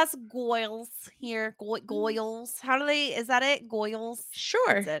 Just us goyles here. Goyles. How do they, is that it? Goyles?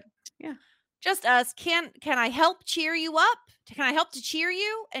 Sure. That's it. Yeah. Just us. Can I help cheer you up? Can I help to cheer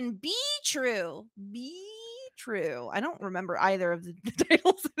you? And be true. Be true. I don't remember either of the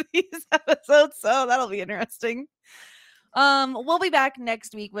titles of these episodes, so that'll be interesting. We'll be back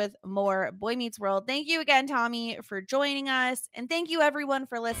next week with more Boy Meets World. Thank you again, Tommy, for joining us. And thank you everyone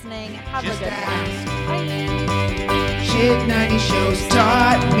for listening. Have a good one. Bye. Shit 90 shows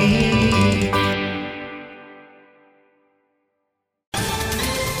taught me.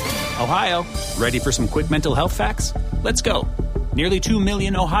 Ohio, ready for some quick mental health facts? Let's go. Nearly 2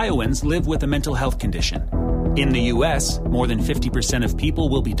 million Ohioans live with a mental health condition. In the U.S., more than 50% of people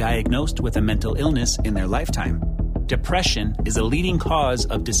will be diagnosed with a mental illness in their lifetime. Depression is a leading cause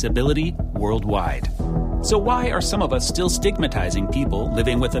of disability worldwide. So why are some of us still stigmatizing people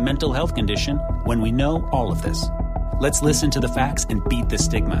living with a mental health condition when we know all of this? Let's listen to the facts and beat the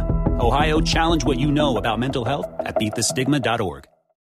stigma. Ohio, challenge what you know about mental health at beatthestigma.org.